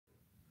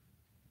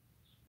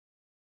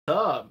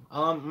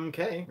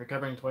Okay,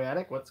 recovering toy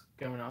addict. What's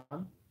going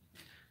on?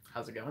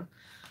 How's it going?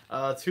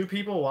 Two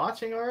people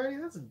watching already.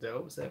 That's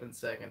dope. 7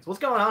 seconds. What's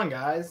going on,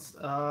 guys?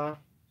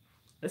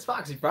 It's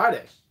Foxy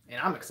Friday, and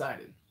I'm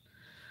excited.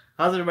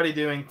 How's everybody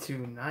doing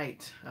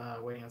tonight?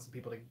 Waiting on some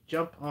people to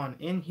jump on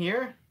in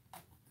here.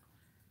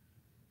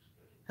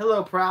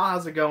 Hello, Prowl.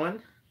 How's it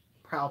going?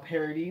 Prowl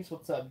Parodies.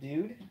 What's up,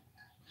 dude?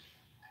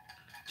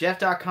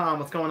 Jeff.com.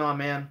 What's going on,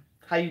 man?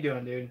 How you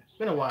doing, dude? It's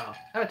been a while. I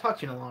haven't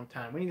talked to you in a long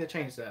time. We need to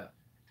change that.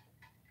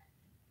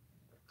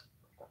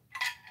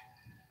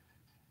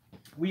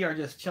 We are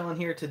just chilling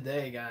here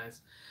today,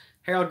 guys.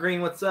 Harold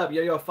Green, what's up?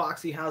 Yo,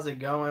 Foxy, how's it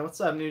going? What's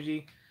up,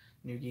 Nuji?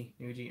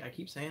 Nuji. I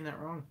keep saying that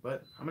wrong,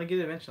 but I'm going to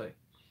get it eventually.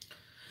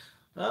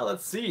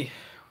 Let's see.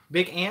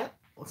 Big Ant,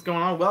 what's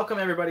going on? Welcome,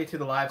 everybody, to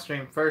the live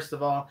stream. First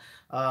of all,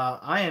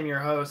 I am your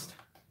host,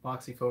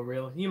 Foxy For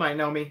Real. You might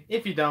know me.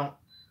 If you don't,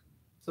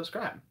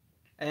 subscribe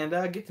and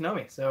get to know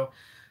me. So,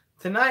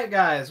 tonight,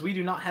 guys, we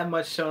do not have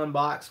much show in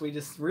box. We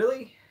just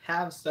really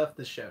have stuff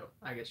to show,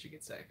 I guess you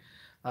could say.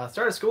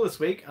 Started school this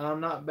week.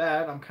 Not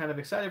bad. I'm kind of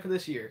excited for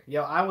this year.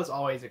 Yo, I was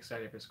always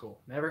excited for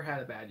school. Never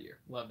had a bad year.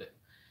 Loved it.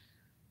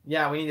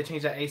 Yeah, we need to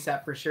change that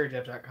ASAP for sure,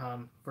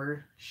 Jeff.com.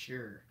 For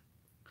sure.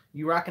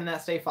 You rocking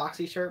that Stay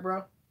Foxy shirt,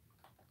 bro?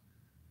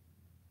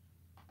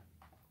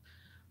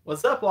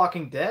 What's up,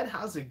 Walking Dead?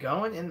 How's it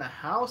going in the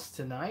house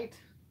tonight?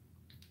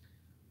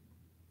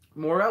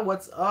 Mora,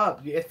 what's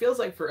up? It feels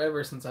like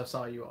forever since I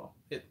saw you all.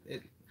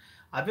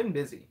 I've been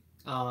busy.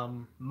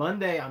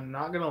 Monday, I'm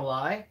not going to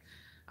lie.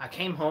 I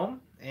came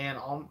home and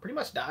pretty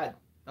much died.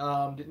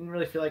 Didn't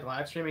really feel like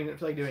live streaming. Didn't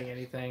feel like doing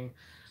anything.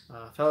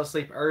 Fell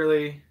asleep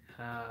early.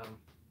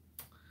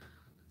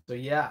 So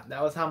yeah,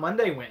 that was how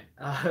Monday went.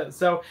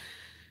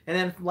 And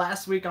then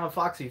last week on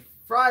Foxy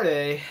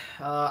Friday,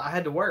 I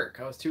had to work.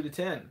 I was 2 to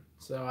 10,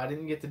 so I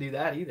didn't get to do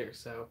that either.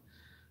 So,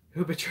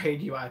 who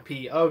betrayed you,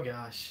 IP? Oh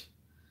gosh,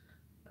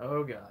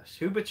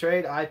 who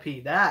betrayed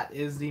IP? That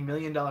is the $1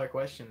 million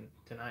question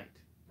tonight.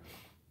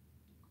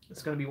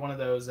 It's gonna be one of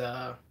those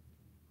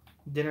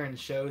dinner and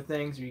show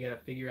things where you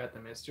gotta figure out the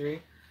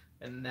mystery,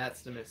 and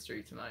that's the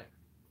mystery tonight.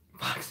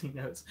 Foxy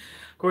knows.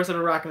 Of course, I'm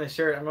rocking the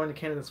shirt. I'm going to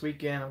Canada this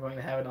weekend. I'm going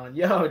to have it on.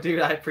 Yo, dude,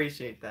 I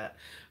appreciate that.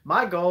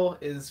 My goal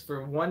is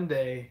for one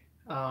day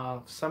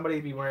somebody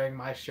to be wearing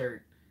my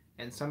shirt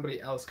and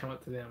somebody else come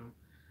up to them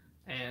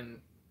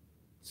and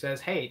says,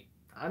 hey,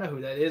 I know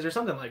who that is, or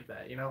something like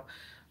that, you know.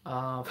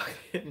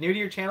 New to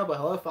your channel, but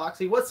hello,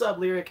 Foxy. What's up,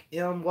 Lyric?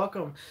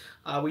 Welcome.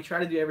 We try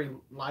to do every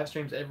live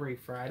streams every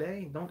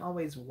Friday. Don't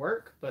always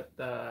work, but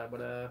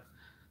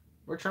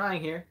we're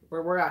trying here.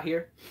 We're out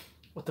here.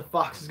 What the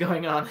fox is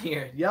going on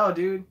here? Yo,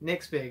 dude,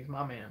 Nick's Pigs,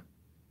 my man.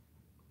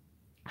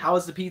 How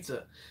was the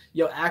pizza?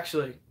 Yo,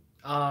 actually,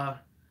 haven't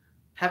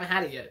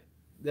had it yet.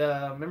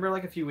 Remember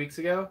like a few weeks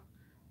ago,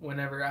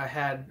 whenever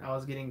I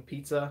was getting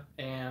pizza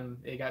and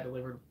it got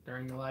delivered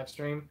during the live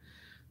stream.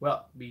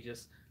 Well,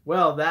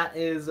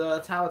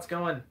 that's how it's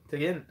going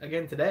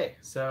again today.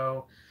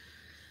 So,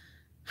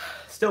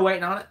 still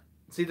waiting on it.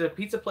 See, the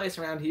pizza place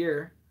around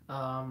here,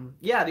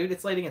 yeah, dude,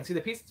 it's late again. See, the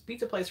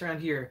pizza place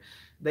around here,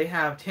 they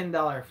have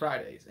 $10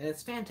 Fridays, and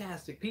it's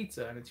fantastic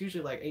pizza, and it's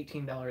usually like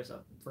 $18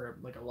 up for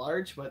like a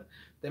large, but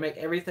they make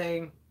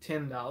everything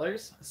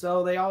 $10.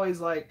 So they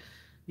always like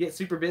get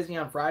super busy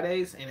on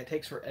Fridays, and it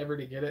takes forever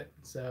to get it.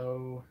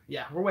 So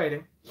yeah, we're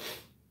waiting.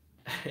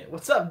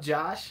 What's up,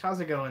 Josh?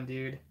 How's it going,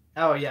 dude?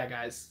 Oh yeah,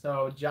 guys.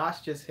 So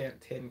Josh just hit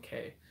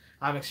 10K.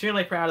 I'm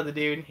extremely proud of the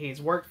dude. He's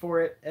worked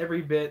for it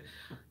every bit,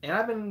 and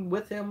I've been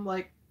with him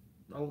like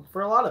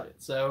for a lot of it.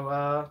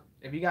 So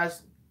if you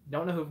guys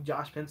don't know who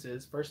Josh Pence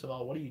is, first of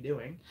all, what are you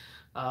doing?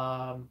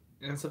 And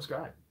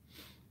subscribe.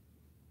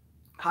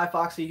 Hi,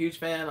 Foxy, huge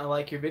fan. I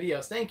like your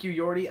videos. Thank you,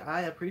 Yordi.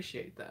 I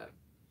appreciate that.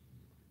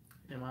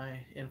 Am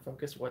I in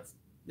focus?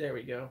 There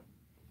we go.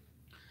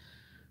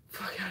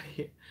 Fuck out of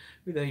here.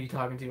 Who the hell are you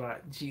talking to?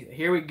 Gee,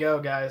 here we go,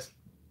 guys.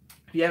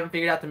 If you haven't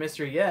figured out the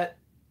mystery yet,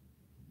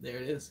 there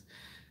it is.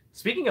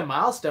 Speaking of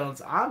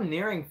milestones, I'm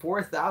nearing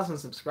 4,000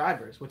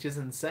 subscribers, which is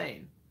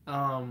insane.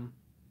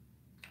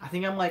 I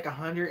think I'm like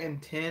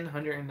 110,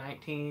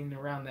 119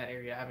 around that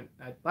area.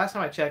 Last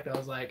time I checked, I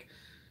was like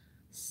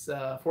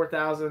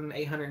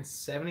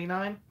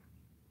 4,879.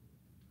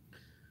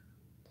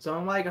 So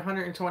I'm like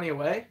 120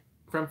 away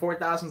from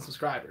 4,000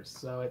 subscribers.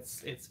 So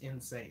it's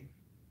insane.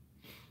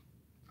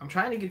 I'm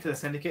trying to get to the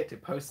syndicate to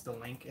post the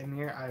link in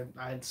here.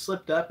 I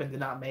slipped up and did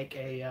not make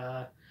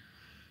an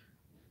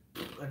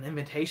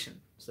invitation.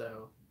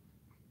 So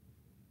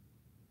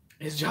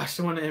is Josh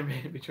the one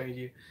that betrayed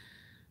you?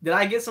 Did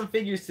I get some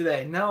figures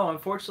today? No,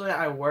 unfortunately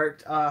I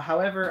worked.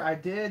 However, I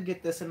did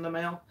get this in the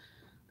mail.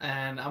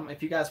 And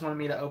if you guys wanted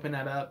me to open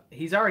that up,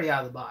 he's already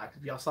out of the box.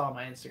 If y'all saw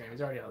my Instagram, he's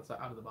already out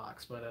of the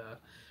box.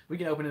 But we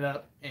can open it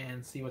up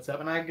and see what's up.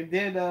 And I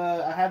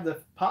have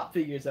the pop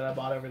figures that I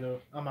bought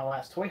on my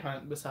last toy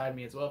hunt beside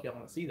me as well, if y'all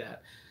want to see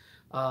that.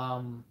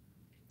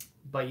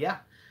 But yeah,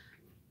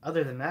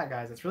 other than that,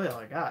 guys, that's really all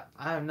I got.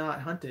 I have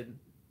not hunted.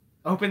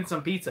 Open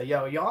some pizza.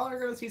 Yo, y'all are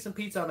going to see some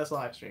pizza on this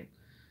live stream.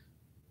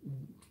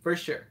 For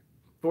sure.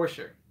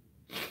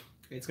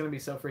 It's going to be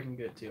so freaking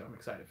good, too. I'm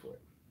excited for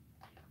it.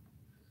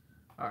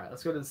 All right,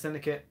 let's go to the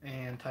Syndicate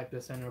and type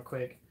this in real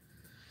quick.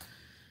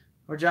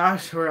 Or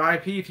Josh or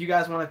IP, if you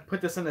guys want to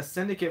put this in the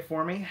Syndicate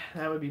for me,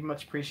 that would be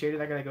much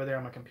appreciated. I got to go there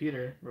on my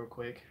computer real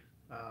quick.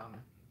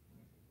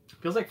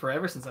 Feels like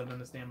forever since I've done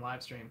this damn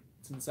live stream.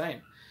 It's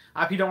insane.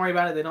 IP, don't worry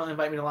about it. They don't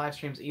invite me to live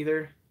streams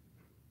either.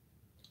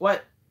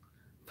 What?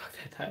 Fuck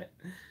that diet.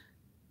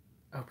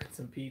 Open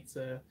some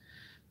pizza.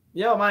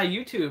 Yo, my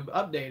YouTube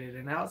updated,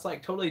 and now it's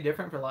like totally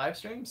different for live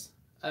streams.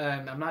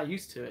 And I'm not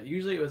used to it.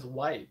 Usually it was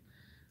white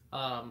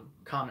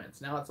comments.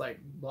 Now it's like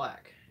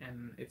black,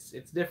 and it's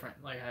different.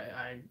 Like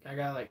I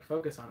gotta like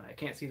focus on it. I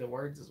can't see the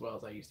words as well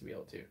as I used to be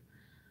able to.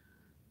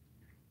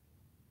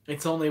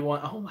 It's only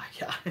one. Oh my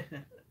god.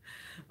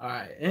 All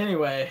right.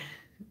 Anyway,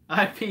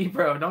 IP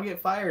bro, don't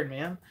get fired,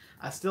 man.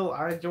 I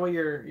enjoy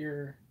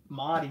your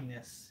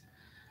moddiness.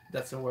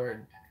 That's the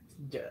word.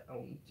 Yeah.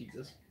 Oh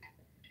Jesus.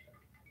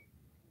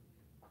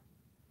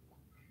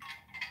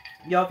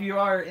 Yo, if you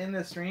are in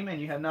the stream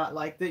and you have not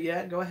liked it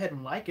yet, go ahead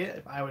and like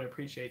it. I would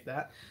appreciate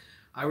that.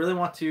 I really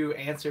want to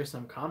answer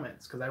some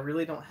comments because I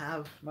really don't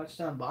have much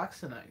to unbox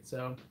tonight.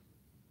 So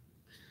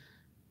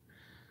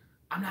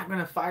I'm not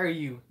gonna fire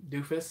you,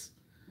 doofus.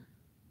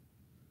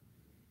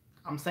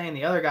 I'm saying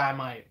the other guy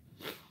might.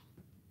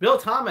 Bill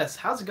Thomas,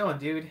 how's it going,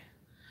 dude?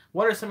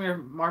 What are some of your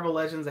Marvel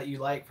Legends that you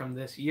like from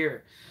this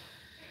year?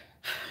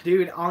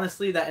 Dude,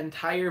 honestly, that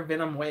entire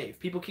Venom wave.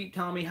 People keep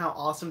telling me how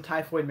awesome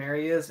Typhoid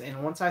Mary is,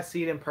 and once I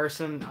see it in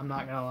person, I'm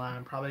not gonna lie,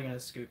 I'm probably gonna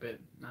scoop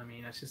it. I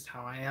mean, that's just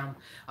how I am.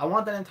 I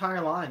want that entire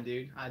line,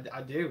 dude.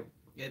 I do.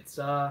 It's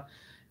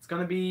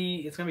gonna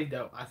be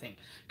dope, I think.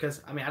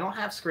 Because I mean, I don't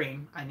have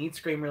Scream. I need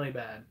Scream really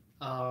bad.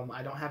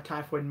 I don't have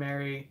Typhoid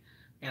Mary,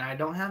 and I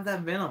don't have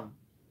that Venom.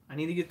 I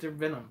need to get their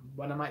Venom,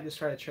 but I might just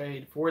try to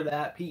trade for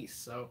that piece.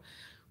 So,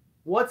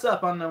 what's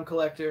up, Unknown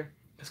Collector?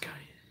 Let's go.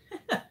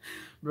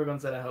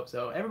 Brooklyn said, I hope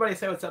so. Everybody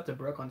say what's up to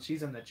Brooklyn.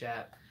 She's in the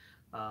chat.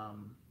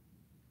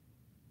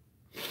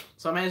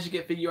 So I managed to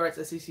get Figure Arts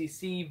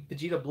SCCC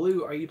Vegeta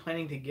Blue. Are you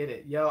planning to get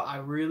it? Yo, I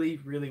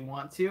really, really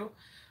want to.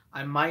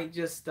 I might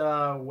just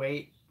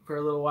wait for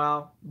a little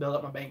while, build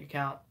up my bank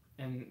account,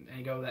 and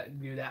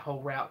do that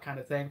whole route kind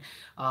of thing.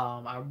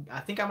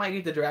 I think I might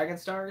get the Dragon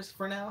Stars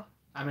for now.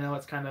 I mean,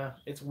 I know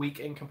it's weak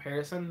in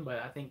comparison, but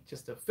I think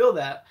just to fill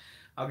that,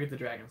 I'll get the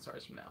Dragon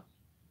Stars for now.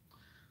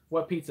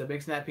 What pizza?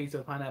 Big Snap pizza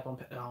with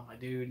pineapple. Oh my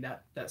dude,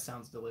 that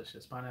sounds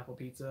delicious. Pineapple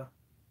pizza.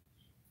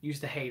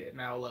 Used to hate it,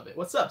 now I love it.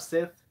 What's up,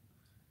 Sith?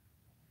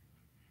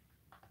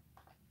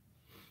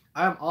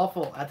 I'm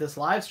awful at this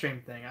live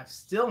stream thing. I've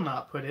still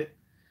not put it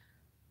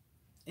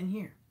in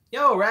here.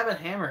 Yo, Rabbit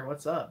Hammer,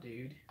 what's up,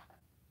 dude?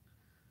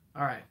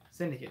 All right,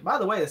 Syndicate. By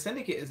the way, the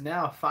Syndicate is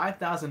now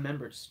 5,000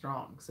 members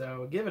strong,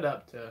 so give it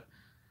up to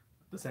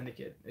the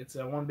Syndicate. It's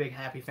one big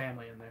happy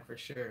family in there for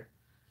sure.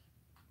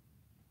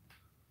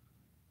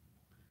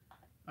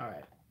 All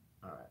right,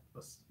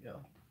 let's go.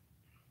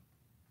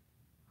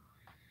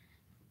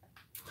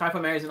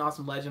 Typhoid Mary is an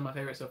awesome legend. My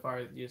favorite so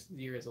far this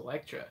year is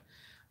Elektra.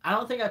 I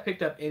don't think I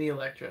picked up any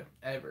Elektra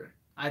ever.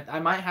 I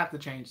might have to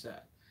change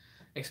that,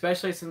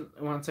 especially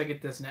once I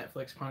get this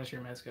Netflix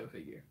Punisher Mezco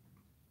figure.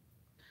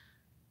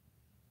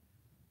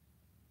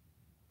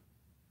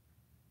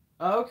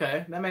 Oh,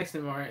 okay, that makes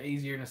it more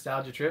easier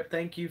nostalgia trip.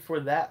 Thank you for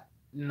that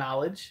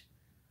knowledge.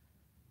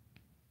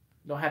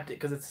 Don't have to,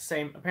 because it's the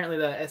same. Apparently,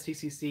 the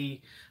STCC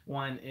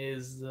one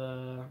is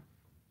the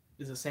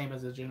same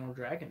as the General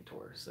Dragon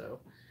tour, so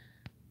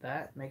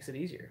that makes it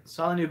easier.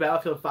 Saw the new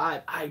Battlefield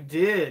 5. I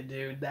did,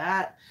 dude.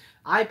 That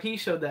IP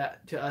showed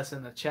that to us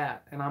in the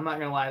chat, and I'm not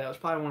gonna lie, that was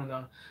probably one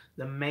of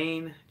the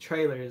main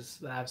trailers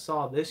that I've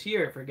saw this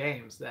year for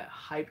games that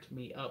hyped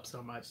me up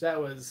so much. That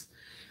was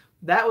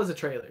a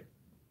trailer.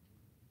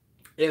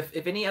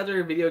 If any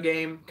other video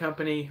game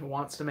company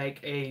wants to make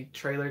a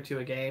trailer to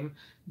a game,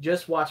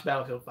 just watch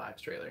Battlefield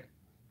 5's trailer.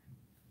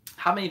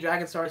 How many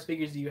Dragon Stars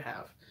figures do you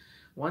have?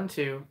 1,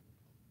 2,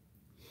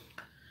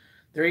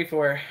 3,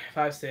 4,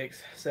 5,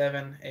 6,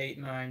 7, 8,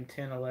 9,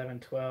 10, 11,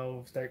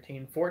 12,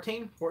 13,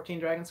 14? 14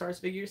 Dragon Stars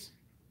figures.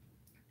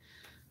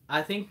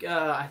 I think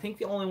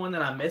the only one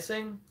that I'm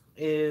missing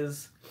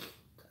is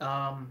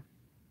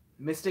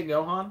Mystic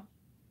Gohan.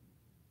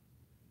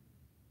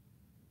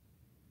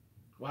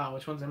 Wow,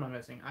 which ones am I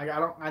missing?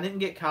 I didn't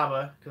get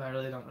Kaba because I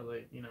really don't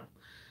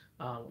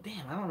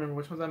damn, I don't remember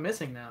which ones I'm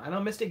missing now. I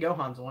know Mystic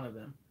Gohan's one of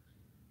them.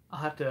 I'll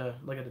have to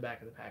look at the back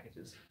of the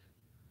packages.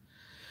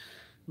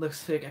 Looks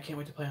sick. I can't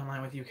wait to play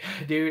online with you.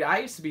 Dude, I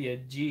used to be a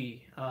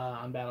G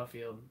on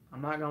Battlefield.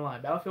 I'm not gonna lie.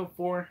 Battlefield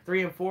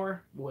 3 and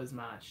 4 was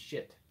my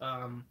shit.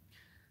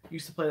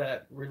 Used to play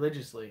that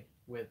religiously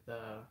with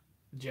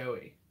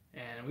Joey.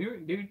 And we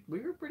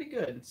were pretty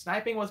good.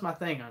 Sniping was my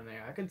thing on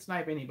there. I could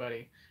snipe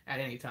anybody at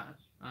any time.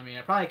 I mean,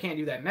 I probably can't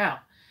do that now,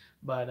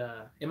 but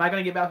am I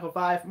going to get Battlefield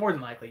 5? More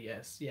than likely,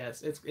 yes.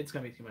 Yes, it's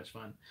going to be too much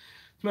fun.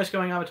 Too much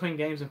going on between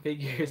games and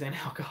figures and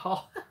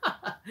alcohol.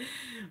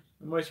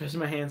 I'm moisturizing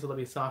my hands, so they'll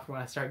be softer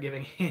when I start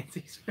giving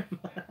handsies.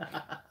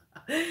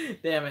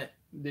 Damn it,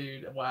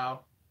 dude.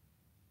 Wow.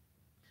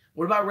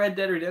 What about Red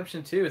Dead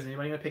Redemption 2? Is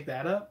anybody going to pick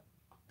that up?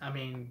 I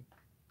mean,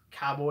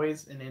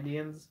 cowboys and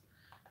Indians.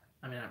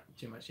 I mean, not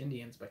too much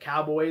Indians, but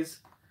cowboys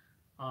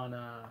on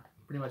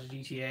pretty much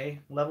GTA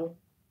level.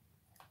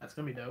 That's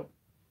gonna be dope.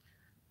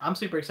 I'm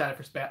super excited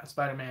for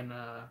Spider-Man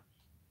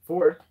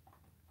 4.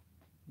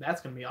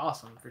 That's gonna be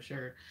awesome for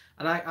sure.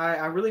 And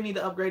I really need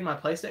to upgrade my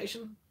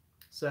PlayStation,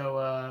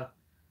 so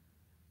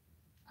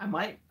I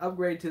might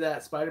upgrade to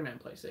that Spider-Man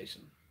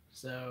PlayStation.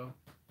 So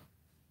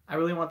I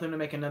really want them to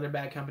make another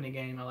Bad Company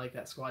game. I like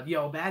that squad.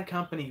 Yo, Bad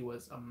Company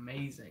was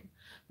amazing,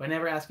 but I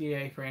never asked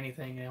EA for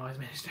anything. They always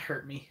managed to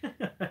hurt me.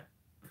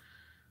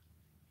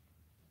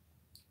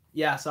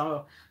 Yeah,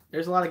 so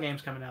there's a lot of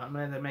games coming out. I'm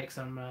gonna make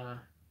some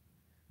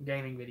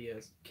gaming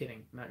videos.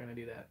 Kidding, I'm not gonna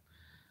do that.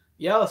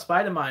 Yo,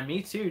 Spider-Man,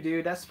 me too,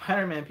 dude. That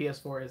Spider-Man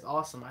PS4 is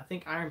awesome. I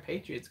think Iron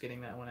Patriot's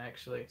getting that one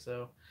actually.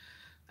 So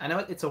I know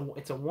it's a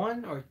 1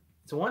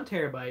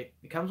 terabyte.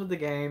 It comes with the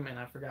game, and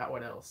I forgot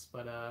what else.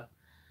 But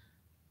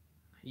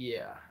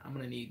yeah, I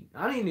need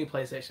a new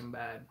PlayStation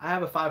bad. I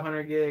have a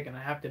 500 gig, and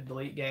I have to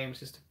delete games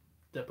just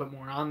to put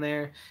more on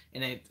there,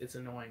 and it's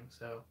annoying.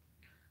 So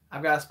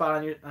I've got a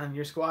spot on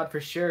your squad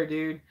for sure,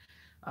 dude.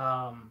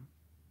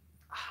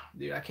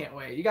 Dude, I can't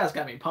wait. You guys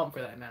got me pumped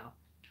for that now.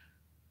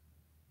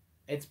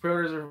 Its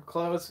pre-orders are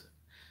closed.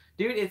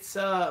 Dude, it's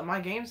my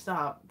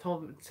GameStop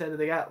said that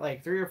they got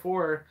like 3 or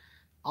 4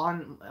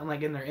 on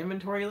like in their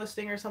inventory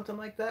listing or something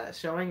like that,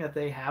 showing that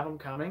they have them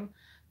coming,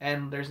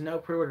 and there's no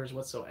pre-orders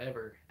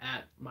whatsoever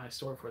at my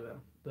store for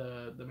them.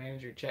 The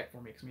manager checked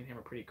for me because me and him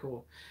are pretty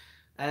cool,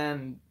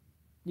 and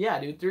yeah,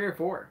 dude, 3 or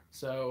 4.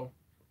 So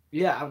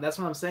yeah, that's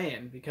what I'm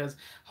saying, because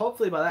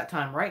hopefully by that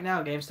time, right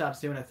now GameStop's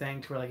doing a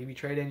thing to where, like, if you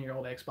trade in your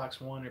old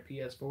Xbox One or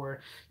PS4,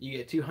 you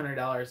get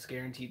 $200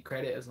 guaranteed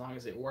credit as long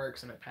as it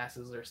works and it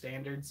passes their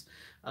standards.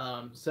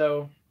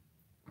 So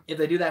if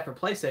they do that for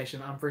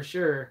PlayStation, I'm for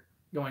sure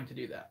going to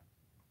do that.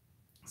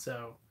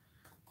 So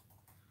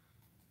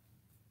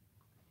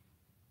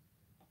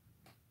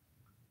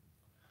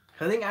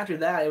I think after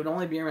that, it would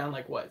only be around,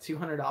 like, what,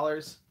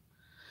 $200?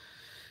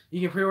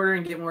 You can pre-order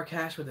and get more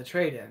cash with a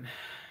trade-in.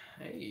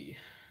 Hey.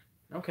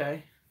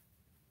 Okay.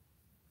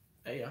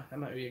 Yeah, that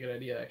might be a good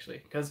idea actually.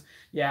 Because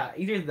yeah,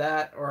 either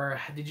that or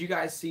did you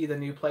guys see the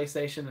new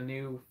PlayStation, the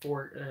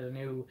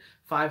new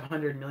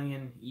 500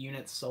 million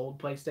units sold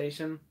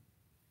PlayStation?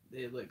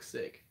 It looks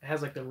sick. It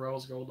has like the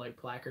rose gold like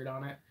placard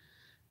on it.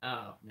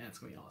 Oh man, it's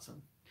gonna be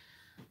awesome.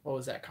 What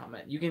was that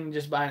comment? You can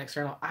just buy an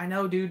external. I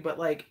know, dude, but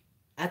like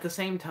at the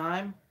same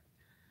time,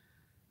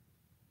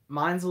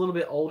 mine's a little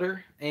bit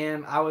older,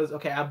 and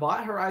I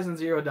bought Horizon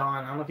Zero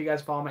Dawn. I don't know if you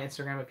guys follow my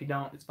Instagram. If you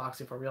don't, it's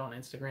Foxxy for real on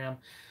Instagram.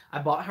 I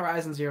bought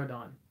Horizon Zero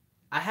Dawn.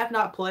 I have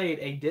not played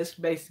a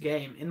disc-based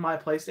game in my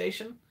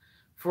PlayStation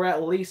for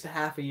at least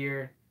half a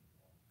year,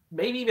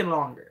 maybe even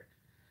longer.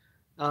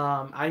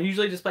 I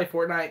usually just play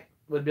Fortnite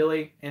with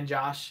Billy and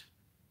Josh,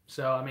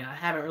 so I mean I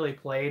haven't really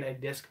played a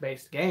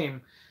disc-based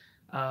game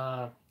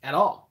at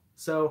all.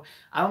 So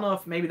I don't know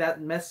if maybe that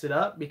messed it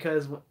up,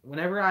 because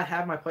whenever I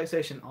have my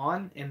PlayStation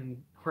on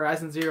and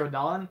Horizon Zero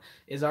Dawn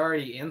is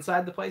already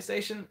inside the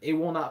PlayStation, it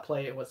will not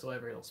play it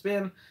whatsoever. It'll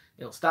spin,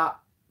 it'll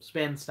stop,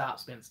 spin, stop,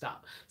 spin,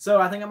 stop. So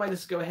I think I might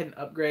just go ahead and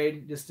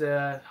upgrade, just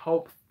to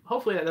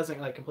hopefully that doesn't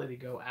like completely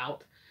go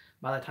out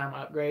by the time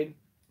I upgrade.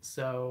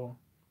 So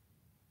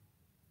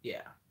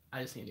yeah,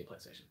 I just need a new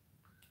PlayStation.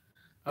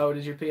 Oh,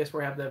 does your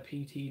PS4 have the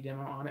PT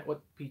demo on it?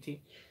 What PT?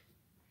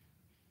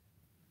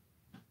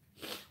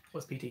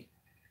 What's PT?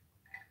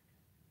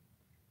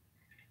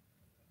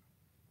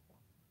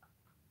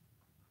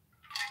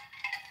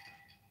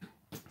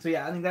 So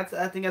yeah, I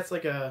think that's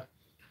like a.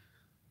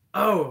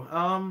 Oh,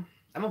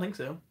 I don't think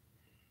so.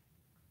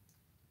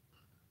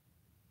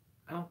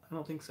 I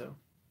don't think so.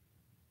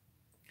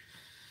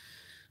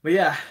 But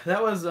yeah,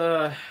 that was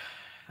a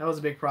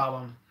big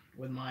problem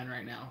with mine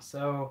right now.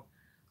 So,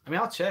 I mean,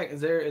 I'll check. Is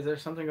there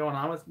something going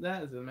on with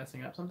that? Is it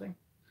messing up something?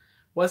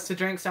 What's to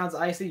drink sounds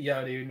icy?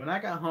 Yo, dude, when I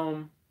got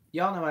home,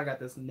 y'all know I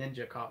got this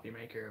Ninja coffee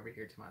maker over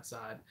here to my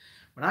side.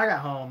 When I got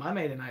home, I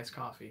made a nice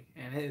coffee,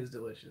 and it is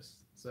delicious.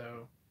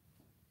 So.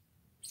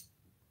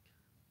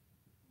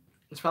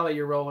 It's probably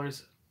your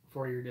rollers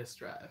for your disk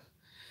drive.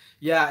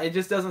 Yeah, it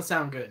just doesn't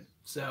sound good.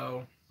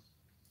 So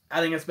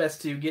I think it's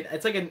best to get.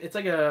 It's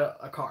like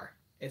a car.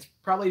 It's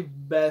probably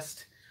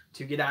best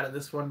to get out of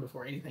this one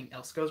before anything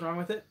else goes wrong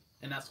with it,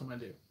 and that's what I'm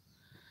gonna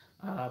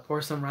do.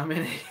 Pour some rum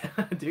in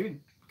it, dude.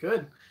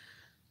 Good.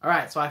 All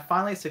right, so I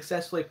finally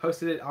successfully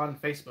posted it on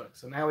Facebook.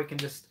 So now I can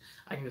just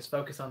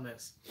focus on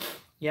this.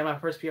 Yeah, my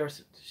first PR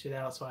shit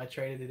out, so I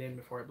traded it in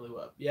before it blew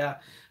up. Yeah,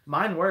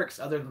 mine works.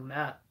 Other than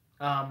that,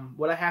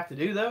 what I have to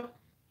do though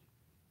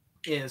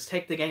is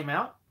take the game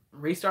out,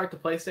 restart the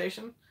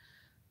PlayStation.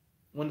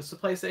 When the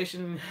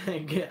PlayStation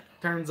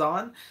turns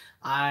on,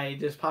 I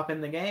just pop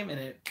in the game and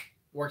it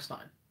works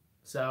fine.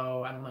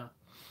 So I don't know.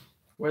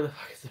 Where the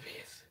fuck is the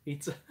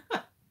pizza?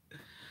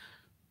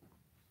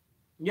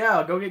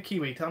 Yeah, go get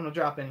Kiwi. Tell him to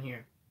drop in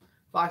here.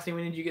 Foxy,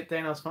 when did you get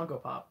Thanos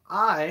Funko Pop?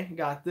 I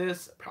got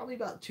this probably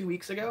about 2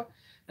 weeks ago,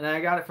 and I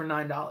got it for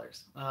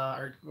 $9.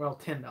 Or well,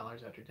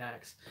 $10 after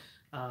tax.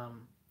 Are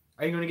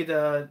you going to get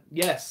the...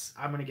 Yes,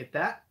 I'm going to get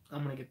that.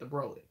 I'm going to get the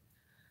Broly.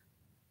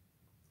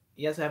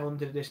 Yes, I have a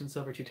limited edition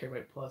silver 2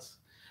 TB plus.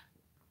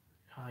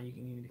 You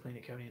need to clean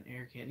it, Cody, and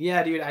air can.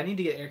 Yeah, dude, I need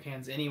to get air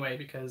cans anyway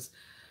because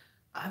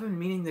I've been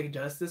meaning to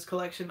adjust this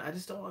collection. I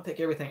just don't want to take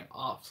everything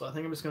off, so I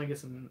think I'm just gonna get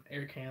some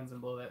air cans and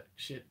blow that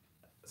shit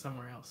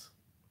somewhere else.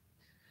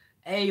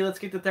 Hey, let's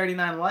get to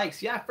 39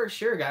 likes. Yeah, for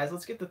sure, guys.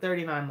 Let's get to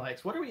 39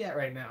 likes. What are we at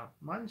right now?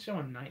 Mine's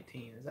showing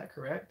 19. Is that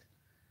correct?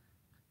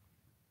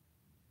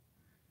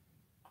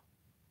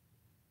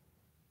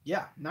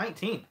 Yeah,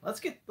 19. Let's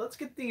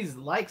get these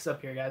likes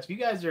up here, guys. If you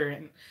guys are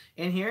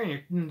in here and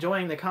you're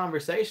enjoying the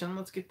conversation,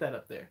 let's get that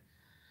up there.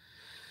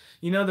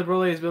 You know the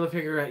Broly is build a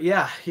figure, right?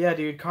 Yeah,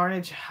 dude.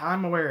 Carnage.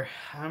 I'm aware.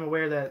 I'm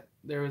aware that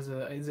there was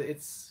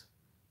it's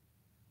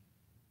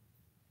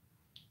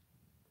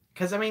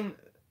because I mean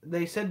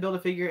they said build a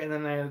figure and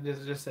then they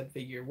just said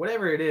figure.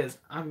 Whatever it is,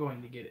 I'm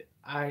going to get it.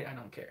 I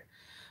don't care.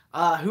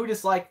 Who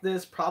disliked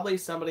this? Probably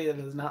somebody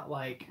that does not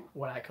like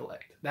what I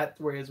collect. That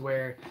is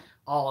where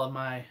all of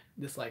my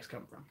dislikes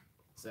come from.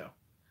 So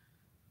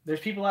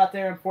there's people out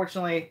there,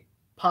 unfortunately,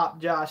 Pop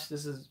Josh,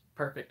 this is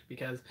perfect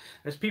because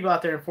there's people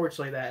out there,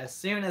 unfortunately, that as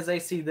soon as they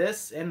see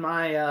this in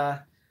my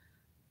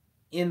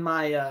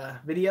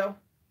video,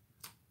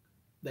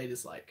 they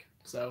dislike.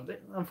 So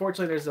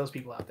unfortunately, there's those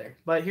people out there.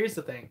 But here's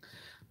the thing: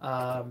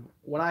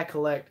 what I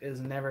collect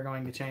is never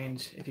going to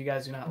change. If you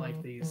guys do not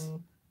like these,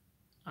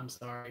 I'm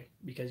sorry,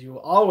 because you will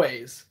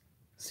always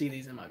see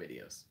these in my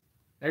videos.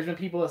 There's been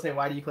people that say,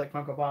 "Why do you collect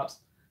Funko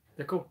Pops?"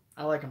 They're cool.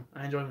 I like them.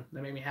 I enjoy them.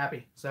 They make me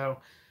happy. So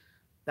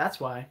that's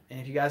why. And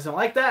if you guys don't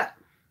like that,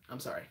 I'm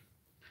sorry.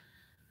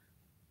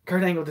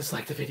 Kurt Angle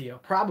disliked the video.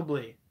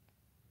 Probably.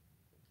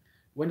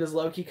 When does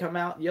Loki come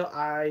out? Yo,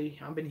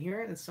 I've been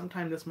hearing it's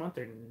sometime this month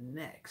or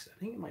next. I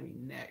think it might be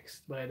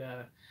next. But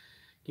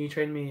can you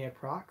trade me a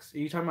Prox? Are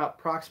you talking about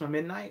Proxima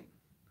Midnight?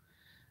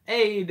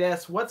 Hey,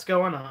 Des, what's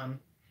going on?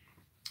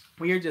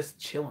 We are just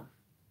chilling.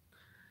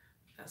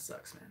 That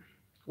sucks, man.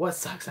 What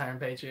sucks, Iron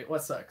Patriot?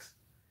 What sucks?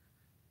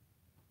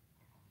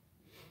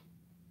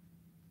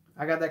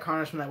 I got that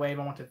Carnage from that wave.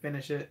 I want to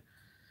finish it.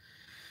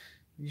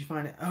 Did you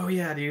find it? Oh,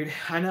 yeah, dude.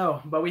 I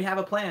know. But we have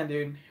a plan,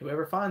 dude.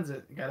 Whoever finds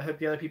it, got to hook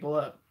the other people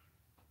up.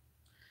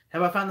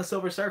 Have I found the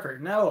Silver Surfer?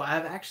 No,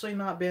 I've actually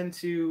not been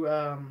to...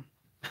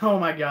 Oh,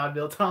 my God,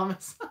 Bill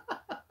Thomas.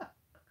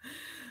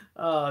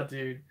 Oh,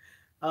 dude.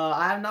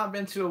 I have not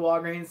been to a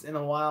Walgreens in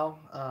a while.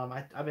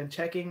 I've been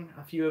checking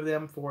a few of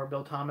them for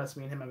Bill Thomas.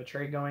 Me and him have a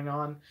trade going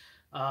on.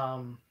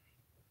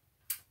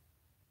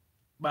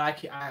 But I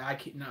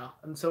can't, no.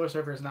 And Silver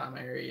Surfer is not in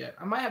my area yet.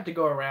 I might have to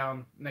go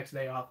around next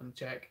day off and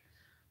check.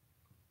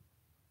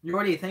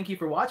 Jordy, thank you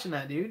for watching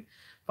that, dude.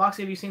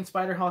 Foxy, have you seen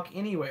Spider-Hulk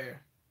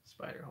anywhere?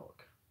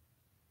 Spider-Hulk.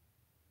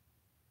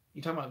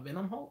 You talking about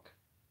Venom Hulk?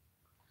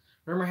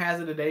 Rumor has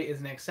it today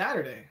is next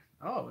Saturday.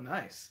 Oh,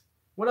 nice.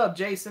 What up,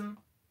 Jason?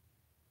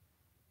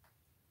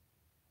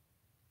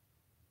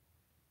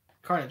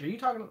 Carnage, are you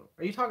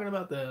talking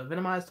about the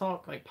Venomized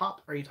Hulk, like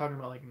Pop? Or are you talking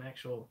about like an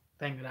actual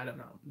thing that I don't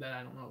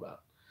know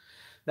about?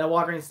 That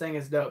Walgreens thing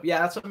is dope. Yeah,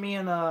 that's what me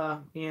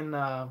and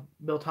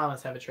Bill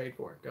Thomas have a trade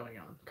for going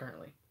on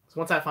currently. So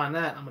once I find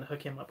that, I'm gonna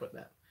hook him up with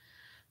that.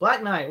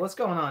 Black Knight, what's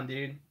going on,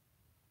 dude?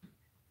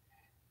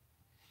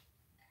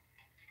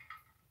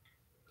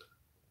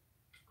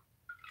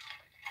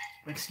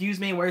 Excuse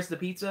me, where's the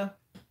pizza?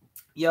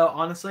 Yo,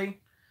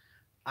 honestly,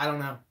 I don't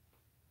know.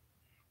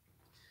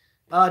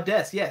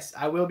 Des, yes,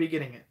 I will be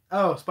getting it.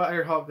 Oh,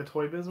 Spider-Hulk, the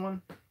Toy Biz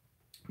one?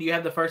 Do you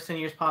have the first 10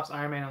 years Pops,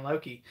 Iron Man, and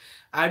Loki?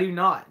 I do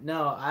not.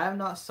 No, I have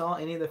not saw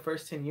any of the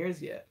first 10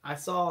 years yet. I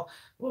saw,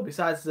 well,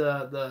 besides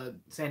the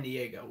San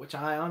Diego, which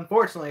I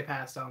unfortunately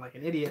passed on like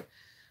an idiot.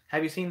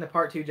 Have you seen the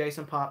Part 2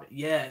 Jason Pop?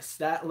 Yes,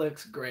 that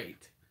looks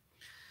great.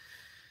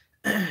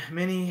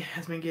 Minnie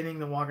has been getting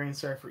the Walgreens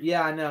Surfer.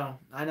 Yeah, I know.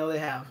 I know they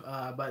have.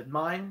 But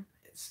mine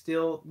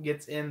still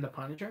gets in the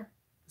Punisher.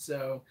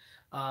 So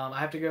I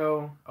have to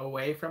go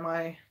away from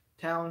my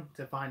town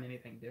to find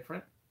anything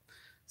different.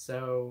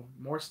 So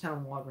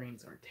Morristown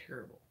Walgreens are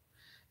terrible.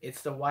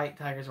 It's the white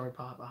Tigerzord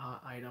Pop, a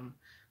hot item.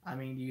 I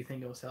mean, do you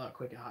think it'll sell out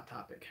quick at Hot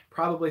Topic?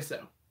 Probably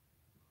so.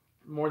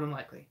 More than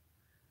likely.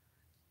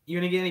 You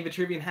gonna get any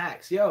Vitruvian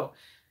hacks? Yo,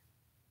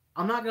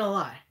 I'm not gonna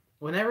lie.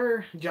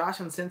 Whenever Josh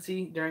and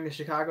Cincy during the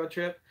Chicago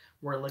trip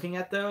were looking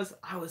at those,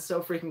 I was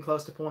so freaking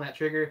close to pulling that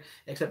trigger,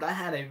 except I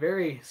had a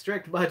very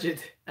strict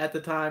budget at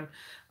the time.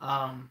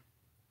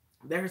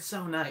 They're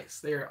so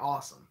nice. They're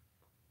awesome.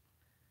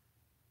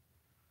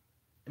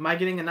 Am I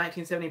getting a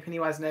 1970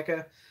 Pennywise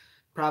NECA?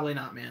 Probably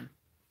not, man.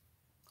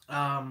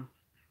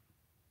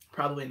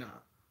 Probably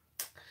not.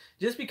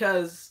 Just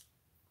because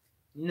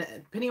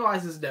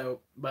Pennywise is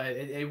dope, but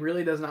it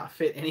really does not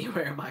fit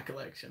anywhere in my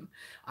collection.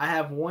 I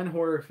have one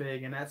horror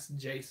fig, and that's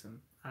Jason.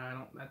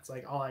 That's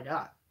like all I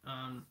got.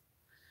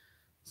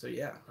 So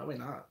yeah, probably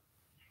not.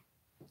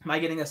 Am I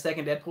getting a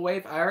second Deadpool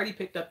wave? I already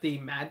picked up the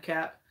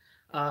Madcap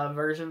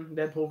version,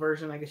 Deadpool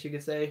version, I guess you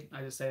could say.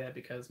 I just say that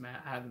because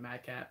I have the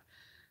Madcap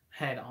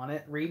head on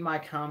it. Read my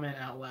comment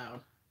out loud.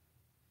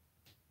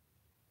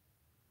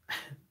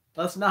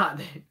 Let's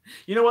not.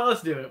 You know what?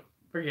 Let's do it.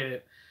 Forget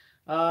it.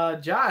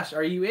 Josh,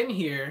 are you in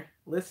here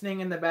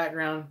listening in the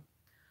background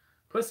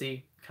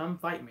Pussy, come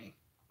fight me.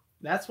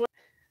 That's what.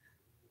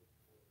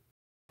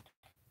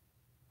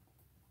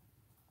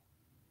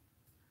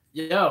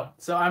 Yo,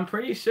 so I'm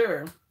pretty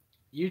sure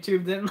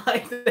YouTube didn't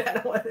like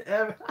that one.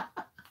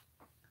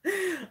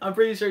 I'm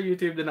pretty sure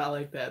YouTube did not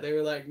like that. They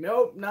were like,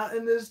 nope, not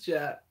in this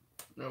chat.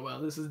 Oh well,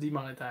 this is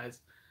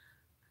demonetized.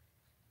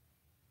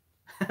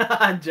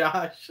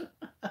 Josh.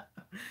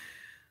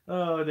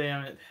 Oh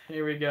damn it.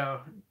 Here we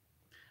go.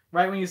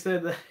 Right when you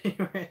said that you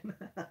were in.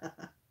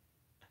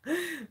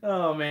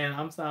 Oh man,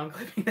 I'm sound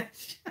clipping that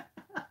shit.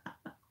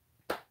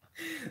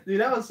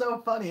 Dude, that was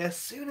so funny. As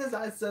soon as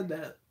I said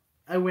that,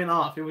 I went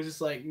off. It was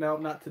just like, no,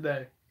 not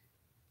today.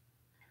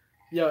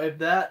 Yo, if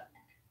that,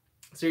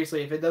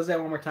 seriously, if it does that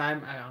one more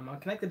time, I'm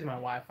connected to my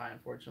Wi-Fi,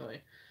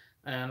 unfortunately.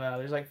 And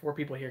there's like 4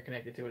 people here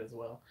connected to it as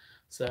well.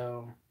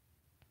 So,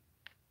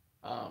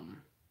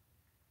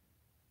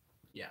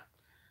 yeah.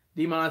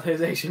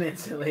 Demonetization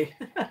instantly.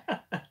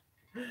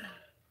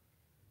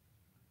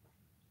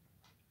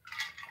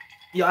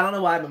 Yo, I don't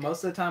know why, but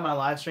most of the time my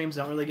live streams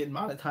don't really get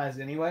monetized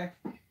anyway.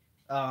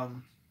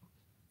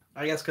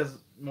 I guess because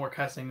more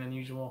cussing than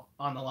usual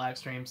on the live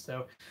stream.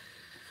 So,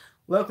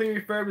 locally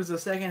refurbed is the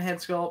second head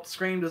sculpt.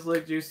 Scream does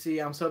look juicy.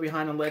 I'm so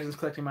behind on Legends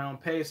collecting my own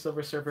pace.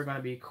 Silver Surfer going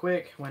to be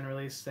quick when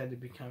released. Said to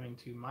be coming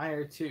to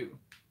Meyer too.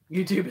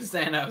 YouTube is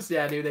Thanos.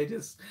 Yeah, dude, they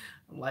just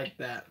like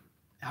that.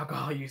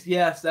 Alcohol use.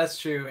 Yes, that's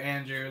true,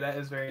 Andrew. That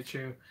is very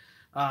true.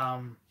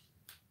 I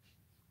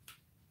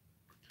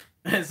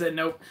said,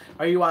 nope.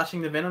 Are you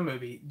watching the Venom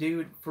movie?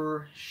 Dude,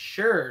 for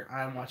sure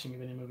I'm watching the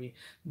Venom movie.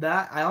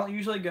 That I don't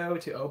usually go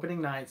to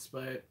opening nights,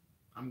 but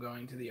I'm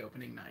going to the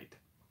opening night.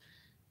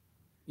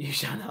 You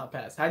shall not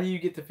pass. How do you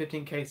get to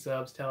 15K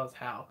subs? Tell us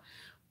how.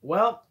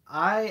 Well,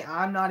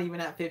 I'm not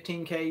even at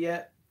 15K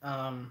yet.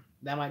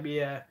 That might be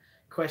a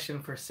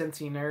question for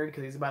Cincy Nerd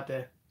because he's about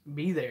to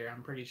be there,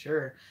 I'm pretty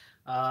sure.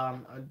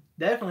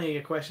 Definitely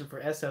a question for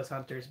Essos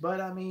Hunters,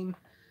 but I mean,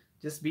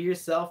 just be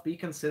yourself, be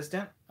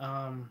consistent.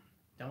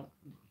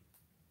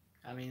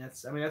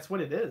 That's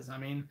what it is. I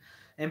mean,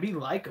 and be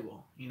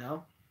likable, you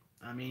know?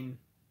 I mean,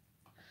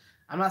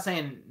 I'm not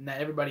saying that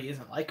everybody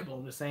isn't likable.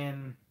 I'm just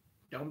saying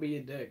don't be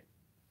a dick.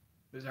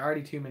 There's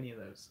already too many of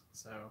those.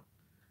 So,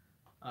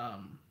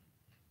 one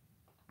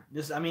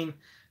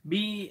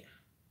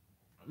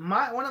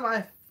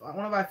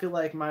of I feel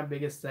like my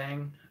biggest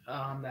thing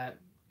that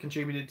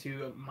contributed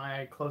to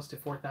my close to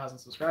 4,000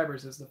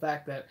 subscribers is the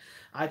fact that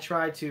I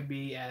try to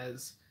be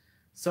as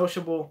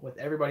sociable with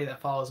everybody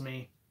that follows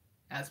me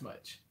as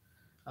much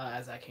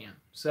as I can.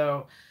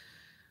 So,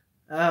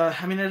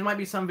 there might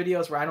be some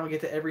videos where I don't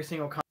get to every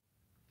single comment.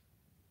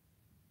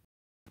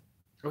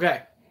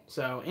 Okay,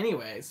 so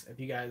anyways, if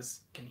you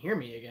guys can hear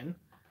me again.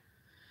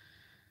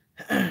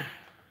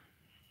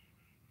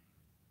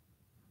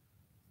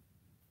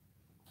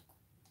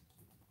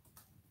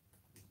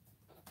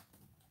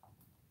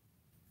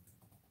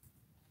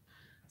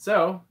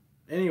 So,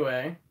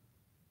 anyway,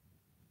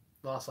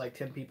 lost like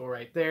 10 people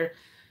right there.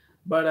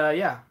 But,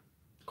 yeah,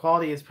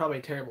 quality is probably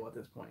terrible at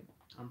this point.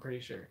 I'm pretty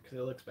sure, because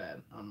it looks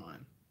bad on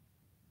mine.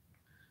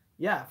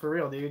 Yeah, for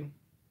real, dude.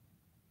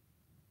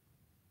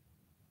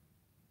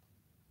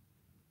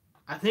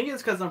 I think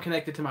it's because I'm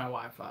connected to my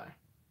Wi-Fi.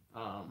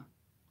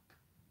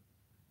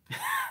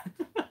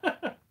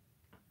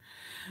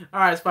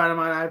 Alright,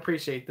 Spider-Man, I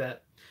appreciate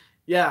that.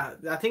 Yeah,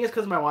 I think it's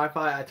because of my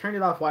Wi-Fi. I turned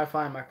it off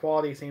Wi-Fi, and my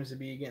quality seems to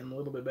be getting a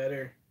little bit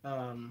better.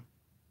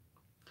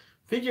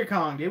 Figure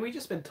Kong, dude, we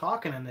just been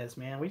talking in this,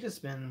 man. We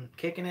just been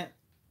kicking it.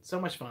 So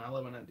much fun. I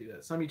love when I do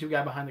that. Some YouTube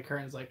guy behind the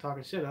curtains like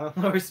talking shit on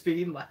lower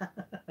speed.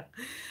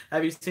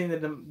 Have you seen the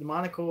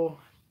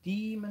demoniacal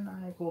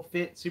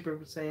fit Super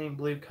Saiyan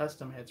Blue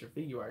custom heads or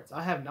figure arts?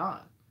 I have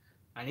not.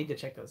 I need to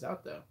check those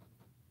out though.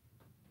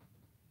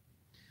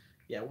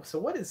 Yeah. So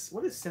what is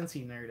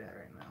Cincy Nerd at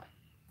right now?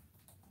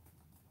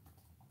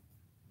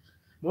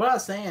 What I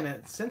was saying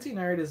is Cincy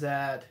Nerd is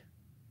at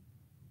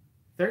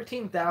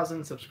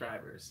 13,000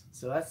 subscribers.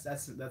 So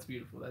that's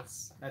beautiful.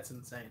 That's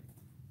insane.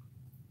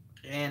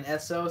 And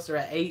Essos are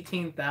at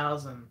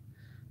 18,000.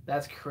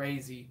 That's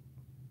crazy.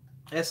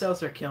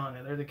 Essos are killing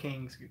it. They're the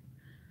kings.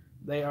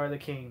 They are the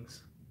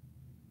kings.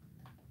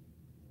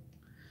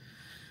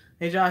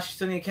 Hey Josh, you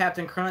still need a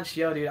Captain Crunch?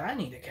 Yo, dude, I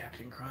need a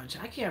Captain Crunch.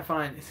 I can't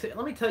find.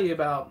 Let me tell you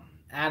about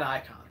ad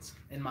icons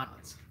in my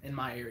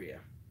area.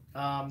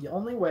 The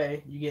only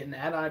way you get an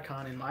ad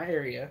icon in my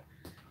area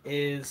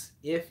is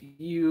if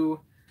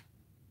you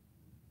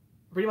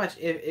pretty much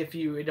if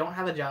you don't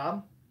have a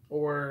job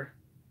or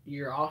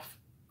you're off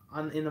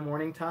in the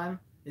morning time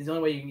is the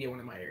only way you can get one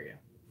in my area,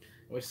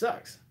 which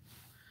sucks.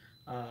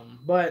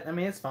 But I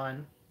mean, it's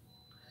fine.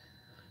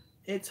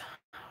 It's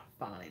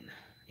fine.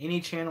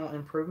 Any channel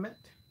improvement?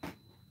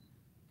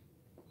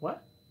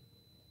 What?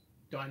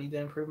 Do I need to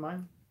improve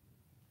mine?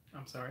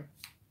 I'm sorry.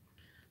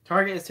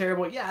 Target is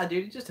terrible. Yeah,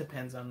 dude, it just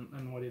depends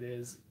on what it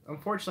is.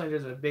 Unfortunately,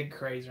 there's a big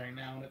craze right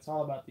now, and it's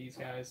all about these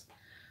guys.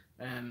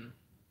 And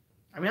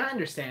I mean, I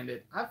understand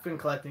it. I've been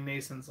collecting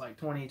these since like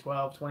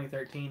 2012,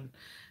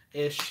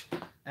 2013-ish,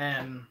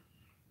 and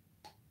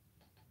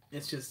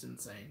it's just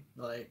insane.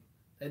 Like,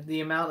 the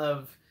amount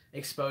of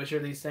exposure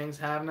these things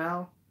have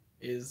now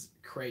is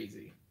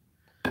crazy.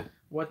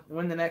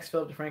 When the next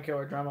Philip DeFranco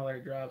or Drama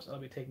Alert drops, I'll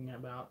be talking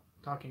about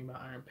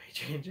Iron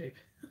Patriot and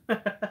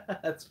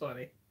JP. That's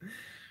funny.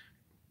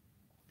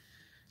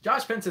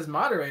 Josh Pence's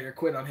moderator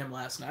quit on him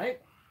last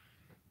night.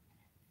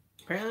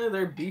 Apparently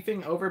they're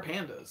beefing over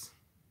pandas.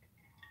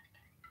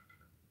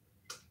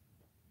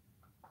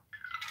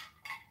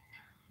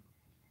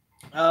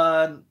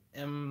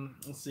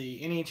 Let's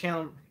see. Any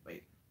channel...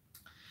 Wait.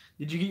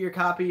 Did you get your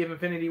copy of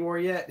Infinity War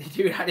yet?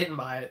 Dude, I didn't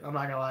buy it. I'm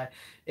not gonna lie.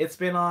 It's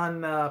been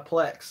on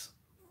Plex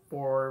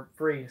for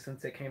free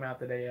since it came out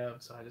the day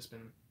of, so I just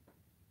been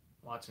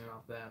watching it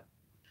off that.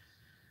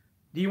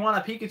 Do you want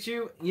a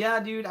Pikachu? Yeah,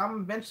 dude.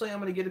 Eventually I'm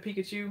gonna get a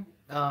Pikachu.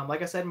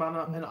 Like I said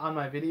on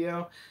my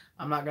video,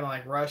 I'm not gonna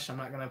like rush. I'm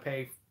not gonna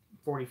pay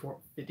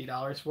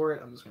 $50 for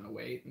it. I'm just gonna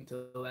wait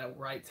until that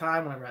right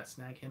time whenever I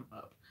snag him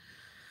up.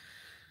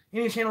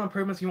 Any channel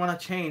improvements you want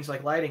to change,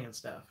 like lighting and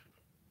stuff?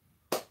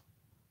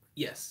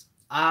 Yes,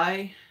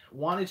 I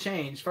want to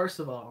change. First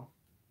of all,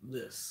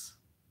 this.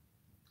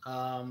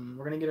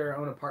 We're gonna get our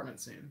own apartment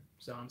soon,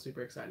 so I'm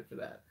super excited for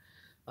that.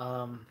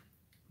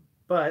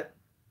 But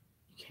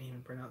you can't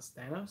even pronounce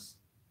Thanos.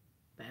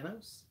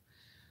 Thanos.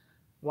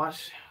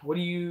 Watch. What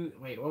do you?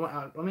 Wait.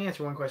 Let me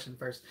answer one question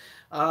first.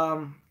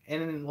 And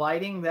in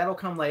lighting, that'll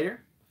come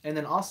later. And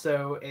then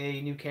also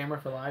a new camera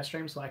for live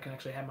stream, so I can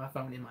actually have my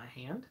phone in my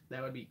hand.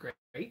 That would be great.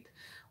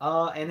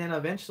 And then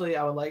eventually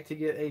I would like to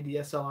get a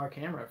DSLR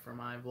camera for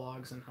my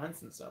vlogs and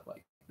hunts and stuff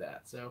like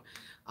that. So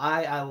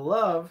I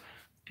love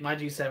my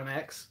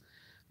G7X,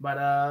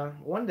 but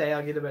one day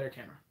I'll get a better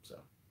camera. So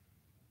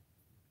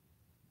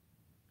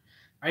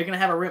are you gonna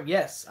have a room?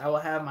 Yes, I will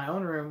have my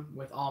own room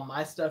with all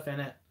my stuff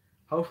in it.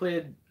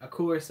 Hopefully a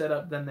cooler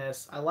setup than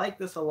this. I like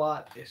this a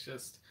lot. It's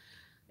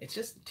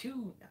just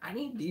too. I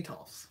need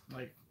details.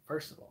 Like,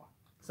 first of all,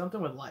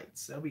 something with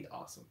lights. That'll be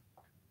awesome.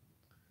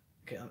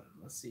 Okay,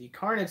 let's see.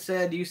 Carnage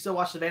said, do you still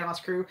watch the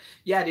Vanoss crew?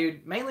 Yeah,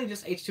 dude. Mainly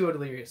just H2O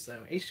Delirious,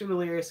 though. H2O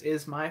Delirious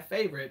is my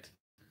favorite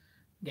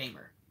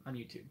gamer on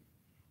YouTube.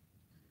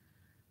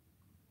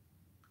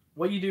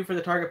 What you do for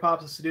the Target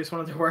Pops is seduce one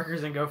of their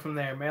workers and go from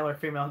there. Male or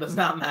female does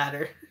not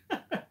matter.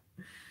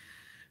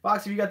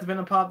 Foxxy, you got the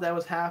Venom Pop that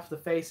was half the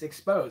face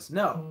exposed.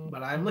 No,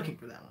 but I'm looking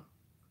for that one.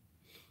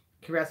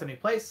 Congrats on new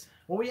place.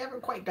 Well, we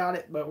haven't quite got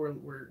it, but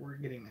we're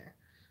getting there.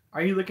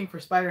 Are you looking for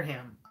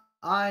Spider-Ham?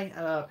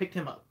 I picked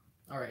him up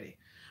already.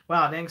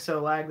 Wow, dang, so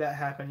lag that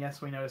happened.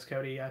 Yes, we noticed,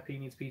 Cody. IP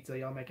needs pizza.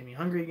 Y'all making me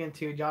hungry again,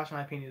 too. Josh and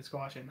IP need to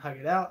squash it and hug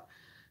it out.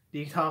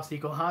 Detox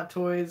equal hot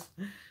toys.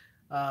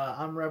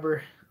 I'm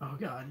rubber. Oh,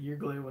 God, you're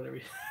glue, whatever.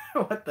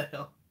 What the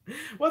hell?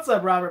 What's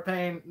up, Robert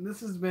Payne? This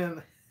has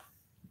been...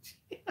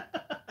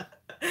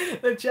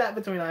 The chat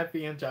between IP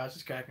and Josh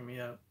is cracking me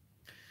up.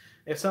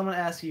 If someone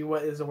asks you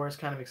what is the worst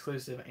kind of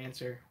exclusive,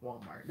 answer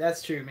Walmart.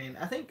 That's true, man.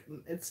 I think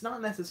it's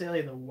not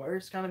necessarily the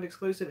worst kind of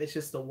exclusive. It's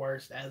just the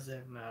worst as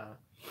in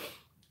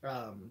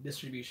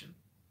distribution,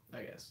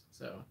 I guess.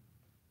 So,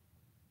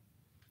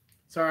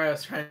 sorry, I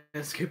was trying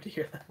to scoop to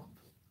hear that one.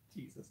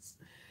 Jesus.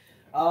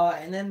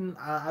 And then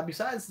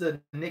besides the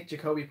Nick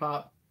Jacoby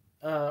Pop,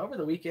 over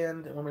the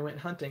weekend when we went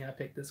hunting, I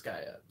picked this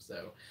guy up.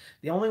 So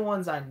the only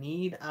ones I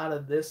need out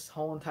of this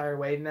whole entire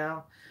wave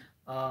now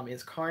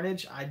is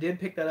Carnage. I did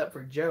pick that up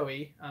for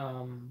Joey,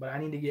 but I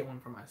need to get one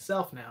for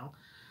myself now.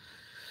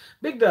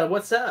 Big Dub,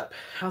 what's up?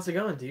 How's it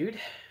going, dude?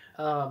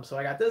 So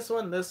I got this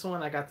one.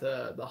 I got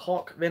the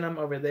Hulk Venom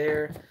over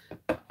there.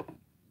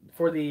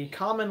 For the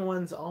common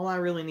ones, all I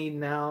really need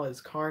now is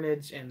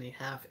Carnage and the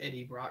half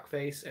Eddie Brock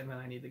face, and then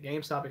I need the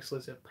GameStop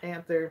exclusive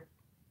Panther.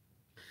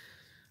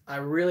 I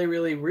really,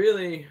 really,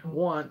 really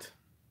want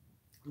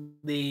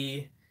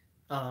the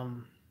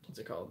what's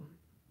it called?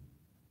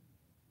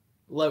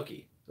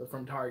 Loki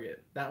from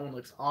Target. That one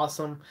looks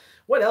awesome.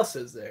 What else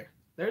is there?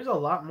 There's a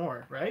lot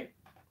more, right?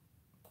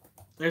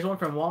 There's one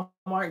from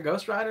Walmart,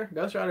 Ghost Rider.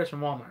 Ghost Rider's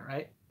from Walmart,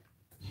 right?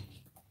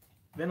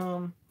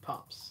 Venom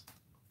Pops.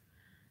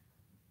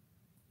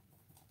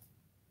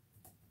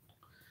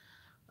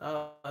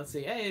 Let's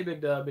see. Hey,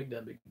 Big Dub,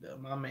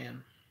 my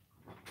man.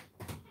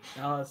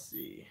 Now let's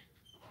see.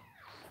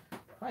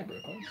 Hi,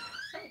 Brooklyn.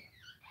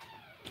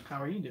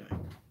 How are you doing?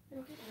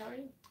 I'm good. How are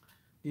you?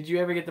 Did you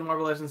ever get the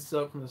Marvel Legends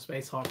Silk from the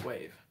Space Hulk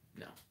wave?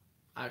 No,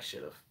 I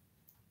should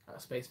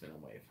have. Space Venom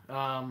wave.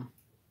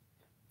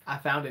 I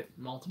found it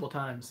multiple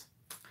times,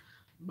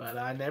 but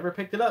I never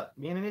picked it up.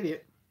 Being an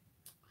idiot.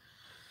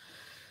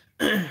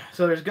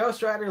 So there's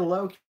Ghost Rider,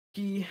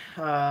 Loki.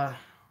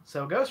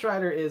 So Ghost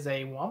Rider is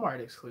a Walmart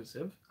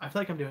exclusive. I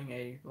feel like I'm doing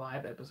a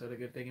live episode of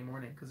Good Thing in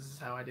Morning because this is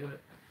how I do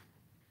it.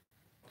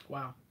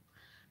 Wow.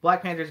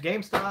 Black Panther's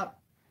GameStop.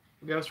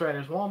 Ghost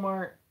Rider's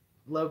Walmart.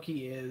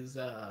 Loki is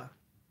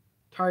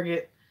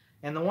Target.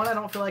 And the one I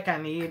don't feel like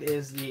I need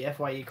is the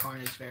FYE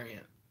Carnage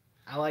variant.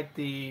 I like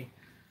the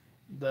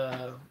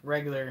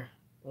regular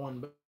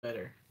one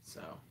better.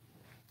 So,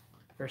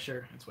 for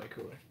sure, it's way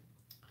cooler.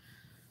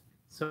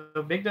 So,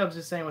 Big Dub's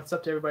just saying, what's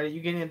up to everybody?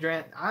 You getting a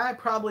Drant? I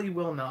probably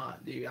will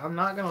not, dude. I'm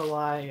not going to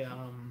lie.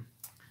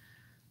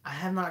 I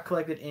have not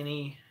collected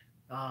any,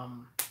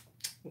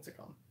 what's it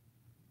called?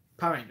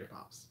 Power Ranger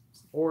pops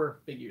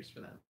or figures for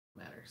that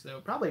matter.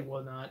 So probably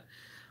will not.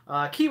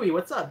 Kiwi,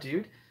 what's up,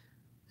 dude?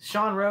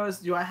 Sean Rose,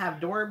 do I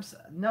have Dorbs?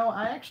 No,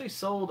 I actually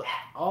sold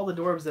all the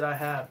Dorbs that I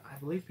have. I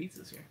believe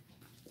pizza's here.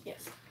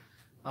 Yes.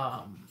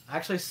 I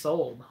actually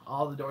sold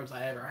all the Dorbs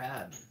I ever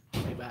had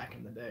way back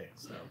in the day.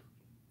 So,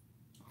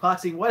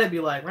 Foxxy, what it'd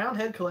be like?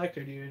 Roundhead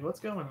collector, dude. What's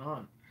going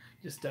on?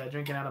 Just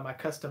drinking out of my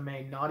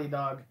custom-made Naughty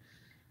Dog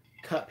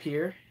cup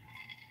here.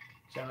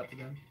 Shout out to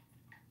them.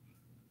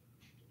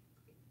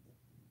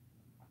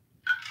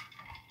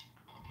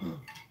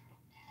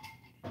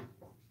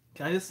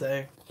 Can I just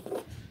say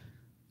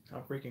how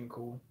freaking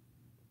cool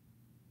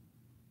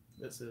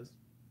this is?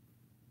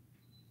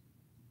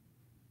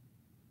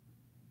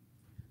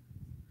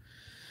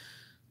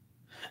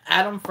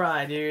 Adam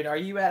Fry, dude, are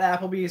you at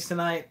Applebee's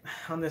tonight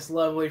on this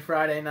lovely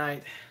Friday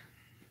night?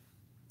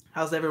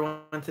 How's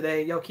everyone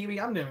today? Yo, Kiwi,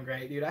 I'm doing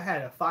great, dude. I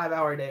had a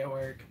 5-hour day at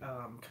work.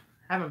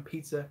 Having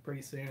pizza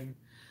pretty soon.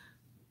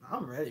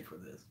 I'm ready for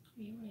this.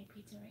 You want a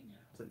pizza right now?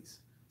 Please.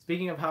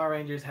 Speaking of Power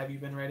Rangers, have you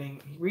been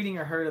reading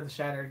or heard of the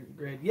Shattered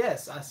Grid?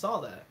 Yes, I saw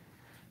that.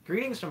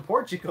 Greetings from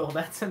Portugal.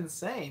 That's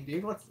insane,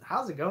 dude.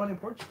 How's it going in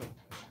Portugal?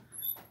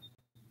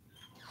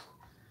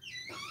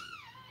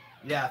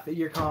 Yeah,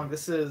 Figure Kong.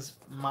 This is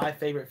my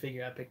favorite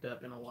figure I picked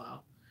up in a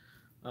while.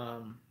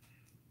 I'm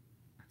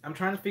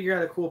trying to figure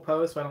out a cool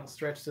pose so I don't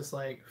stretch this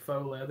like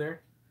faux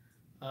leather.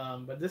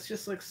 But this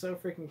just looks so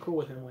freaking cool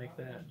with him like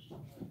that.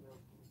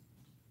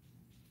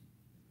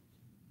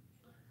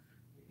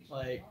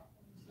 Like,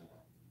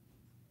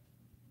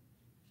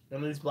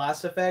 and these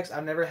blast effects,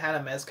 I've never had a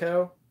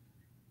Mezco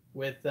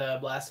with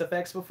blast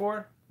effects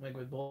before, like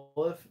with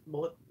bullet,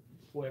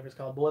 whatever it's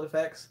called, bullet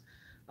effects.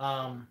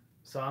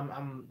 So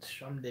I'm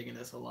digging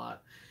this a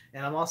lot,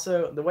 and I'm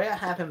also the way I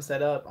have him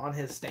set up on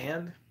his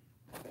stand.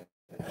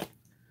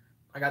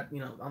 I got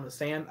on the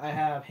stand, I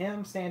have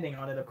him standing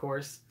on it, of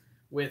course,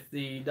 with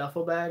the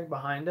duffel bag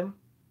behind him,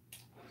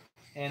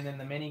 and then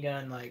the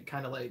minigun like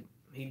kind of like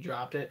he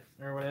dropped it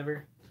or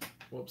whatever.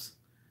 Whoops.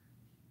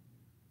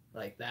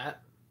 Like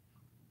that.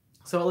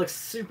 So it looks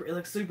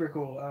super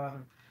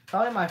cool.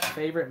 Probably my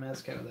favorite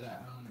Mezco that I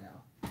own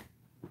now.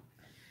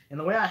 And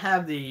the way I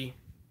have the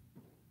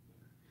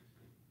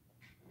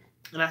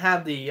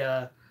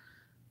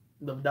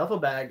duffel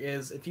bag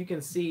is, if you can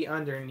see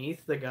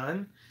underneath the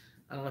gun,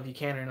 I don't know if you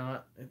can or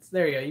not. It's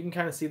there you go. You can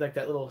kind of see like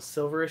that little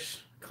silverish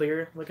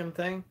clear looking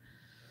thing.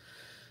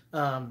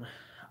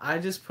 I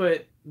just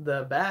put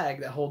the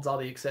bag that holds all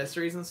the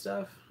accessories and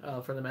stuff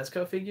for the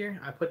Mezco figure.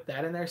 I put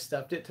that in there,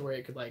 stuffed it to where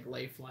it could like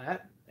lay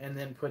flat, and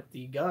then put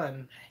the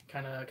gun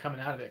kind of coming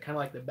out of it, kind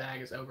of like the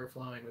bag is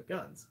overflowing with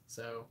guns.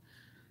 So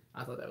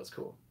I thought that was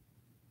cool.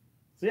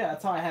 So yeah,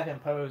 that's how I have him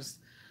posed.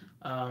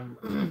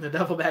 The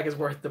duffel bag is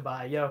worth the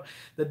buy. Yo,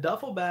 the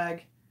duffel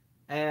bag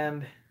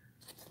and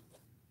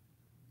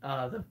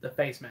the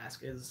face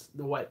mask is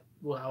what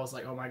I was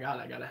like, oh my god,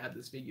 I gotta have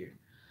this figure.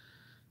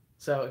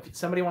 So if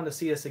somebody wanted to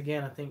see us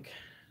again, I think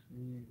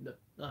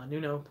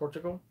Nuno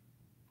Portugal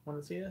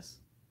wanted to see us.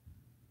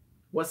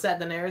 What's that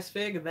Daenerys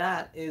fig?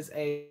 That is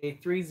a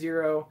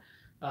 3-0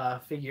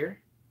 figure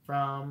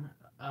from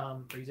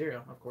 3-0,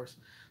 of course.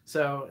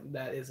 So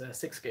that is a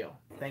 6 scale.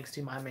 Thanks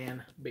to my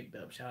man Big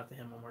Dub. Shout out to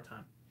him one more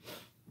time.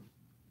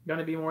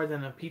 Gonna be more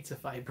than a pizza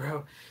fight,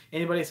 bro.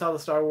 Anybody saw the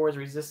Star Wars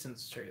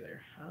Resistance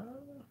trailer?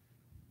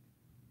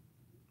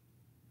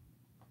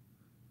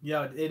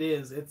 Yo, it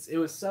is. It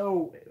was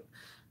so.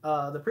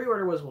 The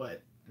pre-order was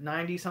what,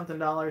 $90 something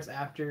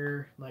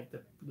after like the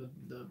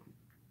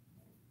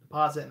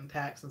deposit and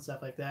tax and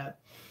stuff like that.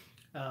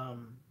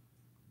 Can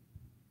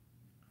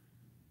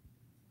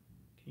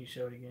you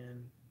show it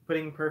again?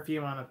 Putting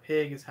perfume on a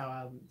pig is how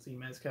I see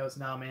Mezcos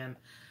now, man.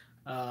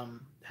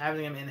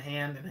 Having them in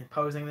hand and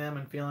posing them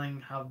and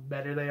feeling how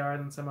better they are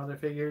than some other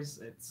figures,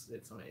 it's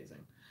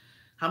amazing.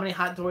 How many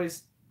Hot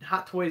Toys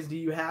do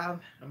you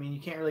have? I mean, you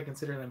can't really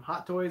consider them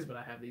Hot Toys, but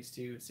I have these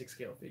two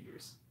 6-scale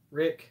figures.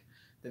 Rick,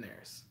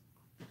 Daenerys.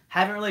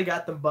 Haven't really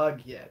got the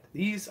bug yet.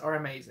 These are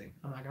amazing.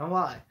 I'm not gonna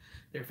lie.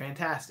 They're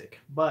fantastic.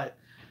 But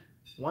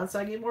once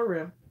I get more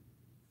room,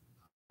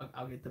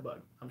 I'll get the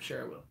bug. I'm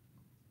sure I will.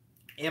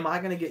 Am I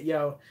gonna get,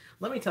 yo,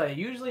 let me tell you,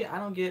 usually I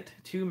don't get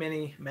too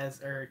many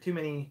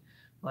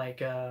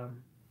like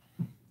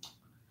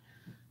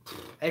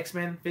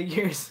X-Men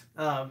figures.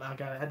 I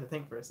had to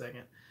think for a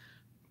second.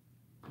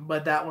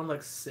 But that one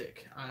looks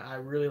sick. I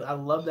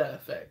love that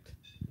effect.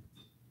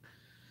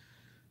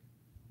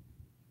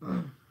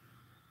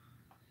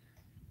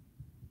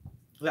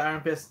 The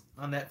Iron Fist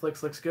on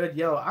Netflix looks good.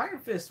 Yo, Iron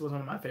Fist was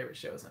one of my favorite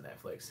shows on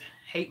Netflix.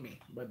 Hate me,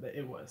 but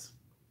it was.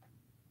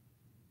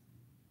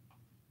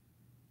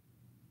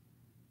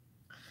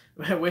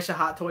 I wish a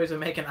Hot Toys would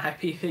make an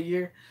IP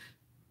figure.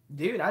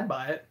 Dude, I'd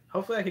buy it.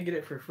 Hopefully I could get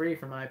it for free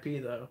from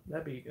IP though.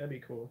 That'd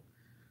be cool.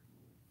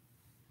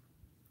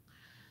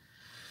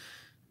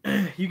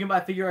 You can buy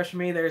figure arts from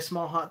me. They're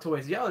small Hot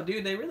Toys. Yo,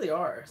 dude, they really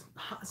are.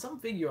 Some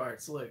figure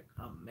arts look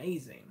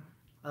amazing.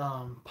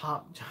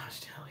 Pop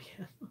Josh, hell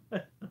yeah.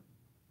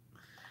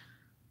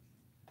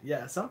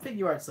 Yeah, some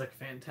figure arts look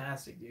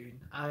fantastic, dude.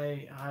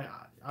 I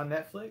on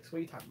Netflix. What are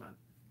you talking about?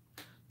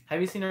 Have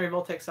you seen a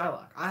Revoltech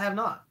Psylocke? I have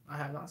not. I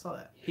have not saw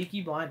that.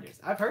 Peaky Blinders.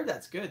 I've heard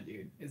that's good,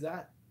 dude. Is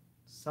that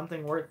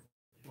something worth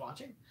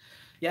watching?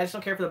 Yeah, I just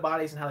don't care for the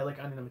bodies and how they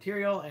look under the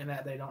material, and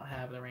that they don't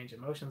have the range of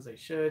motions they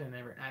should, and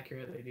they're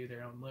accurate. They do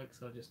their own look,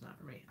 so just not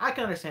for me. I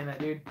can understand that,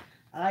 dude.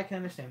 I can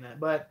understand that,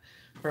 but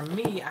for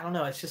me, I don't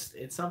know.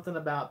 It's something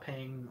about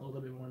paying a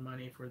little bit more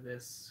money for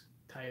this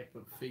type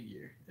of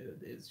figure.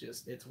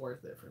 It's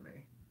worth it for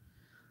me.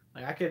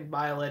 Like I could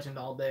buy a legend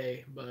all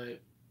day,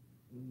 but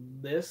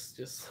this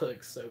just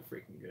looks so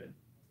freaking good.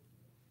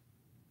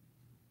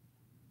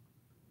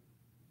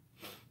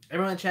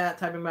 Everyone in chat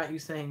typing about you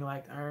saying you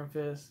liked Iron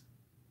Fist.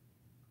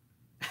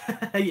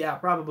 Yeah,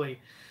 probably.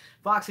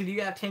 Foxy, do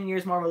you have 10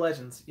 years Marvel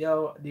Legends?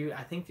 Yo, dude,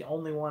 I think the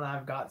only one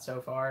I've got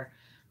so far.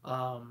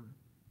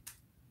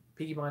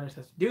 Peaky Blinders.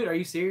 Dude, are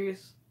you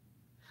serious?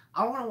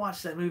 I want to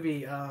watch that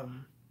movie, or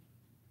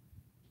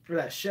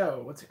that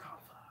show. What's it called?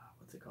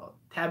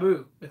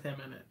 Taboo, with him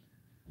in it.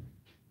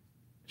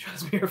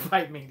 Trust me or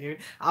fight me, dude.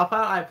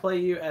 I play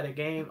you at a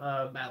game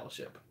of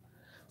Battleship.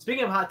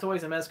 Speaking of hot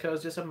toys and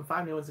Mezcos, just opened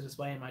 5 new ones to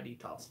display in my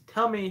details.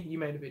 Tell me you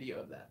made a video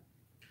of that.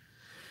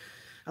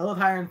 I love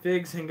hiring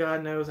figs, and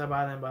God knows I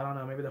buy them, but I don't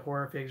know. Maybe the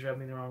horror figs rub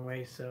me the wrong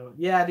way. So,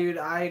 yeah, dude,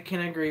 I can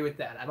agree with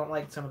that. I don't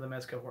like some of the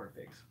Mezco horror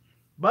figs.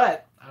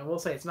 But, I will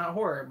say, it's not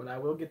horror, but I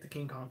will get the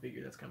King Kong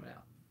figure that's coming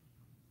out.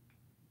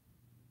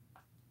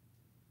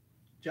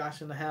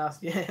 Josh in the house,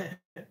 yeah.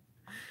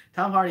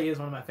 Tom Hardy is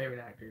one of my favorite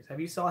actors.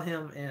 Have you saw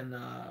him in,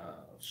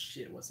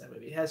 what's that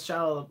movie? It has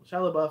Shia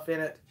LaBeouf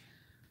in it.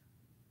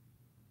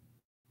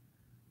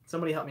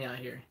 Somebody help me out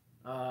here.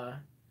 Shia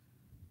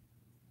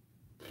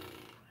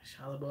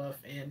LaBeouf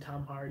and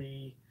Tom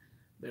Hardy.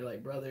 They're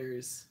like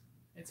brothers.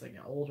 It's like an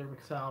older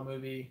style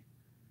movie.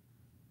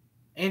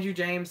 Andrew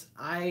James,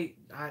 I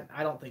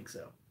don't think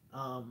so.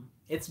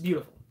 It's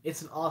beautiful.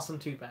 It's an awesome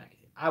 2-pack.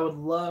 I would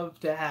love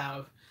to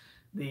have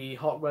the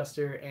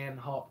Hulkbuster and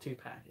Hulk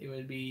 2-pack. It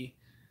would be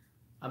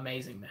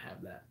amazing to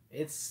have that.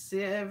 It's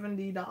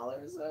 $70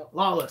 though.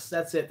 Lawless,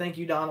 that's it. Thank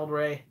you, Donald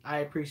Ray. I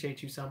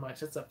appreciate you so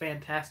much. It's a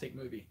fantastic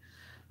movie.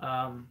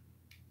 But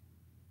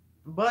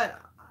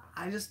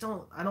I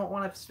don't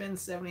want to spend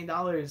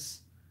 $70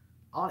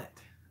 on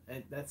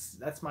it.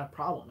 That's my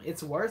problem.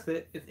 It's worth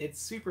it.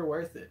 It's super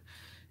worth it.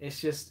 It's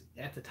just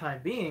at the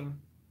time being,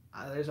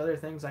 there's other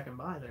things I can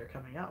buy that are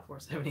coming out for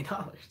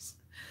 $70.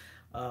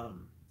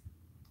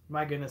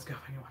 My goodness, go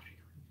back and watch.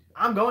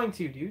 I'm going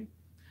to, dude.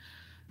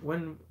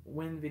 When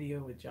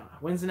video with Josh?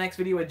 When's the next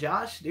video with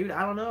Josh? Dude,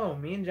 I don't know.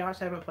 Me and Josh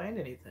haven't planned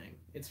anything.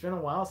 It's been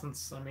a while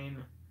since,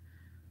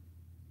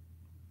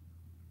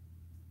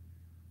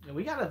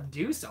 we gotta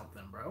do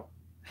something, bro.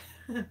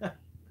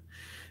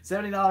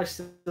 $70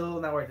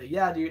 still not worth it.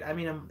 Yeah, dude.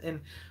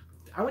 And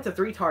I went to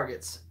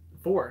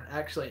 4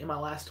 actually in my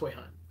last toy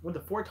hunt. Went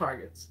to 4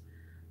 Targets,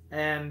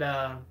 and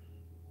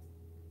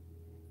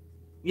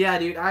yeah,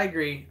 dude. I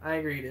agree.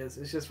 It is.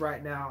 It's just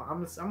right now.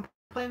 I'm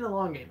playing the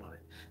long game on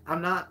it.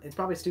 I'm not. It's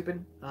probably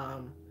stupid.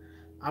 I'm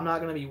not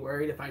gonna be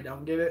worried if I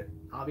don't get it,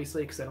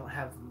 obviously, because I don't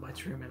have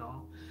much room at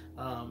all.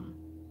 I'm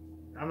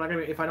not gonna.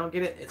 If I don't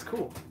get it, it's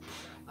cool.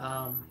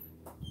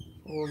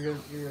 Well, you're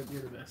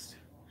the best.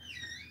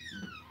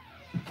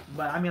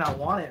 But I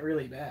want it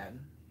really bad.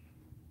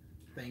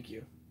 Thank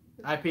you.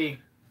 IP,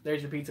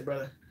 there's your pizza,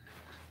 brother.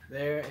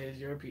 There is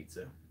your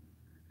pizza.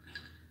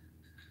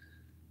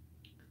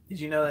 Did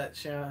you know that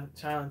Shyla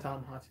and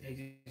Tom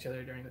hate each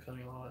other during the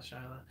filming of Lawless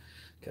Shyla?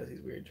 Because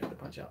he's weird trying to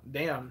punch out.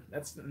 Damn,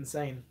 that's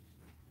insane.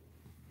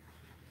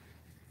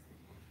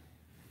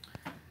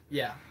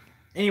 Yeah.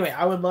 Anyway,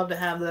 I would love to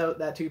have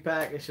that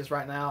 2-pack. It's just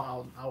right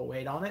now I'll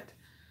wait on it.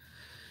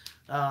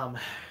 And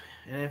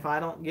if I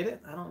don't get it,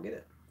 I don't get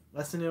it.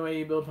 That's the new way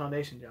you build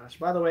foundation, Josh.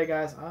 By the way,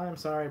 guys, I'm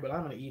sorry, but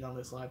I'm going to eat on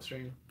this live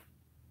stream.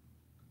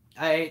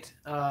 I ate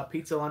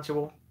Pizza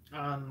Lunchable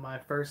on my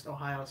first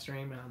Ohio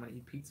stream, and I'm going to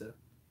eat pizza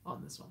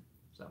on this one.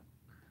 So.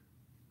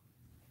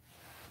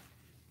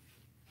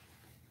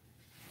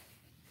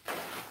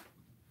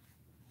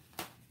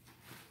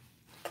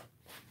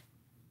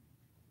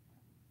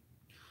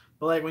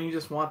 But like when you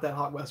just want that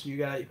Hulkbuster, you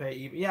gotta pay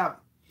even. Yeah.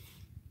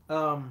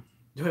 Do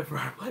it for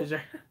our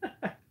pleasure.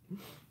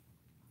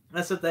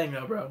 That's the thing,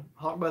 though, bro.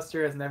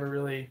 Hulkbuster has never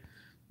really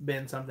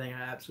been something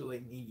I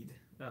absolutely need.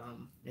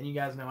 And you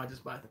guys know I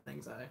just buy the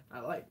things I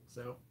like.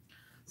 So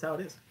that's how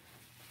it is.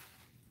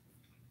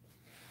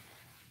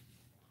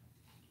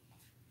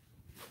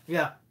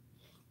 Yeah.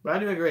 But I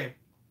do agree.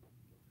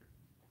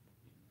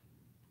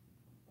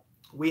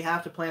 We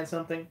have to plan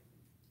something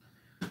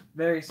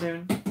very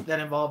soon that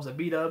involves a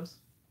B-dubs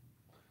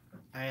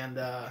and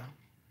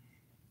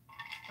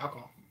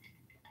alcohol.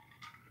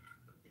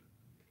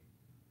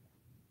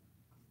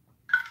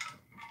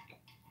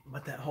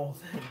 But that whole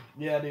thing,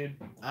 yeah, dude,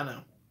 I know,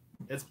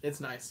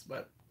 it's nice,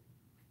 but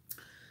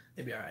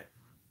it'd be all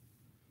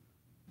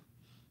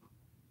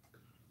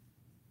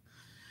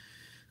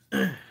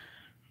right.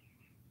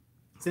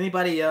 Is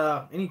anybody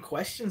any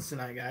questions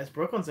tonight, guys?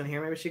 Brooklyn's in here.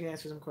 Maybe she can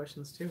answer some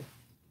questions too.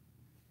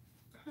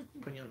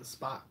 Putting you on the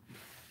spot.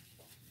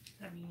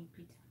 I'm eating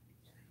pizza.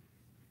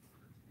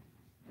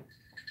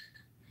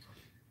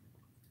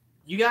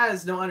 You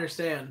guys don't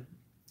understand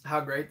how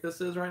great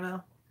this is right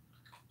now.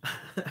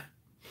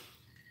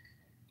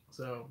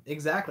 So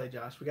exactly,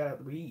 Josh.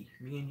 Me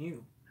and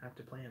you have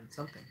to plan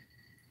something.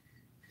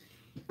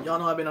 Y'all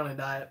know I've been on a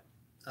diet,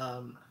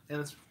 and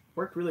it's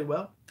worked really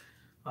well.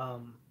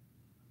 Pulled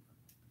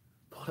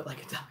it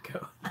like a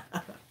taco.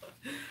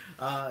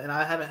 And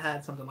I haven't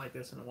had something like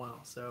this in a while,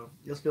 so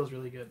this feels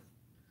really good.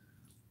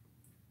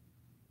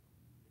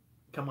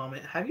 Come on,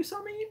 man. Have you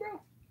saw me eat, bro?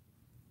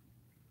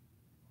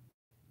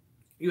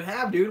 You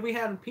have, dude. We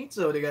had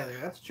pizza together.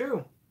 That's true.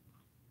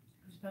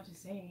 I was about to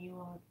say, you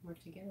all were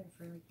together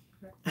for like...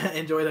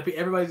 Enjoy the pizza.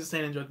 Everybody's just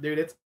saying enjoy. Dude,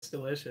 it's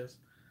delicious.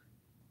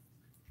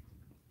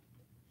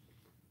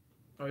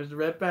 Where's the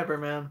red pepper,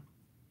 man?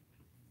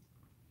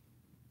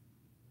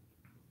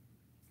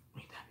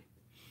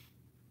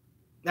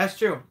 That's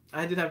true.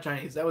 I did have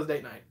Chinese. That was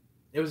date night.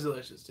 It was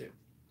delicious too.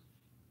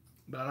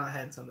 But I've not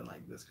had something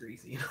like this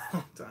greasy in a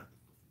long time.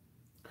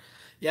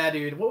 Yeah,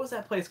 dude. What was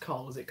that place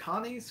called? Was it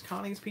Connie's?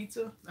 Connie's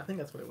Pizza? I think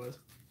that's what it was.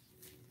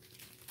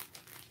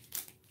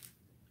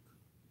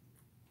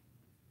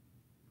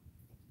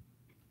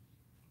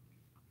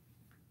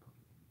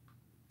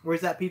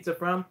 Where's that pizza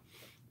from?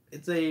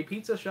 It's a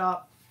pizza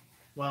shop.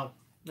 Well,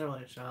 not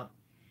really a shop.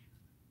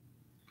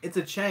 It's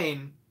a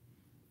chain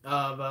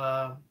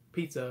of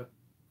pizza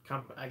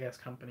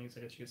companies,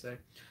 I guess you could say.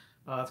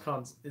 It's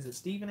called, is it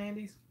Steve and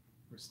Andy's?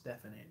 Or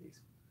Steph and Andy's?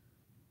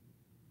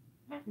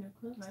 I have no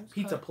clue.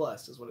 Pizza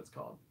Plus is what it's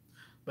called.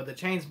 But the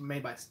chain's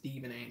made by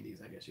Steve and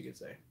Andy's, I guess you could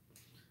say.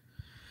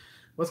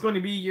 What's going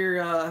to be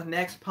your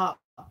next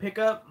pop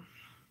pickup?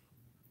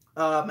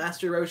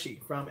 Master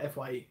Roshi from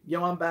FYE.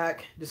 Yo, I'm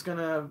back. Just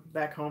gonna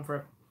back home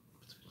for,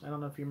 I don't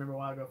know if you remember a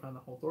while ago, found the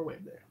whole Thor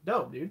wave there.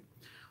 Dope, dude.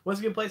 What's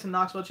a good place in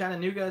Knoxville,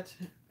 Chattanooga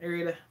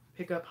area to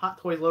pick up hot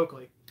toys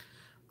locally?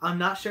 I'm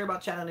not sure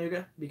about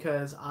Chattanooga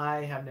because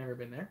I have never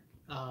been there.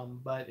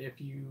 But if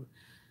you,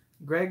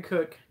 Greg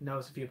Cook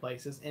knows a few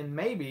places, and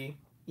maybe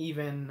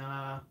even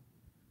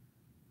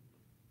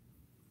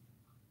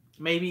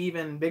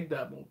Big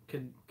Dub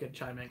could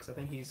chime in because I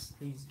think he's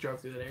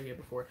drove through that area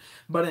before.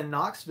 But in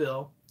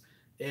Knoxville,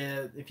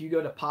 if you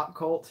go to Pop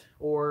Cult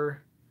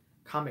or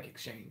Comic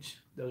Exchange,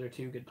 those are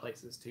two good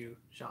places to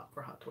shop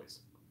for hot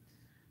toys.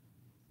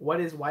 What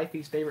is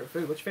wifey's favorite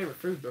food? What's your favorite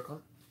food, Brooklyn?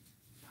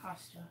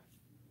 Pasta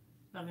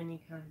of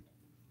any kind.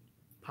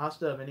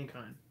 Pasta of any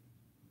kind.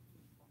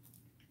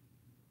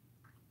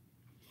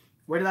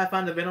 Where did I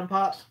find the Venom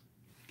Pops?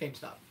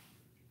 GameStop.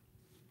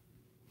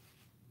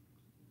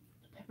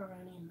 The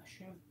pepperoni and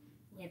mushroom.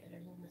 Way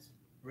better than this.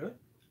 Really?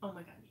 Oh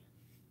my god, yeah.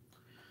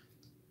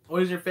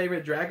 What is your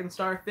favorite Dragon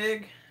Star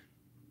fig?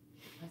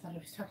 I thought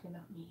it was talking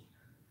about me.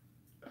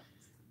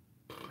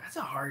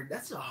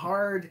 That's a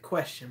hard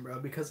question, bro,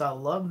 because I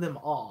love them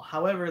all.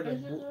 However,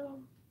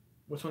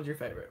 which one's your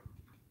favorite?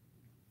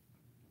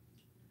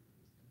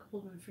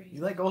 Golden Frieza.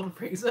 You like Golden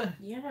Frieza?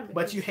 Yeah,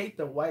 but you hate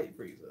the white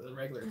Frieza, the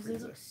regular Frieza. Frieza.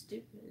 They look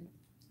stupid.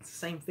 It's the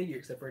same figure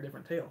except for a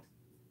different tail.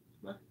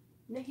 What?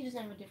 No, he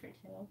doesn't have a different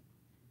tail.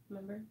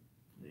 Remember?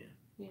 Yeah.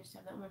 You just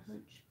have that one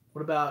hunch.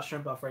 What about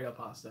shrimp Alfredo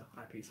pasta?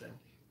 IP said.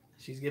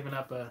 She's giving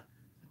up a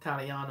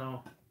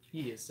Italiano.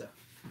 Yes.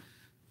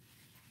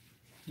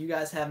 You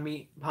guys have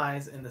meat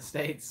pies in the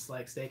States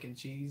like steak and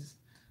cheese?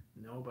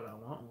 No, but I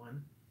want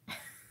one.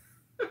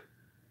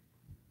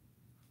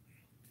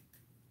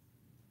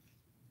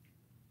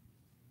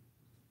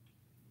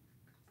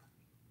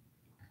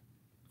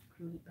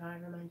 Meat pie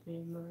reminds me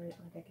of Mario.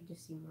 Like I could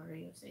just see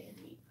Mario saying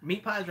meat pie.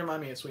 Meat pies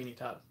remind me of Sweeney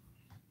Todd.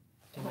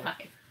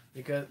 Why?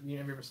 Because you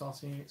ever saw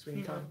Sweeney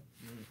Todd?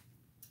 Mm-hmm.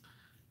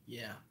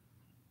 Yeah.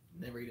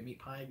 Never eat a meat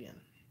pie again.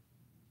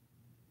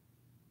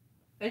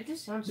 It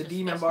just sounds The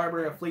disgusting. Demon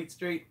Barber of Fleet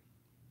Street.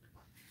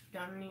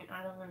 I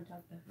don't want to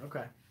talk about it.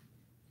 Okay.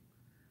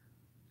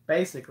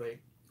 Basically,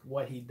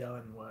 what he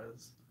done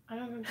was. I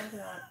don't want to talk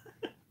about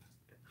it.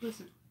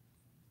 Listen,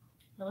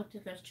 I looked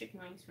at those chicken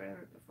wings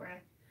forever before I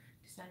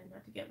decided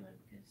not to get one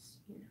because,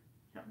 you know,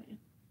 how I am.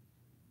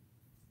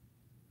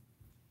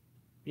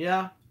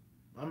 Yeah.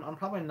 I'm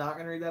probably not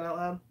going to read that out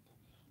loud.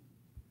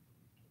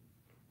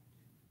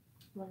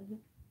 What is it?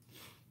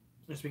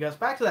 Just because,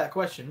 back to that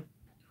question,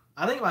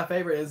 I think my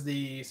favorite is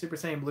the Super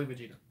Saiyan Blue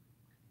Vegeta.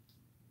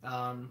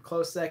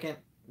 Close second,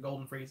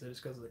 Golden Frieza,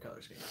 just because of the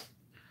color scheme.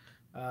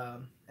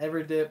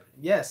 Every dip,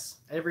 yes,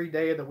 every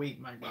day of the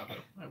week, Mike Bravo.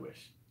 I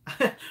wish.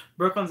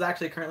 Brooklyn's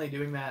actually currently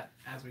doing that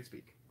as we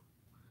speak.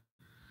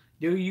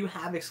 Do you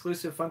have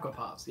exclusive Funko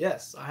Pops?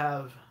 Yes, I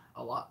have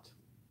a lot.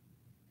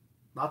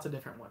 Lots of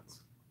different ones.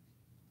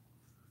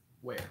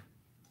 Where?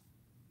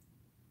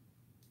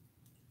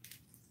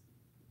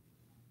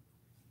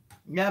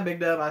 Yeah, Big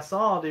Dub, I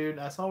saw, dude.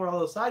 I saw where all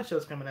those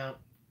sideshows coming out.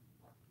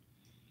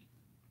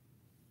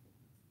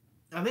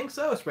 I think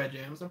so, Spread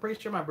Jams. I'm pretty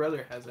sure my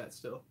brother has that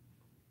still.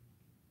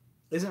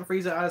 Isn't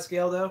Frieza out of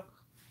scale, though?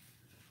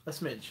 A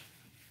smidge.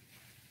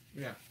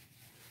 Yeah.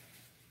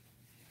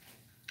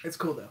 It's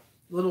cool, though.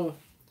 Little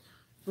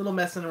little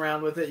messing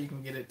around with it, you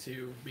can get it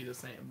to be the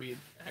same, be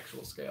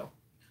actual scale.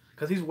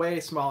 Because he's way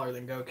smaller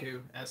than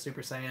Goku as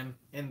Super Saiyan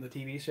in the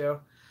TV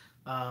show.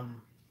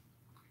 Um,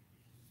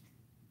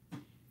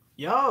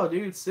 Yo,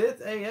 dude,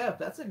 Sith AF,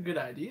 that's a good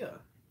idea.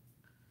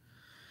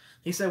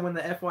 He said when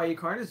the FYE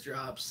Carnage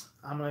drops,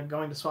 I'm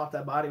going to swap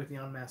that body with the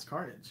Unmasked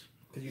Carnage.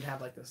 Because you'd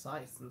have like the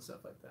scythes and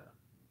stuff like that.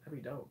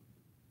 That'd be dope.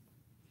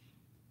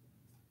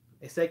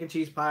 A steak and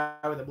cheese pie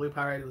with a blue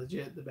Powerade is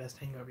legit the best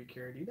hangover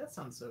cure, dude. That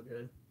sounds so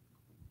good.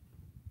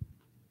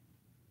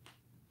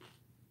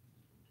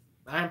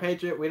 Iron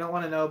Patriot, we don't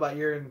want to know about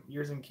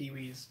yours and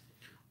Kiwi's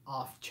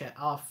off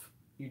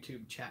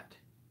YouTube chat.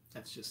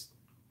 That's just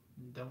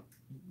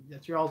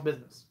that's your all's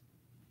business.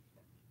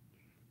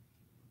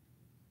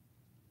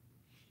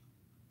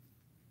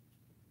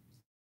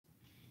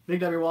 Big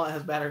W Wallet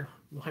has battered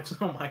wipes.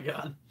 Oh my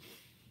god.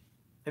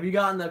 Have you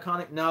gotten the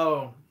iconic?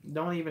 No.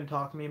 Don't even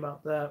talk to me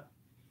about that.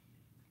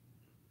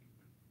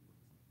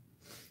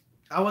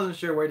 I wasn't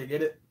sure where to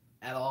get it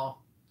at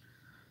all.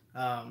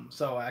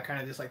 So I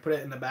kind of just like put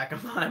it in the back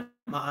of my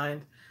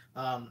mind.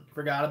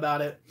 Forgot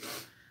about it.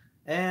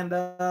 And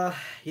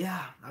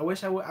yeah, I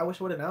wish I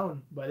would have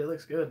known, but it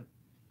looks good.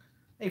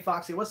 Hey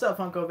Foxy, what's up,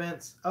 Funko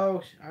Vince? Oh,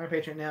 I'm a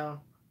patron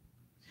now.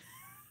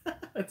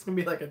 It's gonna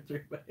be like a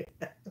 3-way.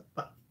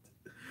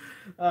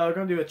 We're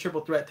gonna do a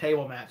triple threat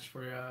table match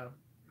for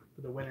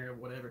the winner of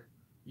whatever.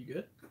 You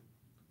good?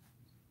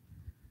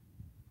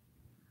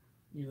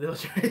 You little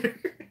traitor.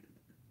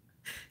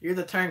 You're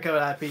the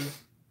turncoat IP.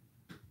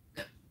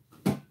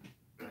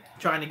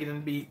 Trying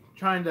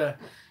to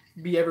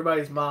be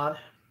everybody's mod.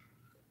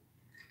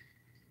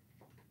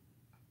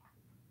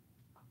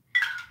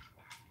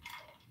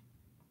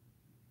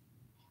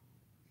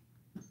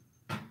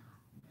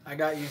 I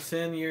got you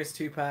 10 years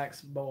 2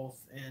 packs both,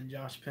 and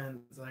Josh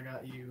Pence, I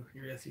got you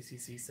your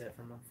SECC set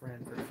from a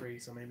friend for free,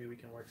 so maybe we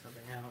can work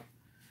something out.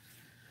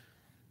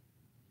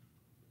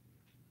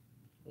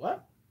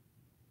 What?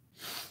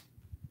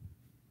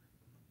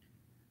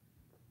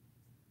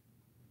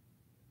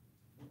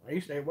 Are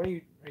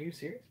you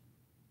serious?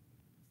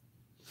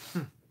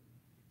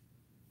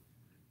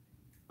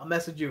 I'll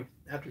message you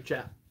after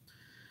chat.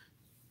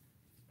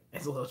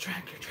 It's a little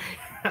tractor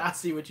trailer. I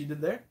see what you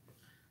did there.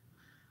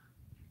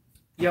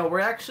 Yo,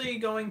 we're actually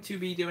going to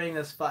be doing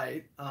this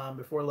fight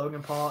before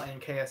Logan Paul and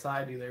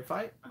KSI do their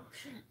fight. Oh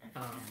shit.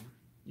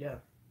 Yeah.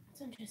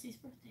 It's on Jesse's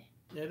birthday.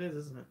 Yeah, it is,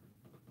 isn't it?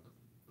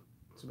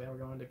 So bad we're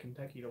going to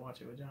Kentucky to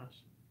watch it with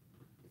Josh.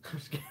 I'm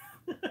just kidding.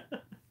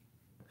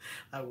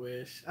 I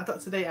wish. I thought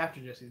it's the day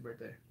after Jesse's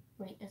birthday.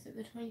 Wait, is it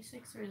the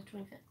 26th or the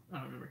 25th? I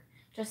don't remember.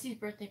 Jesse's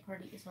birthday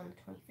party is on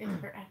the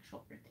 25th. Her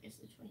actual birthday is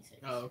the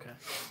 26th. Oh, okay.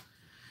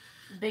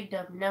 Big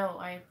Dub, no,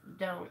 I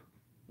don't.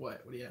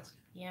 What? What do you ask?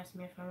 He asked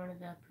me if I wanted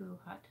the Pooh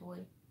hot toy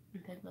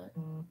and Piglet.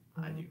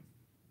 I do.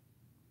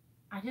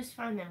 I just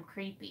find them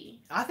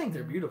creepy. I think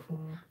they're beautiful.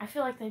 I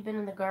feel like they've been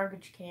in the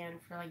garbage can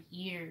for like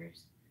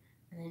years.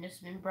 And they've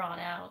just been brought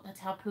out. That's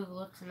how Pooh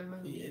looks in the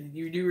movie. Yeah,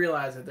 you do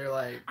realize that they're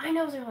like... I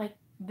know they're like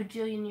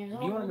bajillion years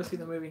old. Do you want to go see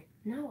the movie?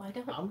 No, I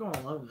don't. I'm going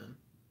alone then.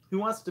 Who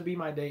wants to be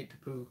my date to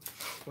Pooh?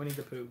 Winnie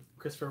the Pooh.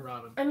 Christopher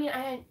Robin. I mean,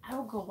 I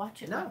will go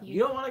watch it No, with you. you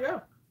don't want to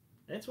go.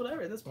 It's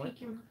whatever at this point.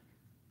 Take your mother.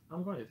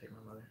 I'm going to take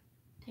my mother.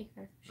 Take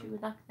her. She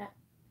would like that.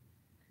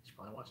 She's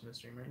probably watching the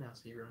stream right now,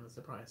 so you ruined the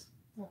surprise.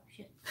 Oh,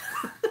 shit.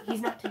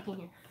 He's not taking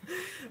you.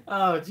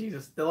 Oh,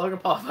 Jesus. The Logan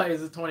Paul fight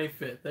is the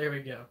 25th. There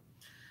we go.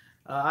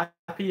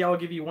 IP, I will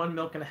give you 1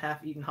 milk and a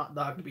half eaten hot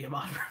dog to be a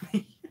mod for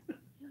me.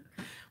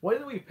 What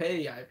did we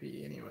pay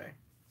IP anyway?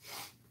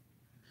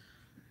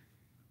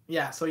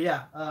 Yeah, so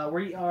yeah,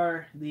 we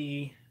are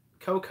the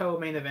Coco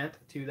main event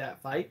to that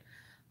fight.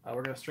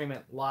 We're going to stream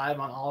it live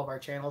on all of our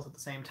channels at the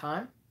same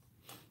time.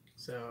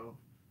 So...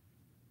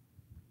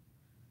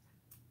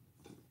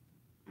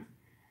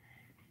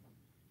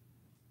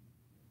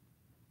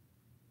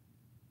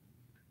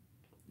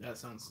 that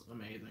sounds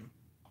amazing.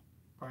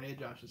 Party at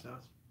Josh's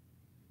house.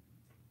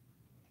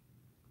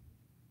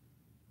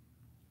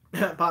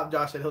 Pop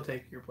Josh said he'll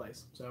take your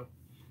place. So,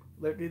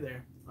 look you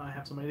there. I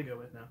have somebody to go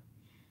with now.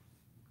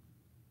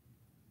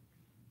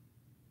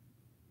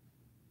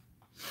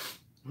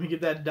 We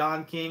get that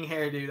Don King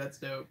hairdo. That's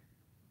dope.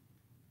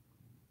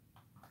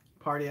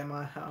 Party at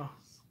my house.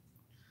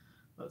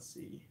 Let's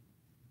see.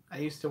 I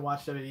used to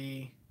watch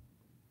WWE,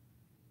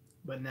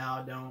 but now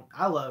I don't.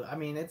 I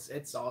mean,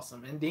 it's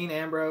awesome. And Dean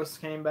Ambrose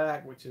came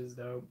back, which is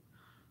dope.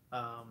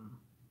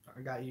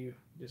 I got you.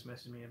 Just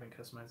messaged me. I've been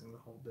customizing the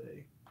whole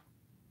day.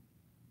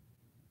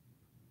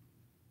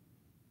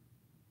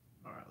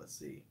 All right, let's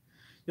see.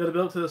 Yo, the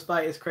build to this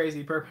fight is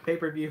crazy.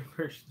 Pay-per-view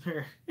for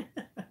sure.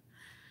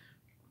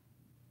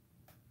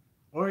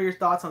 What are your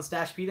thoughts on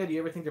Stashpedia? Do you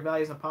ever think their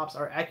values and pops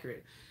are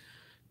accurate?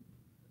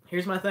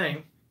 Here's my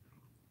thing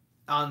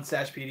on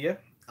Stashpedia.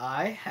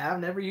 I have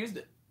never used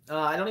it.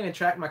 I don't even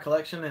track my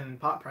collection and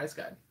pop price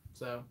guide.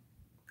 So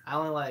I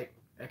only like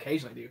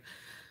occasionally do.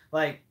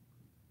 Like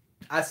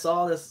I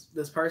saw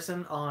this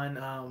person on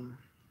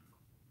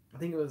I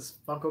think it was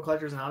Funko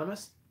Collectors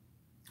Anonymous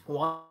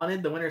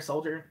wanted the Winter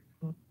Soldier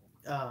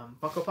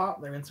Funko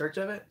Pop. They're in search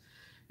of it.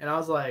 And I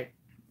was like,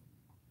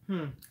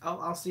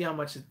 I'll see how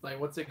much, like,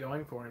 what's it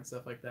going for and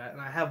stuff like that.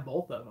 And I have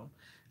both of them.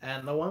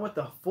 And the one with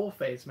the full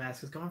face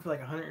mask is going for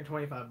like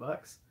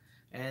 $125.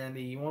 And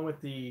the one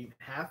with the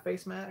half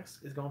face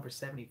mask is going for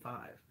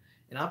 75.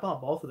 And I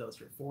bought both of those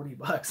for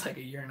 $40 like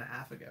a year and a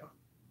half ago.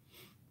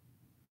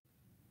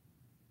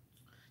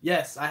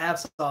 Yes, I have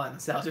saw that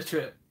nostalgia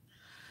trip.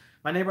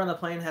 My neighbor on the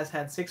plane has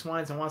had 6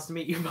 wines and wants to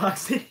meet you,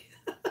 Foxy.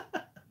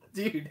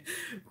 Dude,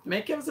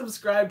 make him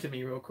subscribe to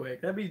me real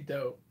quick. That'd be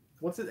dope.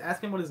 What's it?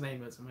 Ask him what his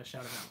name is. I'm gonna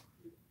shout him out.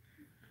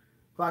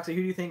 Foxy,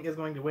 who do you think is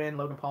going to win,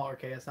 Logan Paul or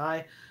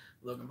KSI?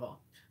 Logan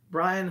Paul.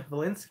 Brian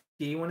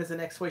Valinsky, when is the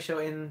next toy show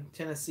in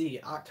Tennessee?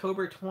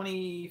 October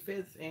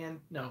 25th and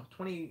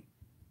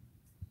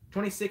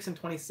 26th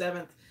and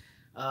 27th.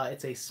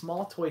 It's a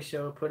small toy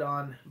show put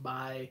on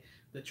by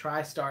the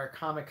TriStar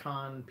Comic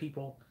Con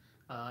people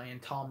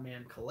and Tall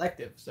Man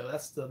Collective. So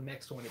that's the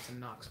next one. It's in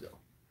Knoxville.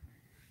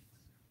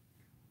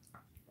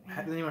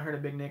 Has anyone heard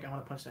of Big Nick? I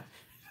want to punch that.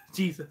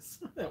 Jesus.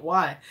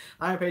 Why?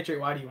 I'm a Patriot.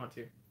 Why do you want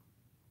to?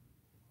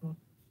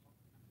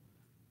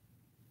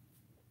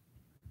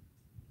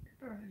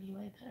 Pepperoni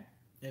way better.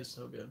 It's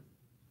so good.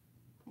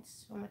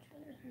 It's so much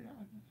better than that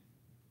one.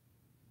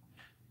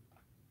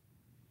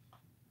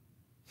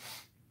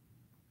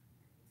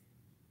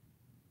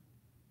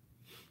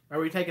 Are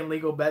we taking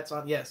legal bets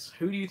on? Yes.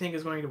 Who do you think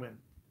is going to win?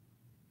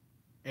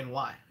 And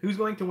why? Who's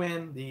going to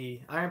win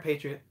the Iron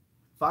Patriot,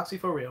 Foxy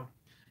for Real,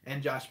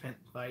 and Josh Pent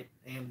fight,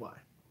 and why?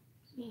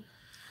 Me.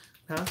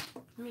 Huh?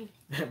 Me.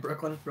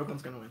 Brooklyn's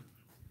going to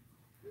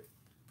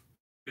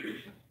win.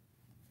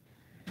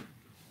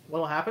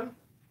 What'll happen?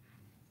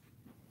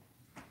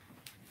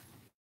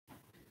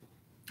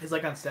 It's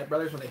like on Step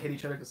Brothers when they hit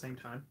each other at the same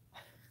time.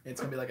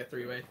 It's going to be like a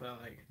 3-way, so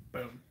like,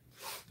 boom.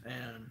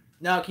 And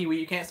no, Kiwi,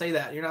 you can't say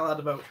that. You're not allowed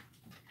to vote.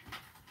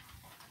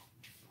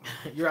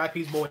 You're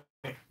IP's boy.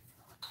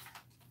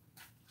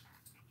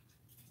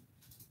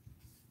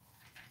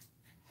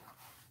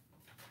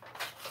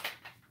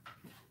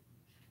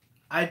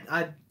 What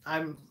am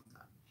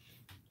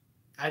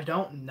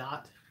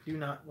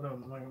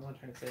I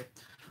trying to say?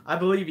 I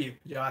believe you,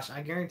 Josh.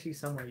 I guarantee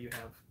somewhere you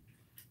have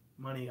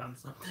money on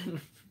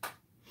something.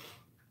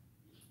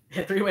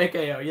 Yeah, 3-way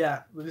KO,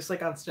 yeah. Just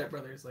like on Step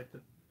Brothers, like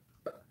the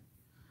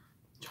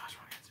Josh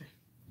won't answer.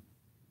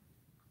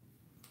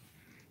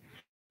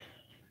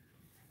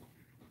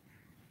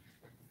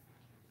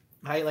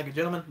 I ate like a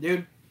gentleman.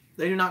 Dude,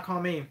 they do not call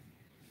me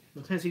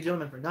the Tennessee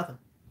Gentleman for nothing.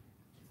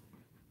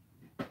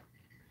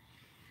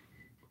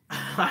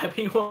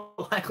 People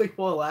will likely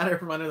pull a ladder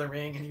from under the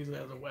ring and use it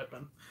as a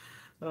weapon.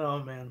 Oh,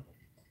 man.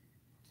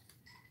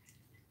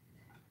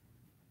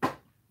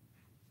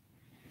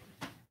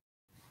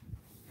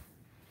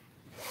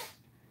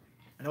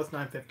 I know it's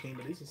 9:15,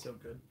 but these are so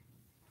good.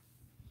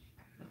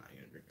 I'm not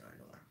going to drink that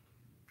anymore.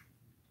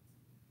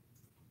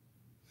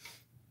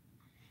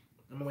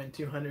 I'm going to win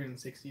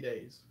 260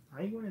 days. How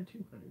are you going in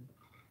 200?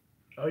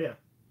 Oh, yeah.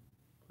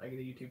 I get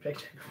a YouTube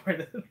paycheck for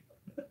it.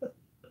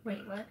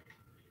 Wait, what?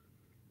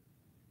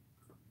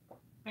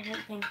 I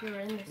didn't think you were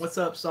in this. What's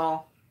up,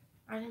 Saul?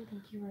 I didn't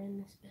think you were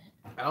in this bit.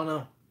 I don't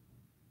know.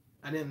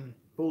 I didn't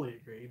fully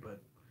agree,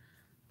 but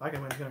if I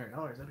can win $200,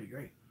 that'd be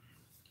great.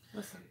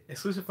 Listen.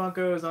 Exclusive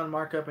Funkos on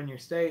markup in your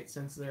state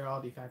since they're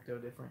all de facto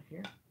different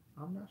here.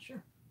 I'm not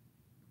sure.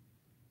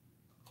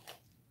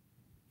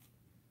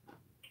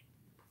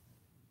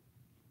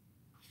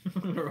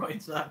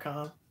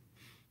 Roids.com.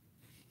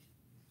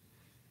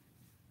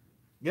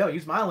 Yo,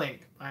 use my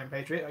link, Iron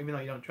Patriot, even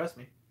though you don't trust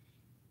me.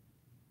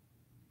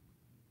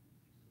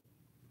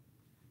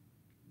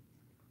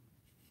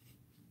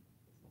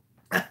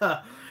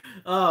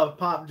 Oh,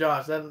 Pop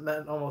Josh,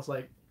 that almost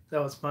like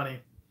that was funny.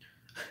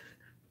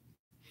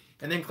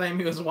 And then claim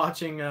he was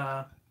watching.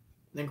 What's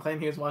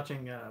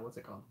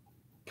it called?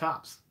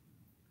 Cops.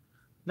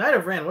 Night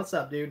of Ren, what's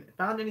up, dude?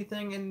 Found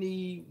anything in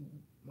the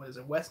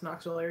West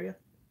Knoxville area?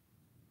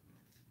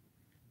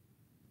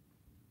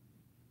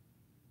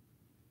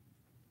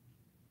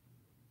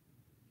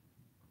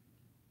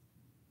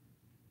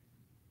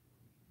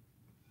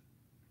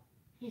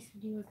 He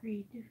said you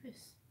agreed,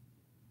 doofus.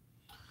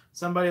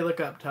 Somebody look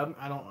up Tub.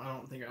 I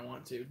don't think I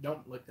want to.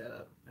 Don't look that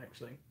up,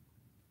 actually.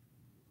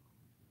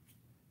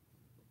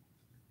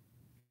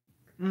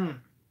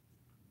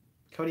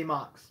 Cody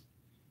Mox.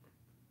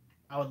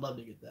 I would love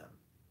to get that.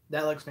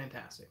 That looks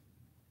fantastic.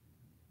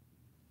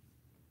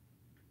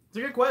 It's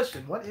a good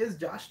question. What is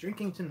Josh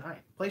drinking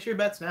tonight? Place your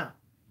bets now.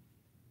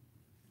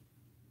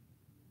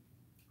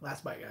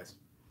 Last bite, guys.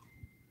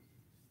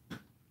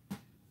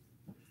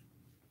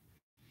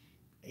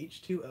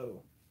 H2O.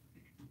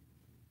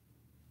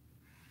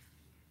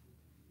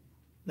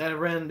 That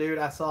Ren, dude,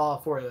 I saw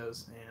 4 of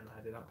those and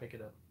I did not pick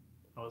it up.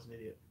 I was an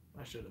idiot.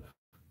 I should have.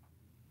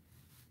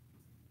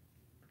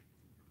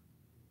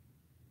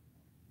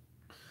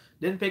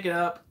 Didn't pick it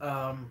up.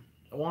 I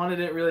wanted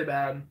it really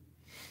bad,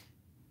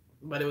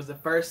 but it was the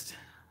first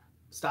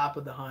stop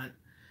of the hunt,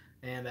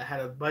 and I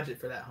had a budget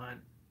for that hunt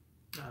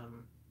because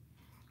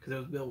it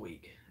was bill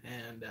week,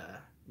 and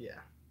yeah.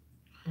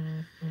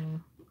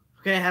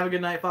 Okay, have a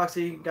good night,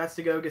 Foxy. Got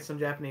to go get some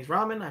Japanese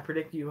ramen. I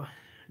predict you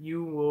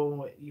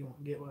will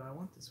get what I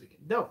want this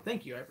weekend. Dope,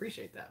 thank you. I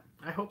appreciate that.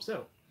 I hope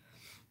so.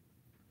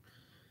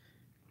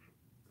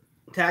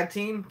 Tag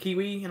team,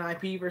 Kiwi and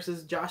IP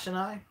versus Josh and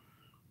I.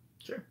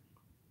 Sure.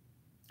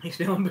 He's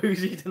feeling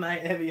bougie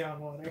tonight, heavy on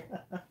water.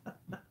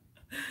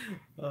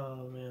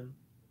 Oh, man.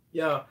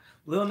 Yo,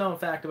 little known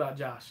fact about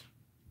Josh.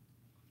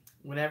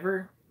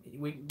 Whenever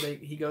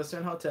he goes to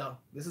a hotel,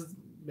 this has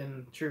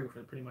been true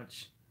for pretty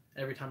much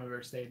every time I've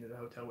ever stayed at a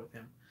hotel with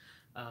him.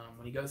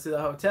 When he goes to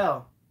the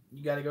hotel,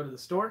 you got to go to the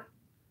store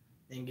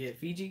and get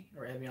Fiji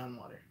or Evian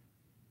water.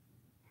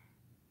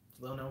 It's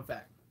a little known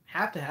fact.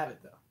 Have to have it,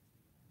 though.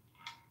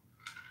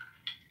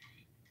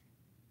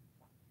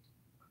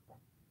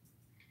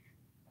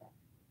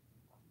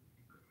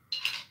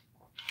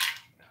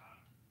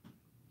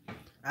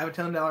 I have a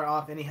 $10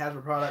 off any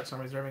Hasbro product, so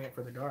I'm reserving it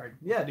for the guard.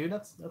 Yeah, dude,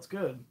 that's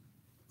good.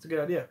 That's a good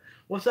idea.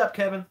 What's up,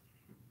 Kevin?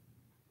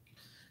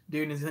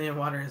 Dude, New Zealand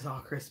water is all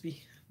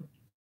crispy.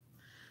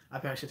 I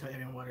probably should tell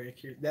Evian water.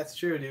 That's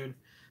true, dude.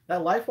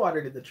 That Life Water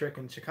did the trick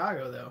in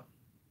Chicago,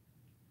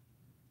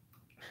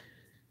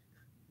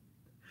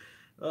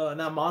 though.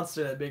 Now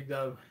Monster that Big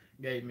Dub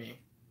gave me.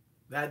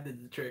 That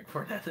did the trick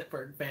for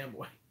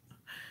fanboy.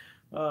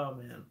 Oh,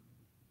 man.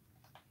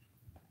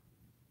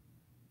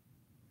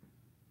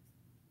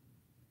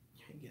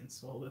 Getting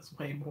swole this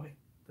way, boy.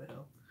 What the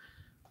hell?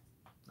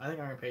 I think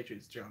Iron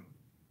Patriot's drunk.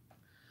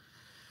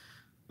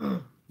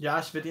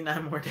 Josh,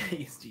 59 more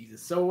days.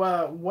 Jesus.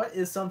 So, what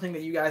is something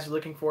that you guys are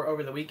looking for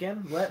over the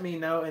weekend? Let me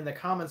know in the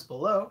comments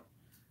below.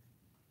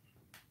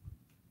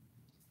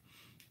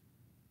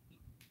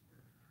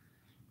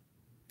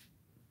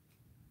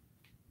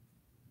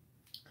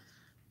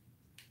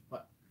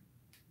 What?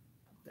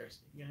 You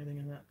got anything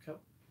in that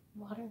cup?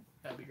 Water.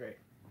 That'd be great.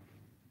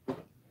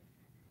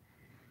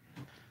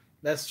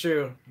 That's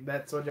true.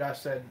 That's what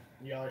Josh said.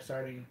 Y'all are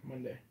starting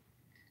Monday.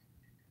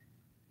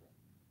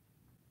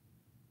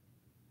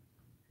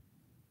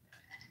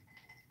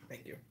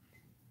 Thank you.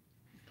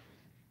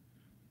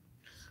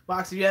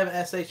 Fox, do you have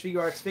SH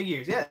Figuarts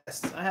figures?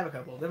 Yes, I have a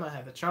couple of them. I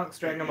have the Trunks,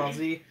 Dragon Ball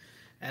Z,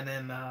 and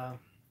then,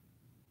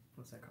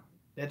 what's that called?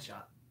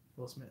 Deadshot.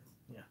 Will Smith.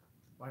 Yeah.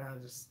 Why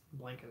not just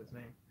blank at his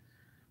name?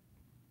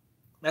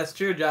 That's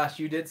true, Josh.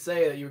 You did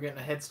say that you were getting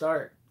a head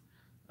start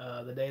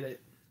the day that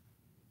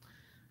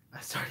I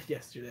started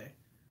yesterday.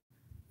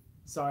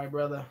 Sorry,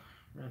 brother.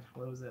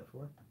 What was that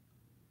for?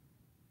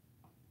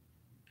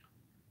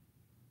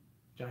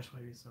 Josh, why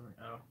are you sorry?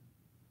 Oh.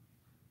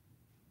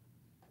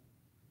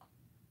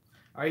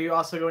 Are you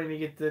also going to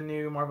get the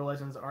new Marvel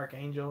Legends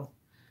Archangel?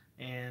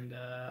 And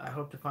I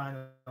hope to find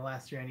the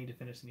last year I need to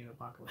finish the new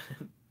Apocalypse.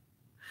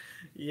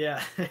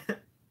 Yeah.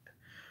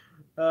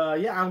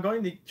 Yeah, I'm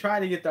going to try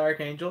to get the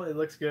Archangel. It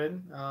looks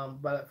good.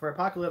 But for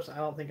Apocalypse, I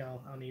don't think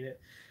I'll need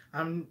it.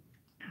 I'm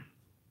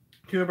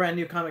to a brand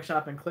new comic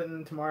shop in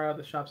Clinton tomorrow.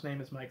 The shop's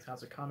name is Mike's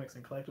House of Comics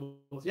and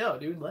Collectibles. Yo,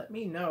 dude, let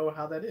me know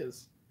how that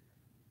is.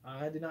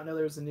 I did not know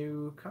there was a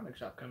new comic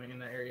shop coming in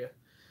that area.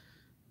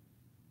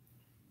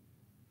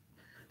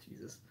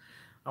 Jesus.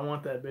 I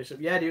want that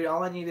Bishop. Yeah, dude,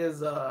 all I need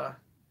is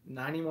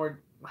 90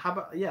 more. How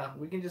about, yeah,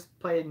 we can just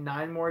play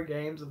 9 more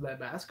games of that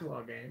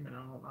basketball game and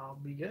I'll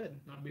be good.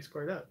 I'll be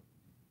squared up.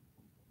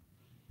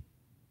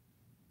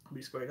 I'll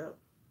be squared up.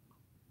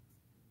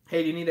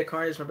 Hey, do you need a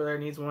Carnage? My brother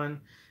needs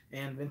one.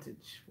 And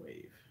Vintage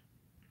Wave.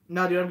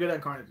 No, dude, I'm good on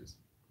Carnages.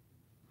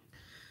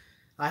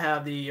 I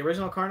have the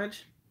original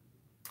Carnage,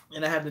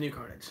 and I have the new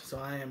Carnage, so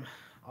I am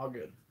all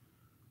good.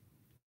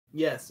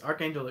 Yes,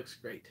 Archangel looks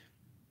great.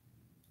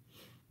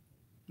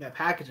 That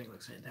packaging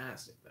looks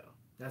fantastic, though.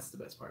 That's the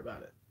best part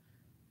about it.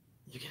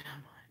 You can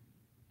have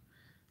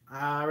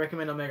mine. I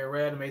recommend Omega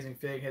Red. Amazing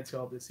fig. Head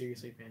sculpt is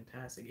seriously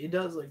fantastic. It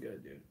does look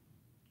good, dude.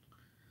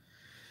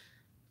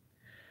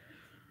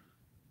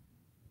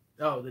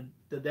 Oh,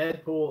 the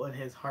Deadpool and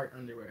his heart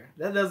underwear.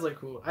 That does look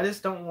cool. I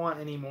just don't want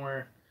any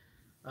more.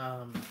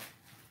 You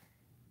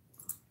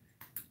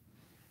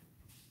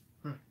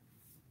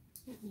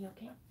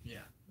okay?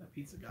 Yeah, that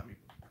pizza got me.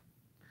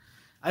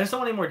 I just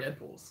don't want any more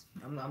Deadpools.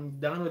 I'm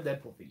done with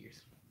Deadpool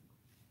figures.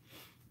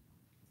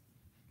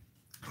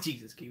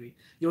 Jesus, Kiwi.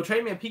 You'll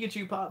trade me a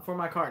Pikachu pop for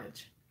my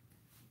Carnage.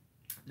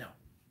 No,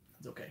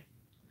 it's okay.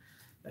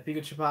 That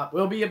Pikachu pop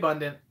will be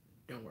abundant.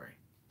 Don't worry.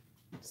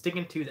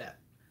 Sticking to that.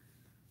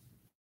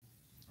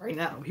 Right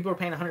now, people are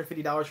paying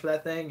 $150 for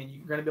that thing, and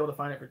you're going to be able to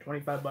find it for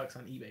 $25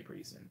 on eBay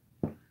pretty soon.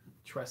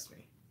 Trust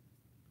me.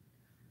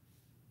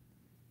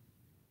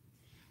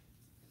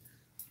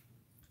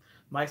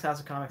 Mike's House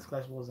of Comics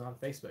Collectibles is on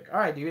Facebook. All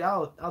right, dude,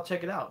 I'll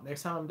check it out.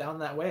 Next time I'm down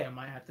that way, I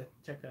might have to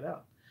check that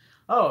out.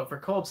 Oh, for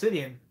Cold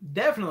Obsidian,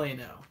 definitely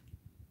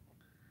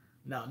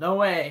no. No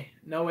way.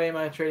 No way am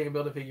I trading a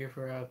Build-A-Figure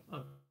for a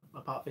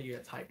pop figure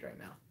that's hyped right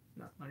now.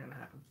 No, not going to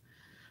happen.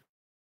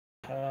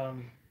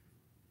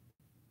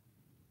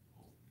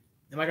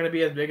 Am I going to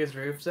be as big as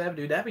Rusev?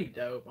 Dude, that'd be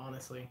dope,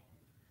 honestly.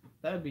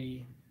 That'd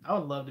be... I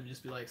would love to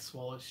just be, like,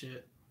 swallow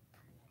shit.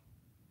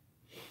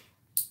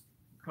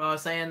 What I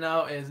was saying,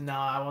 though, is no,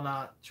 I will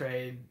not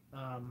trade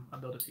a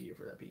Build-A-Figure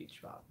for that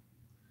Peach Pop.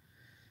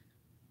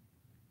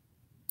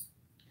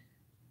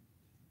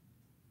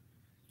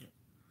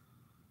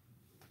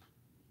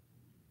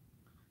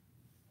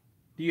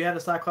 Do you have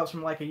the Cyclops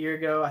from like a year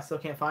ago? I still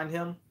can't find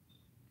him.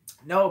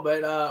 No,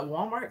 but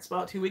Walmart's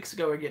about 2 weeks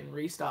ago are getting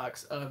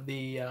restocks of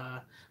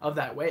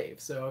that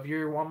wave. So if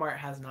your Walmart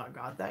has not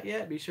got that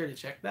yet, be sure to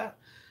check that,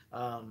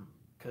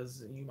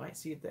 because you might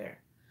see it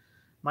there.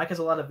 Mike has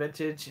a lot of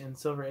vintage and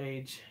Silver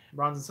Age,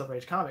 Bronze and Silver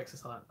Age comics.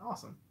 It's a lot.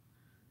 Awesome.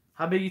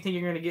 How big do you think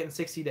you're going to get in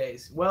 60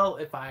 days? Well,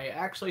 if I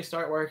actually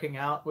start working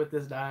out with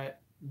this diet,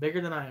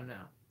 bigger than I am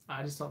now.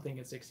 I just don't think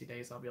in 60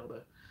 days I'll be able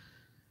to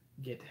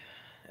get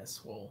as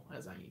swole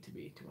as I need to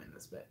be to win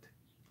this bet.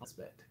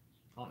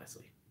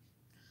 Honestly.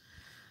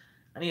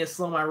 I need to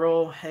slow my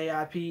roll. Hey,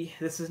 IP,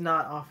 this is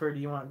not offered.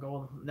 Do you want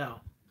gold? No,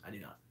 I do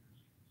not.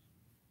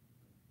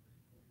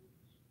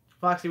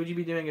 Foxy, would you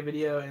be doing a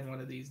video in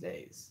one of these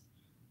days?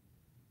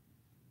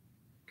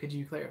 Could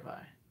you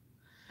clarify?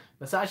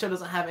 The sideshow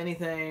doesn't have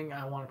anything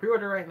I want to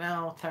pre-order right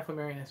now. Typhoon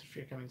Mary and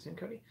Ancestry coming soon,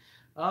 Cody.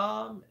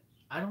 I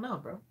don't know,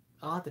 bro.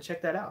 I'll have to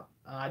check that out.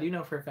 I do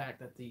know for a fact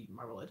that the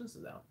Marvel Legends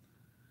is out.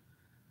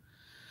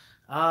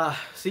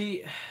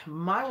 See,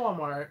 my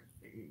Walmart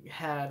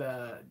had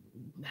the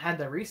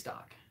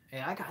restock,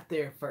 and I got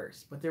there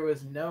first, but there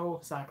was no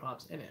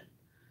Cyclops in it.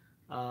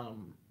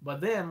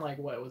 But then, like,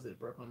 what was it,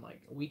 Brooklyn?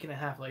 Like a week and a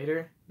half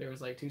later, there was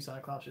like 2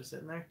 Cyclops just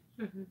sitting there.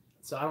 Mm-hmm.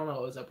 So I don't know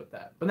what was up with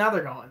that. But now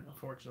they're gone,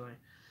 unfortunately.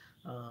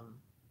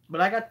 But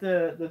I got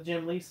the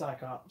Jim Lee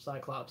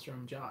Cyclops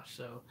from Josh,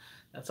 so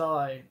that's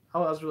all that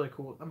was really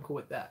cool. I'm cool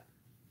with that.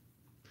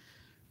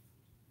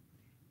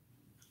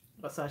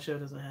 What sideshow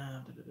doesn't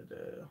have?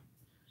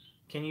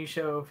 Can you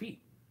show feet?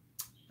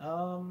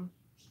 Sure.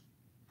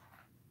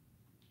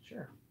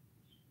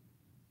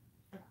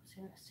 I was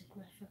gonna stick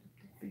my foot up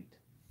there. Feet.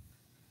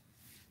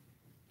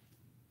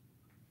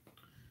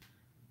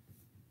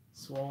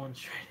 Swollen,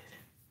 shredded.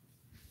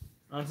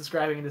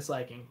 Unsubscribing and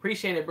disliking.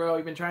 Appreciate it, bro.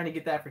 You've been trying to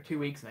get that for 2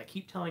 weeks, and I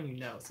keep telling you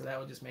no, so that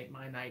will just make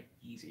my night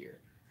easier.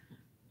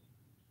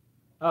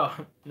 Oh,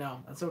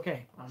 no, that's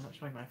okay. I'm not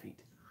showing my feet.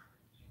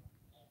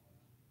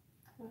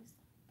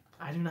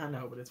 I do not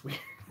know, but it's weird.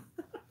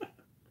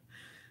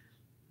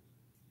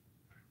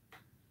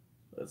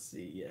 Let's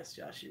see. Yes,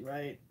 Josh, you're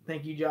right.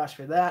 Thank you, Josh,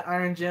 for that.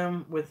 Iron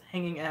Gem with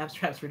hanging ab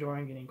straps for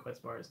Dorian getting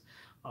quest bars.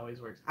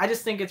 Always works. I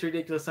just think it's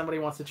ridiculous somebody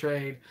wants to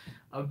trade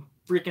a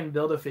freaking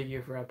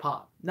Build-A-Figure for a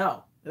pop.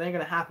 No, it ain't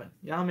going to happen.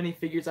 You know how many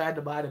figures I had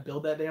to buy to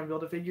build that damn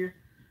Build-A-Figure?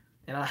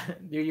 And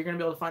dude, you're going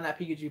to be able to find that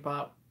Pikachu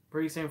pop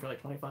pretty soon for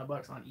like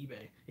 $25 on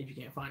eBay if you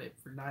can't find it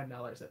for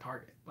 $9 at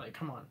Target. Like,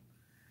 come on.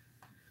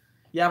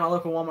 Yeah, my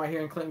local Walmart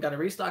here in Clinton got a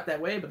restock that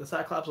way, but the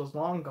Cyclops was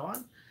long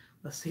gone.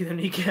 Let's see the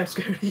kneecaps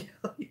go to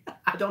yellow.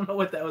 I don't know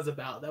what that was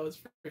about. That was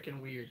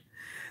freaking weird.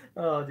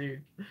 Oh,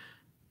 dude.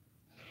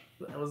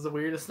 That was the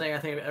weirdest thing I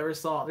think I've ever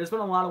saw. There's been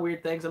a lot of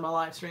weird things in my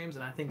live streams,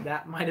 and I think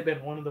that might have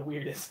been one of the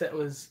weirdest. That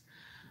was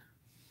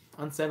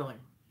unsettling.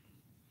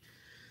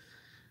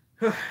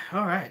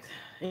 All right.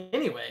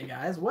 Anyway,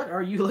 guys, what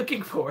are you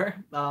looking for?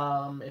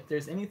 If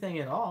there's anything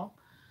at all,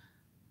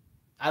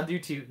 I'll do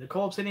too. The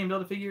Cole Obsidian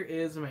Build-A-Figure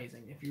is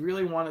amazing. If you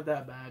really want it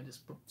that bad,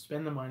 just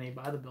spend the money,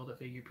 buy the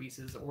Build-A-Figure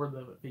pieces or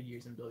the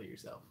figures and build it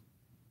yourself.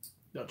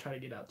 Don't try to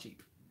get out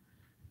cheap.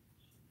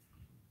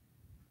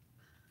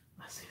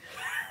 I see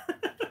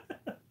that.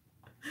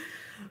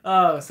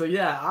 Oh, so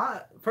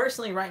yeah,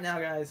 personally right now,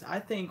 guys, I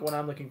think what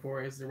I'm looking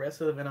for is the rest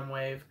of the Venom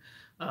wave.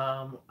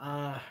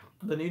 The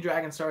new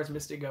Dragon Stars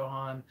Mystic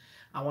Gohan.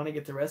 I want to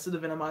get the rest of the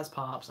Venomized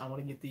pops. I'm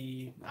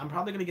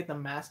probably going to get the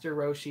Master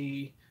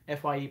Roshi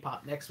FYE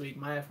pop next week.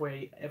 My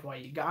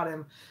FYE got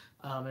him.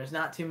 There's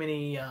not too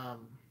many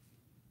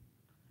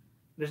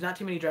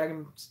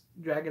Dragon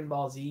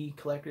Ball Z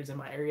collectors in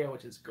my area,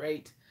 which is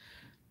great.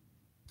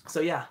 So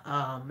yeah,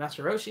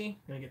 Master Roshi,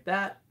 gonna get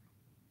that.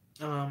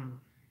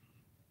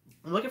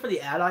 I'm looking for the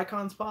Ad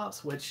Icons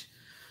pops, which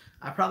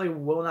I probably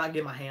will not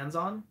get my hands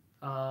on.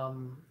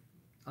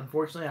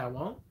 Unfortunately, I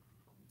won't.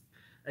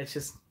 It's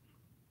just,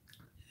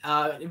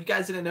 if you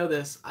guys didn't know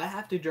this, I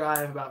have to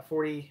drive about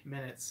 40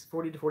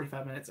 to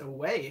 45 minutes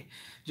away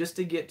just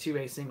to get to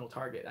a single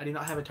target. I do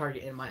not have a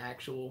target in my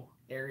actual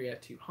area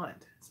to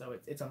hunt. So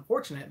it's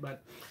unfortunate,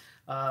 but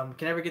can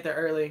never get there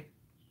early.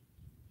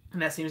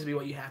 And that seems to be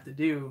what you have to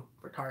do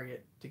for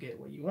target to get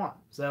what you want.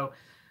 So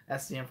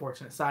that's the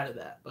unfortunate side of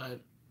that. But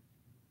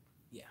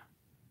yeah,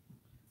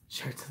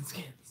 shirts and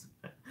skins.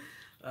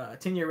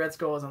 10-year Red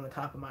Skull is on the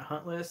top of my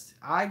hunt list.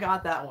 I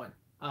got that one.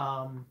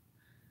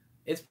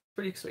 It's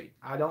pretty sweet.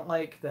 I don't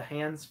like the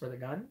hands for the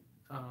gun.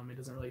 It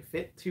doesn't really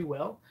fit too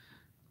well.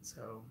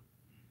 So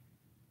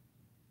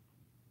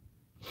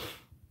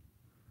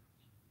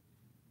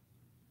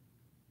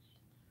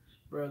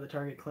bro, the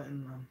Target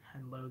Clinton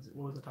had loads.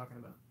 What was it talking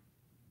about?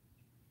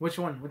 Which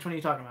one? Which one are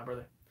you talking about,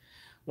 brother?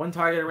 One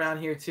Target around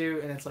here too,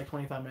 and it's like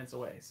 25 minutes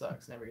away.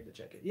 Sucks. Never get to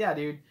check it. Yeah,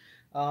 dude.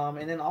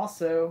 And then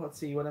also, let's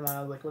see. What else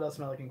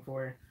am I looking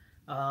for?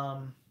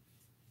 I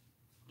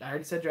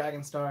already said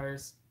Dragon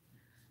Stars.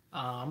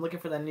 I'm looking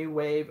for that new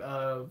wave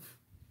of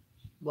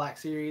Black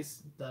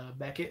Series, the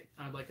Beckett.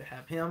 I'd like to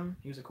have him.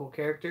 He was a cool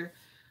character.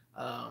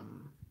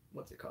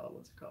 What's it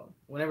called?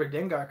 Whenever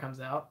Dengar comes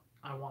out,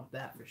 I want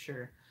that for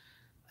sure.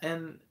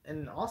 And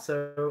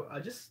also,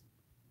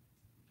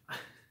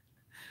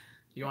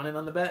 You want in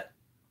on the bet?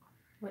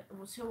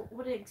 So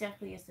what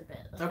exactly is the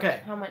bet? Like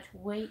Okay. How much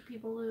weight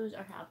people lose,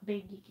 or how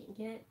big you can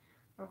get,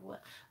 or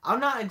what?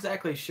 I'm not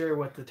exactly sure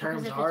what the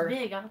terms Because if are. it's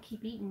big, I'll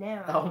keep eating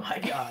now. Oh my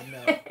god,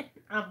 no.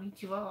 I'll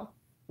beat you all.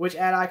 Which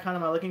ad icon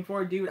am I looking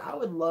for? Dude, I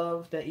would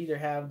love to either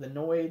have the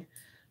Noid,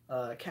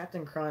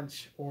 Captain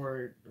Crunch,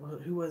 or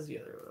who was the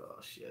other?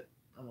 Oh shit,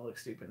 I'm gonna look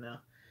stupid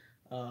now.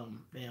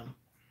 Damn,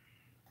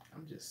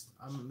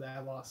 I'm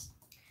that lost.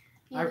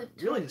 Yeah,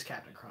 Really just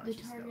Captain Crunch. The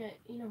Target,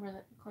 you know where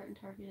the Clinton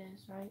Target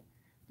is, right?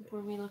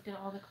 Where we looked at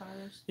all the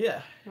cars.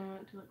 Yeah. We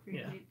went to look for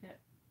your Jeep. That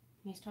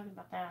he's talking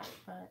about that,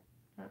 but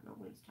I don't know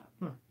what he's talking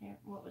about. There,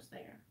 what was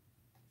there?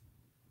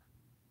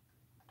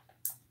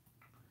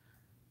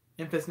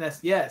 Infant's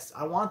Nest. Yes,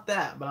 I want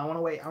that, but I want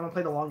to wait. I want to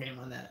play the long game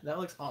on that. That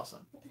looks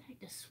awesome. What the heck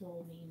does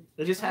swole mean?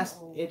 It just has.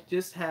 It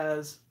just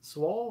has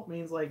swole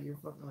means like you're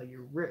fucking like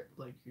you're ripped,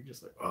 like you're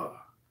just like oh,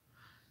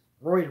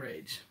 roid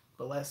rage,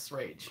 but less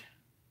rage.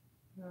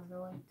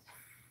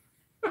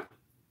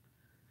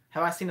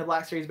 Have I seen the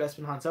Black Series Best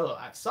Friend Han Solo?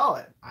 I saw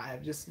it. I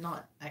have just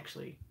not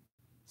actually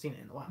seen it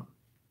in the wild.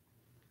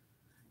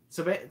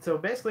 So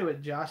basically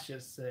what Josh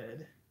just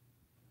said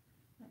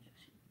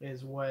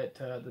is what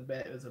the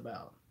bet is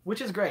about,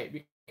 which is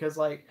great because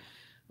like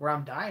where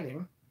I'm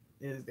dieting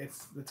is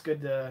it's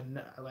good to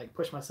like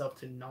push myself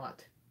to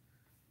not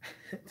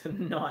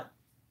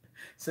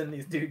send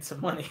these dudes some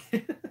money.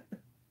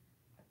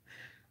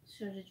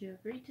 So did you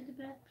agree to the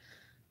bet?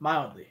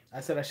 Mildly.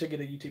 I said I should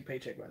get a YouTube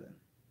paycheck by then.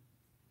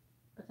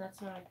 But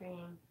that's not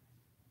agreeing.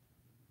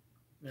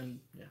 And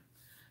yeah.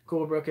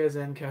 Cool Brooke is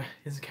in.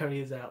 Cody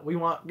is out. We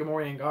want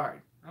Gamorrean and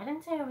Guard. I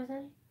didn't say I was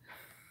in.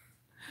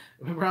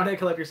 Brownhead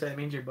Collector said it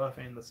means you're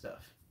buffing the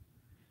stuff.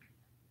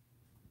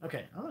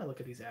 Okay, I'm gonna look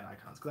at these ad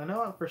icons because I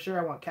know for sure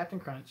I want Captain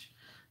Crunch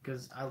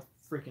because I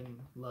freaking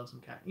love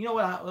some cat. You know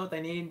what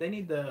they need? They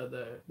need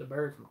the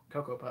bird from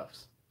Cocoa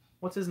Puffs.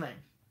 What's his name?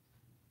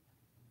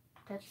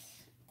 I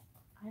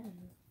don't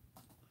know.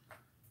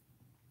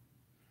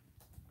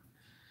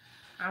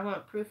 I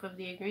want proof of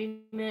the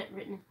agreement,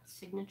 written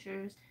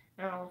signatures,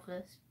 and all of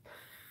this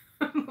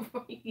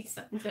before he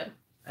signs up.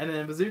 And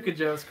then Bazooka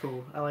Joe's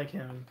cool. I like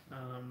him,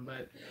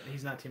 but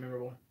he's not too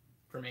memorable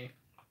for me.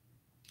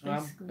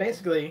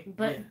 Basically,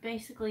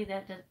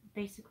 that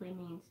basically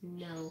means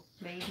no,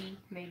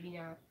 maybe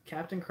not.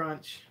 Captain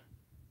Crunch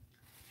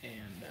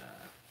and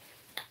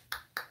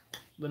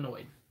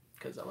Lenoid,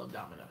 because I love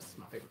Domino's. It's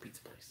my favorite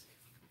pizza place.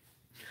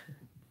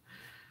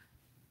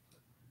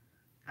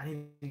 I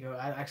need to go.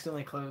 I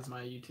accidentally closed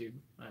my YouTube.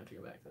 I have to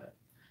go back to that.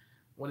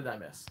 What did I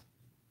miss?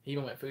 He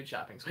even went food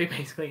shopping. So he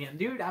basically,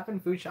 dude, I've been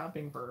food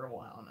shopping for a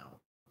while now.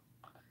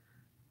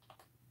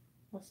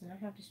 Listen,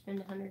 I have to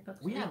spend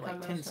 $100. We have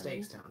like 10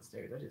 steaks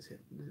downstairs. That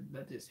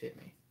just hit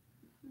me.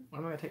 What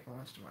am I gonna take for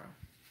lunch tomorrow?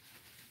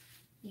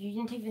 You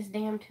didn't take this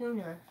damn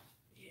tuna.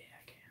 Yeah,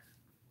 I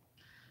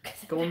can.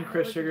 Golden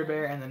Crisp Sugar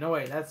Bear and the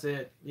Noid. That's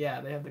it.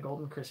 Yeah, they have the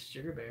Golden Crisp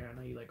Sugar Bear. I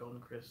know you like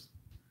Golden Crisp.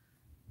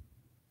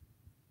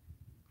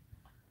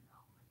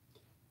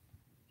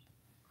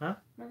 Huh?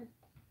 What?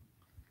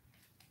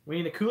 We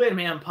need a Kool-Aid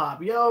Man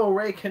pop. Yo,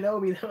 Ray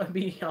Kenobi, that would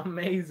be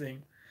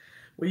amazing.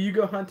 Will you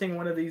go hunting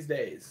one of these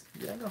days?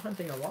 Yeah, I go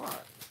hunting a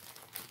lot.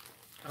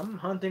 I'm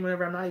hunting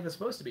whenever I'm not even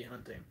supposed to be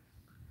hunting.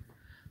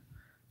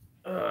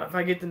 If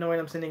I get to know it,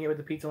 I'm sending it with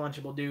the Pizza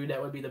Lunchable dude.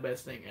 That would be the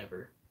best thing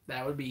ever.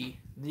 That would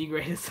be the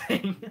greatest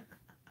thing.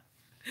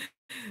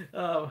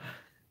 Do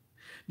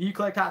you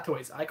collect Hot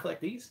Toys? I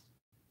collect these,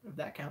 if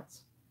that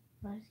counts.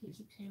 Why does he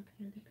keep saying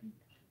Panda Panda?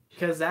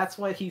 Because that's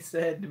what he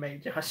said to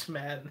make Josh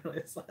mad in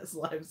his last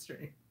live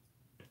stream.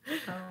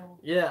 Oh.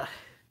 Yeah.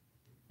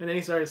 And then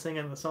he started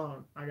singing the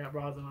song, I Got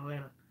Bras in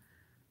Atlanta.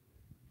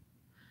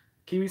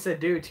 Kiwi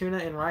said, dude, tuna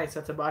and rice,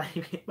 that's a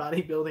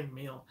bodybuilding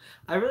meal.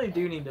 I really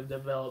do need to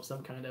develop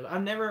some kind of...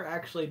 I've never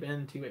actually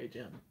been to a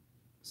gym.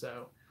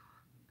 So,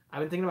 I've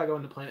been thinking about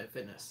going to Planet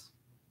Fitness.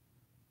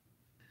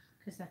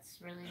 Because that's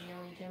really the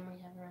only gym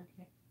we have around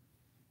here.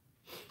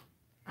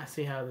 I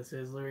see how this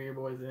is. Lure your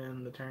boys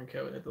in the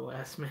turncoat at the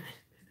last minute.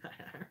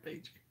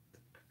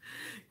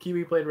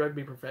 Kiwi played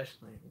rugby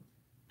professionally.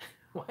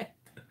 What?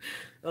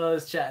 Oh,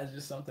 this chat is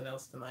just something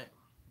else tonight.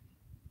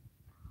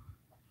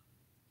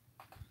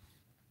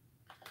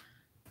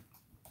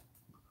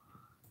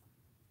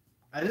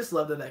 I just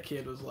love that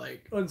kid was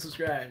like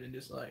unsubscribed and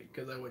just like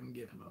because I wouldn't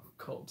give him a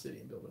cold city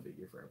and build a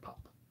figure for a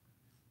pop.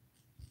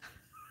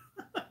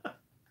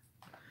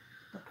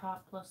 The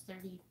pop plus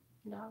 $30.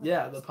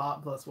 Yeah, the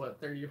pop plus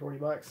what, $30 or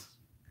 $40?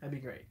 That'd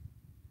be great.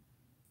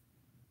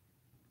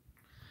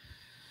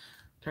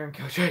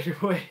 Turncoat Treasure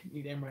Boy,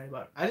 you damn right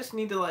about it. I just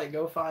need to like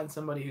go find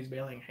somebody who's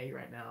baling hay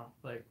right now,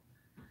 like,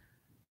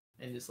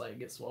 and just like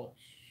get swole.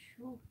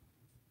 Sure.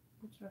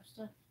 What's rough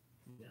stuff?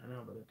 Yeah, I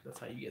know, but that's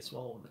how you get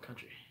swole in the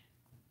country.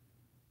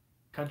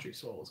 Country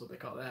swole is what they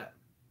call that.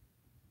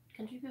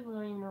 Country people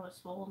don't even know what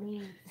swole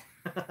means.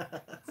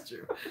 That's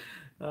true.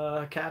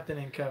 Captain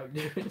and Coke,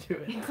 do it.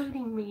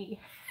 Including me.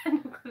 No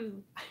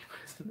clue.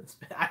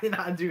 I did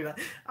not do that.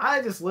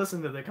 I just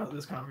listened to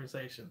this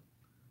conversation.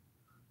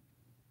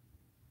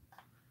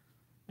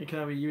 It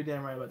can be you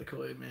damn right about the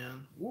Kool-Aid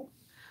Man. Whoop.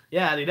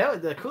 Yeah,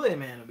 dude, the Kool-Aid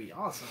Man would be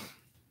awesome.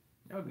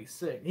 That would be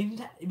sick.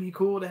 It'd be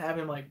cool to have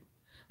him like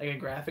a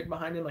graphic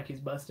behind him, like he's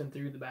busting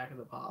through the back of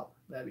the pop.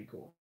 That'd be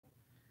cool.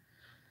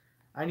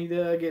 I need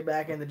to get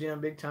back in the gym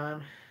big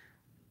time.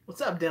 What's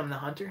up, Dim the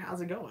Hunter?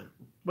 How's it going?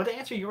 But to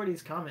answer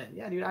Yordy's comment,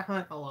 yeah, dude, I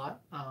hunt a lot.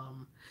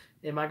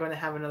 Am I going to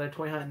have another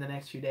toy hunt in the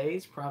next few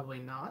days? Probably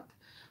not.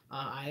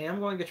 I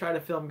am going to try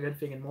to film Good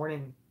Fig in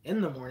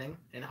the morning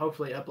and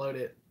hopefully upload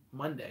it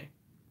Monday.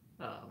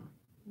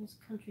 What's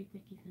country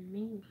thick even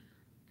mean?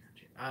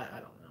 I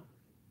don't know.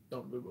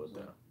 Don't Google it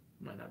though.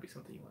 Might not be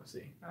something you want to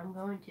see. I'm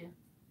going to.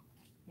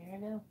 Here I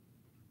go.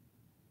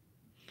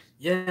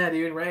 Yeah,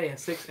 dude, Ray, a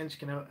 6-inch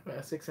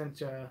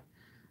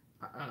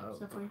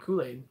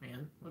Kool-Aid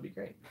man would be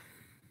great.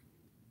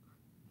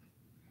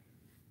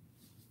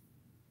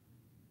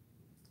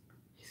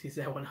 He sees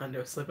that one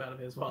hundo slip out of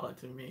his wallet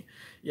to me.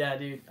 Yeah,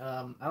 dude,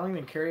 I don't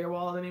even carry a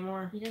wallet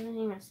anymore. He doesn't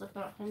even slip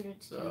out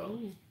hundreds to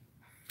me.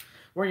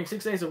 Working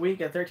 6 days a week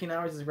at 13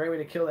 hours is a great way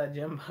to kill that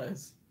gym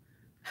buzz.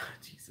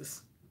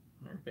 Jesus.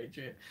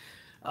 Patriot.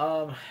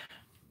 What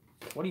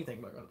do you think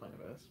about going to Planet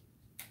Fest?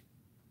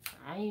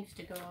 I used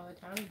to go all the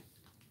time.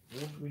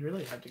 We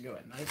really have to go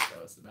at night,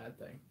 though. It's the bad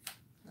thing.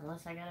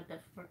 Unless I got up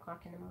at 4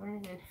 o'clock in the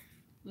morning, and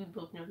we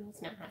both know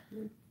that's not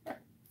happening. I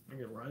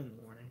could run in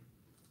the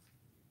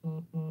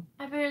morning.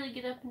 I barely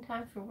get up in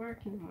time for work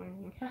in the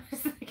morning.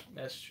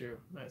 That's true.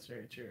 That's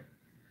very true.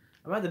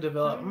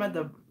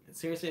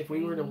 Seriously, if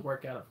we were to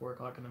work out at 4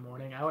 o'clock in the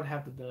morning, I would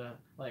have the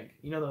like,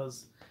 you know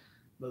those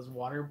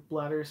water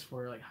bladders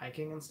for like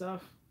hiking and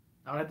stuff?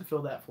 I would have to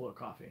fill that full of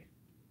coffee.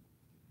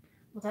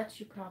 Well, that's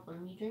your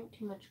problem. You drink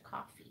too much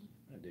coffee.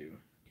 I do.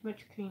 Too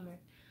much creamer.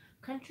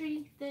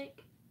 Country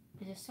Thick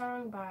is a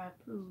song by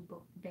Pooh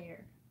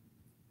Bear.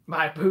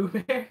 By Pooh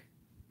Bear?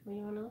 Do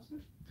you want to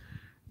listen?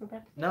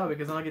 No,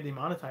 because then I'll get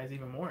demonetized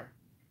even more.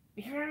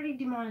 You're already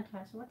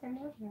demonetized. So what the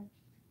hell?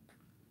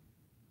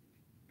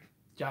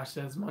 Josh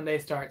says Monday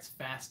starts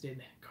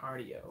fasted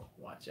cardio.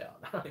 Watch out.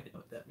 I don't even know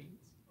what that means.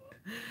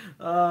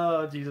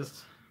 Oh,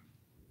 Jesus.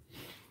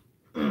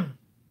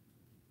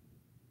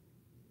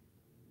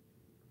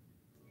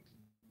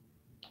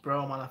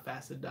 Bro, I'm on a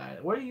fasted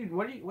diet.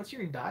 What's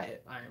your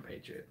diet, Iron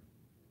Patriot?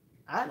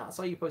 I not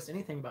saw you post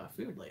anything about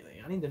food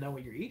lately. I need to know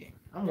what you're eating.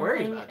 I'm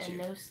worried about you. Nothing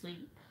and no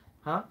sleep.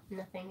 Huh?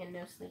 Nothing and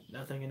no sleep.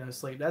 Nothing and no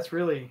sleep. That's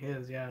really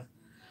his, yeah.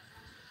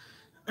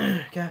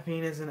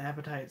 Caffeine is an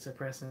appetite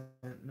suppressant.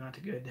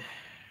 Not good.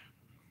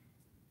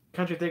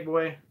 Country Thick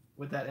Boy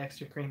with that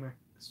extra creamer.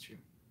 That's true.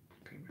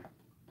 Creamer.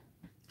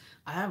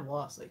 I have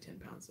lost like 10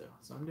 pounds though,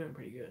 so I'm doing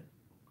pretty good.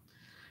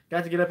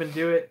 Got to get up and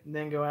do it, and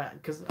then go out.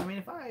 Because I mean,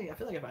 I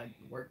feel like if I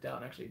worked out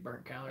and actually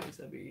burnt calories,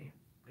 that'd be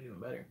even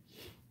better.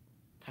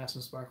 Have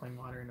some sparkling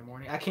water in the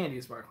morning. I can't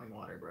do sparkling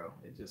water, bro.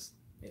 It's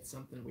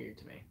something weird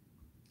to me.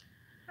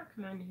 How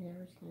come I knew there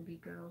was gonna be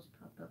girls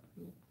pop up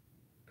when you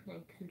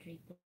playing Country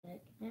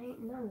Thick?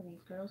 Ain't none of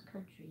these girls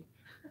country.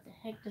 What the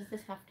heck does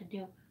this have to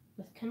do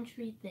with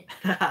Country Thick?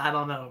 I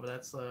don't know, but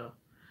that's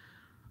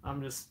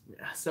I'm just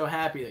so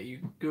happy that you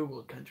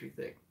Googled Country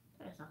Thick.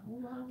 There's a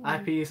whole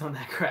lot of IP's on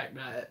that crack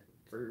diet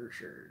for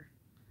sure.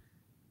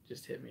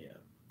 Just hit me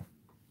up.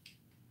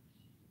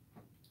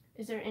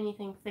 Is there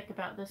anything thick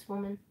about this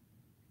woman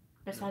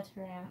besides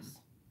her ass?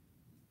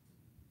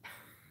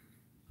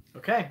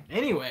 Okay.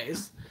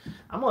 Anyways,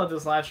 I'm gonna let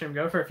this live stream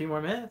go for a few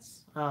more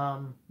minutes.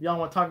 Y'all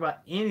want to talk about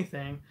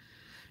anything?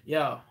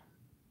 Yo,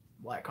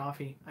 black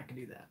coffee. I can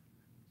do that.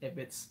 If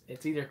it's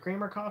either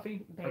cream or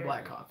coffee or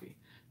black coffee,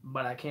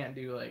 but I can't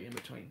do like in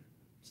between.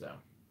 So.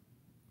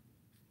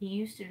 He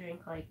used to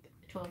drink like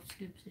 12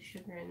 scoops of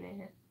sugar in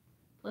there,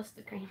 plus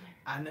the creamer.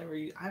 I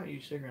haven't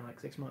used sugar in like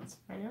 6 months.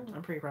 I know.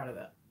 I'm pretty proud of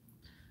that.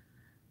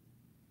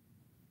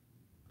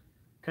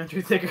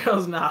 Country Thick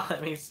Girls, nah,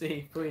 let me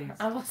see, please.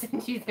 I will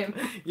send you them.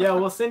 Yeah,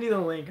 we'll send you the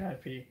link,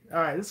 IP.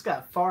 Alright, this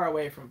got far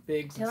away from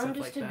figs and stuff like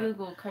that. Tell him just to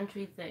Google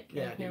Country Thick.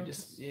 Yeah, dude,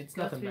 it's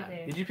nothing bad.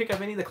 There. Did you pick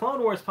up any of the Clone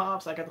Wars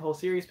pops? I got the whole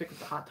series, picked up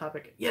the Hot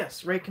Topic.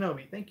 Yes, Ray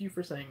Kenobi, thank you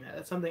for saying that.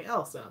 That's something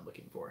else that I'm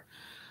looking for.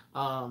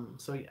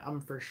 So yeah,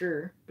 I'm for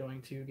sure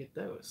going to get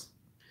those.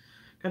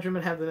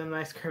 Countrymen have them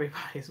nice curvy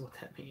bodies, what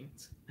that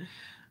means.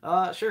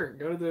 Sure,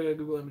 go to the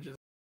Google Images.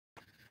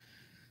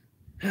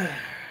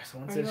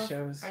 Someone says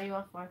shows. Are you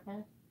off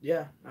Wi-Fi?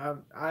 Yeah,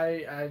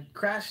 I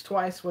crashed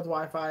twice with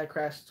Wi-Fi. I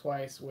crashed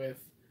twice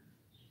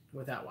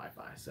without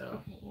Wi-Fi.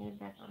 So. Okay, you're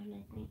back on,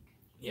 I think.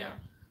 Yeah.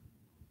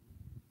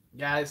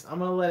 Guys, I'm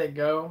gonna let it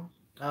go.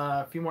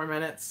 A few more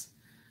minutes.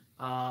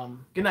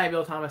 Good night,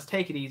 Bill Thomas.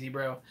 Take it easy,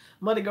 bro.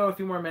 I'm gonna go a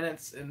few more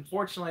minutes.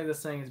 Unfortunately,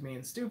 this thing is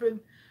being stupid.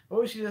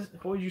 What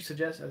would you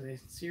suggest as a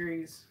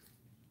series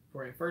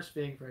for a first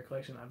fig for a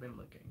collection I've been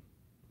looking?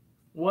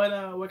 What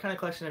kind of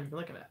collection have you been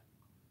looking at?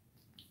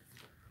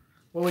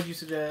 What would you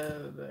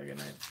suggest? Good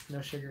night.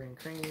 No sugar and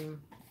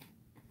cream.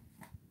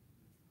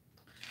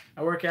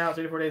 I work out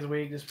 3 to 4 days a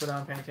week. Just put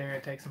on Pantera,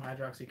 take some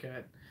hydroxy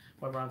cut.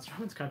 Whatever on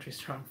Strong's Country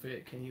Strong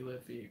Fit. Can you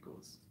lift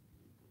vehicles?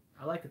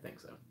 I like to think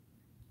so.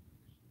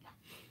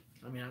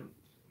 I mean,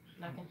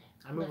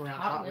 I'm moving around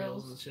Hot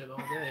Wheels and shit all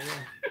day.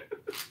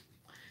 Yeah.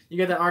 You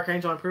got that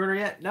Archangel on pre-order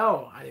yet?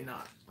 No, I do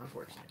not,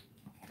 unfortunately.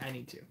 I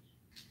need to.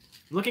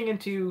 Looking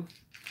into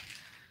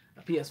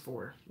a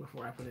PS4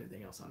 before I put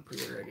anything else on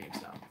pre-order at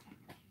GameStop.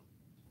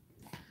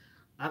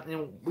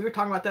 We were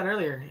talking about that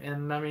earlier,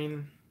 and I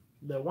mean,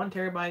 the 1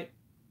 terabyte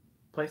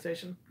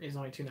PlayStation is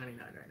only $299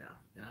 right now,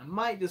 and I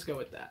might just go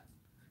with that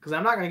because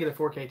I'm not going to get a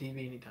 4K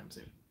TV anytime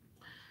soon.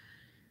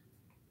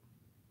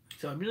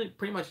 So I'm really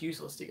pretty much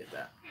useless to get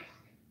that.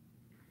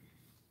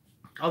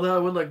 Although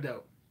it would look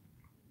dope.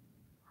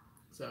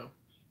 So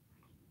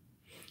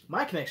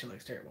my connection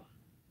looks terrible.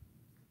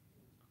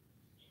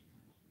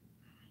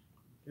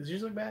 Does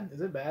yours look bad?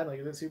 Is it bad? Like,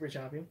 is it super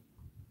choppy?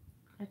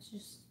 It's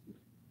just...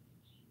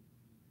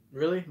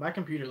 Really? My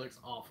computer looks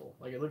awful.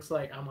 Like, it looks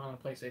like I'm on a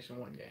PlayStation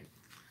 1 game.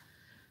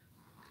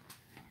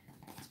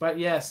 But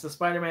yes, the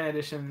Spider-Man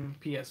Edition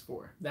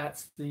PS4.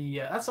 That's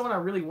the one I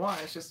really want.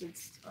 I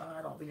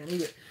don't think I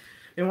need it.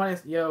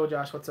 Yo,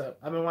 Josh, what's up?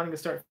 I've been wanting to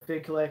start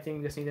fig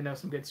collecting. Just need to know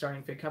some good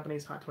starting fig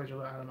companies. Hot Toys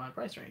are out of my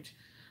price range.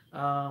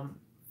 How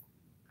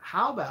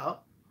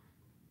about...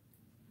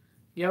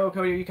 Yo,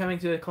 Cody, are you coming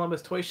to the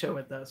Columbus Toy Show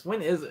with us?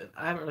 When is it?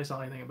 I haven't really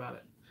saw anything about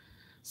it.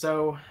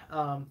 So,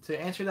 to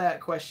answer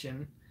that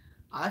question,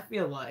 I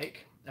feel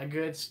like a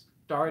good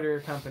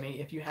starter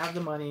company, if you have the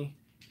money,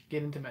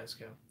 get into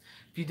Mezco.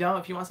 If you don't,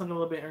 if you want something a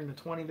little bit in the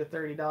 $20 to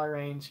 $30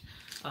 range,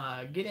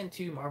 get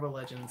into Marvel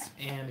Legends.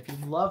 And if you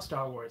love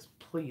Star Wars,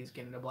 please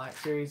get into Black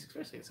Series,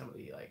 especially some of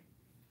the like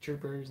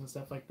Troopers and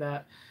stuff like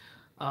that.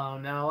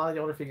 Now, a lot of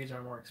the older figures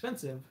are more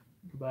expensive,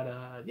 but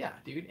yeah,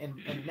 dude. And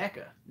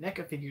NECA.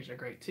 NECA figures are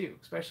great too,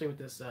 especially with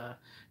this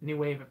new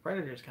wave of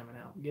Predators coming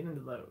out. Get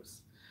into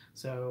those.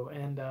 So,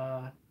 and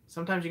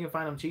sometimes you can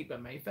find them cheap at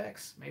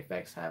Mayfex.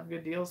 Mayfex have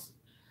good deals.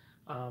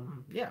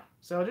 Yeah,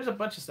 so there's a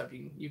bunch of stuff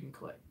you can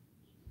collect.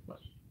 What?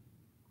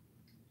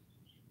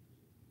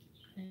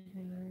 I didn't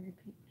remember what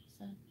you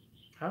said.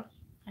 Huh?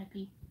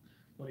 IP.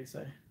 What do you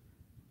say?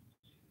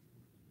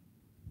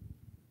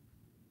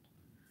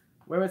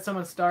 Where would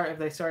someone start if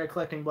they started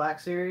collecting Black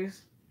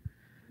Series?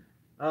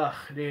 Ugh,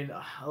 dude,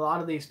 a lot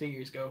of these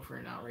figures go for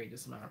an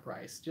outrageous amount of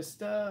price.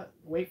 Just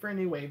wait for a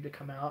new wave to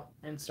come out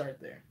and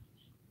start there.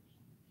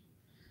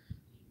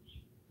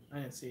 I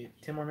didn't see it.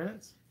 10 more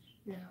minutes?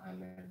 No, I'm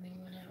moving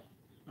one out.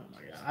 Oh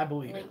my god, I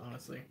believe it,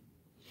 honestly.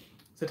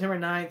 September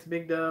 9th,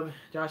 Big Dub,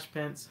 Josh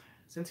Pence,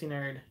 Cincy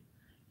Nerd.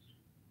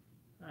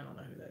 I don't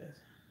know who that is.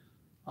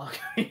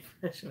 Alchemy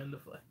Freshman in the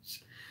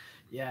Flesh.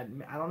 Yeah,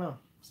 I don't know.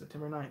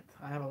 September 9th.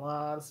 I have a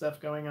lot of stuff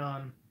going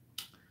on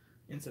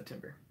in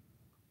September.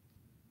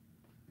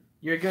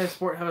 You're a good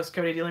sport host,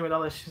 Cody, dealing with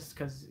all this shit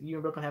because you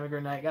and Brooklyn have a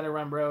great night. Gotta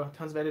run, bro.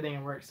 Tons of editing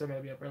and work. Still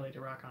gotta be up early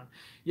to rock on.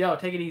 Yo,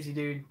 take it easy,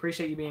 dude.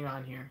 Appreciate you being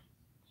on here.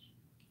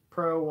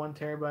 Pro 1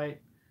 terabyte.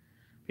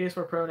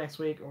 PS4 Pro next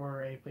week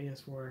or a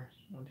PS4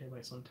 1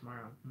 terabyte Slim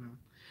tomorrow.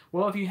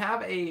 Well, if you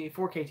have a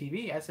 4K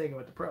TV, I'd say go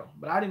with the Pro.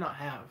 But I do not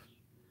have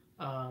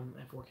a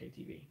 4K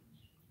TV.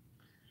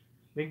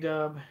 Big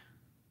Dub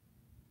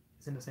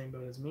is in the same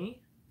boat as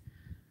me.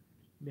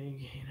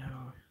 Big,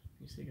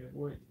 you see,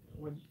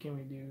 what can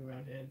we do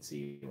around here and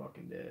see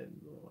Walking Dead?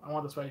 I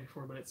want this Friday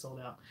before, but it's sold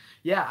out.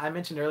 Yeah, I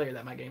mentioned earlier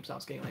that my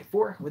GameStop's getting like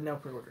 4 with no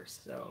pre-orders.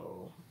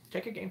 So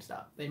check your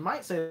GameStop. They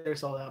might say they're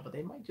sold out, but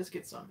they might just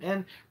get some.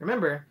 And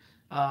remember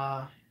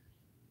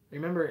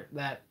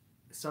that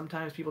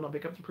sometimes people don't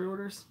pick up the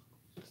pre-orders.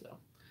 So,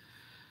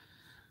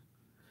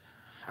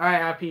 all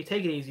right, IP,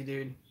 take it easy,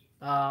 dude.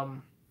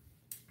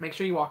 Make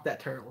sure you walk that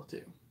turtle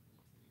too.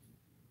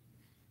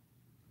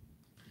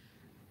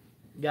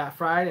 Got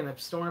fried in a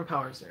storm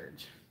power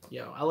surge.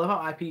 Yo, I love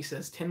how IP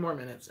says 10 more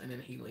minutes and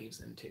then he leaves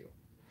in 2.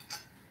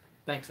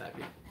 Thanks, IP.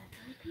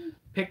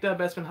 Picked up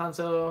Bespin Han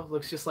Solo.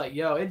 Looks just like,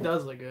 yo, it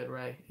does look good,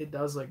 right? It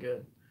does look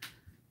good.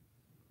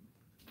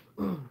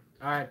 All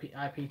right,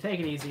 IP, take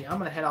it easy. I'm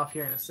going to head off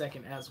here in a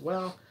second as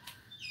well.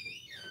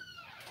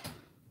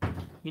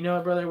 You know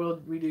what, brother?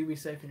 We do be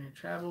safe in your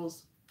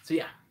travels. So,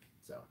 yeah.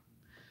 So,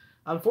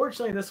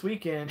 unfortunately, this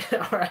weekend,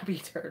 our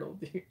IP turtle,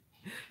 dude,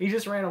 he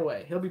just ran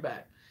away. He'll be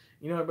back.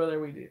 You know what, brother?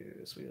 We do.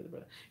 Sweet other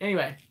brother.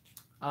 Anyway,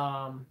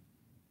 what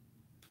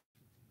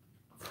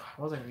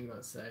was I going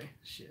to say?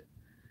 Shit.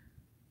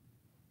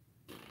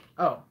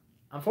 Oh,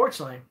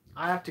 unfortunately,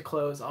 I have to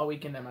close all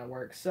weekend at my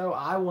work, so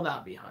I will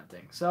not be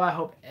hunting. So I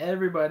hope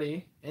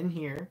everybody in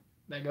here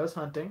that goes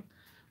hunting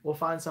will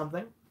find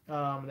something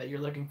that you're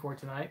looking for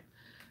tonight.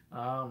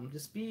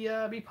 Just be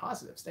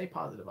positive. Stay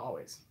positive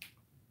always.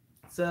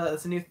 So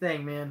it's a new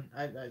thing, man.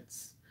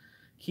 It's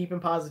keeping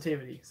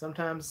positivity.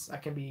 Sometimes I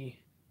can be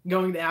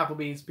going to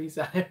Applebee's. Peace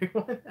out,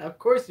 everyone. Of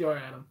course you are,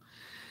 Adam.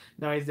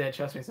 No, he's dead.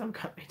 Trust me. Some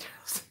cut me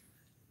turtles.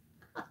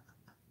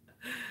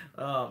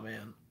 Oh,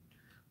 man.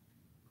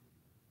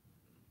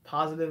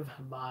 Positive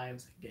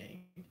vibes,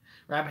 gang.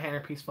 Rabbit Hander,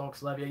 peace,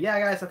 folks. Love you. Yeah,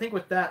 guys, I think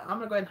with that, I'm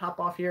going to go ahead and hop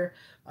off here.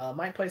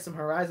 Might play some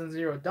Horizon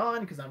Zero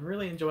Dawn because I'm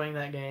really enjoying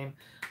that game.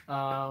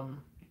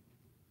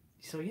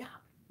 So, yeah.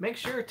 Make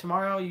sure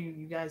tomorrow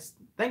you guys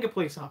thank a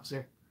police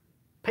officer.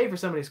 Pay for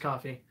somebody's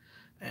coffee.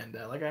 And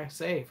like I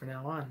say, from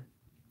now on,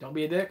 don't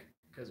be a dick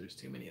because there's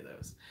too many of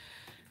those.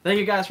 Thank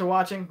you guys for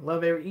watching.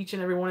 Love each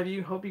and every one of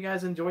you. Hope you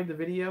guys enjoyed the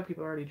video.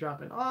 People are already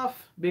dropping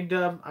off. Big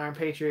Dub, Iron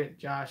Patriot,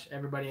 Josh,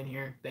 everybody in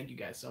here. Thank you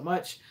guys so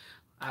much.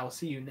 I will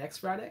see you next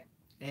Friday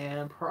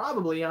and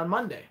probably on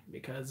Monday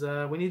because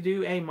we need to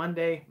do a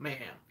Monday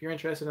Mayhem. If you're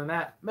interested in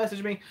that,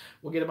 message me.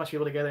 We'll get a bunch of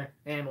people together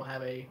and we'll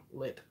have a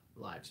lit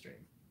live stream.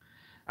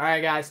 All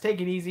right, guys,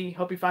 take it easy.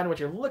 Hope you find what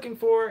you're looking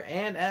for.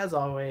 And as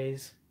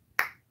always,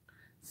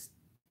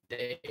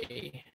 stay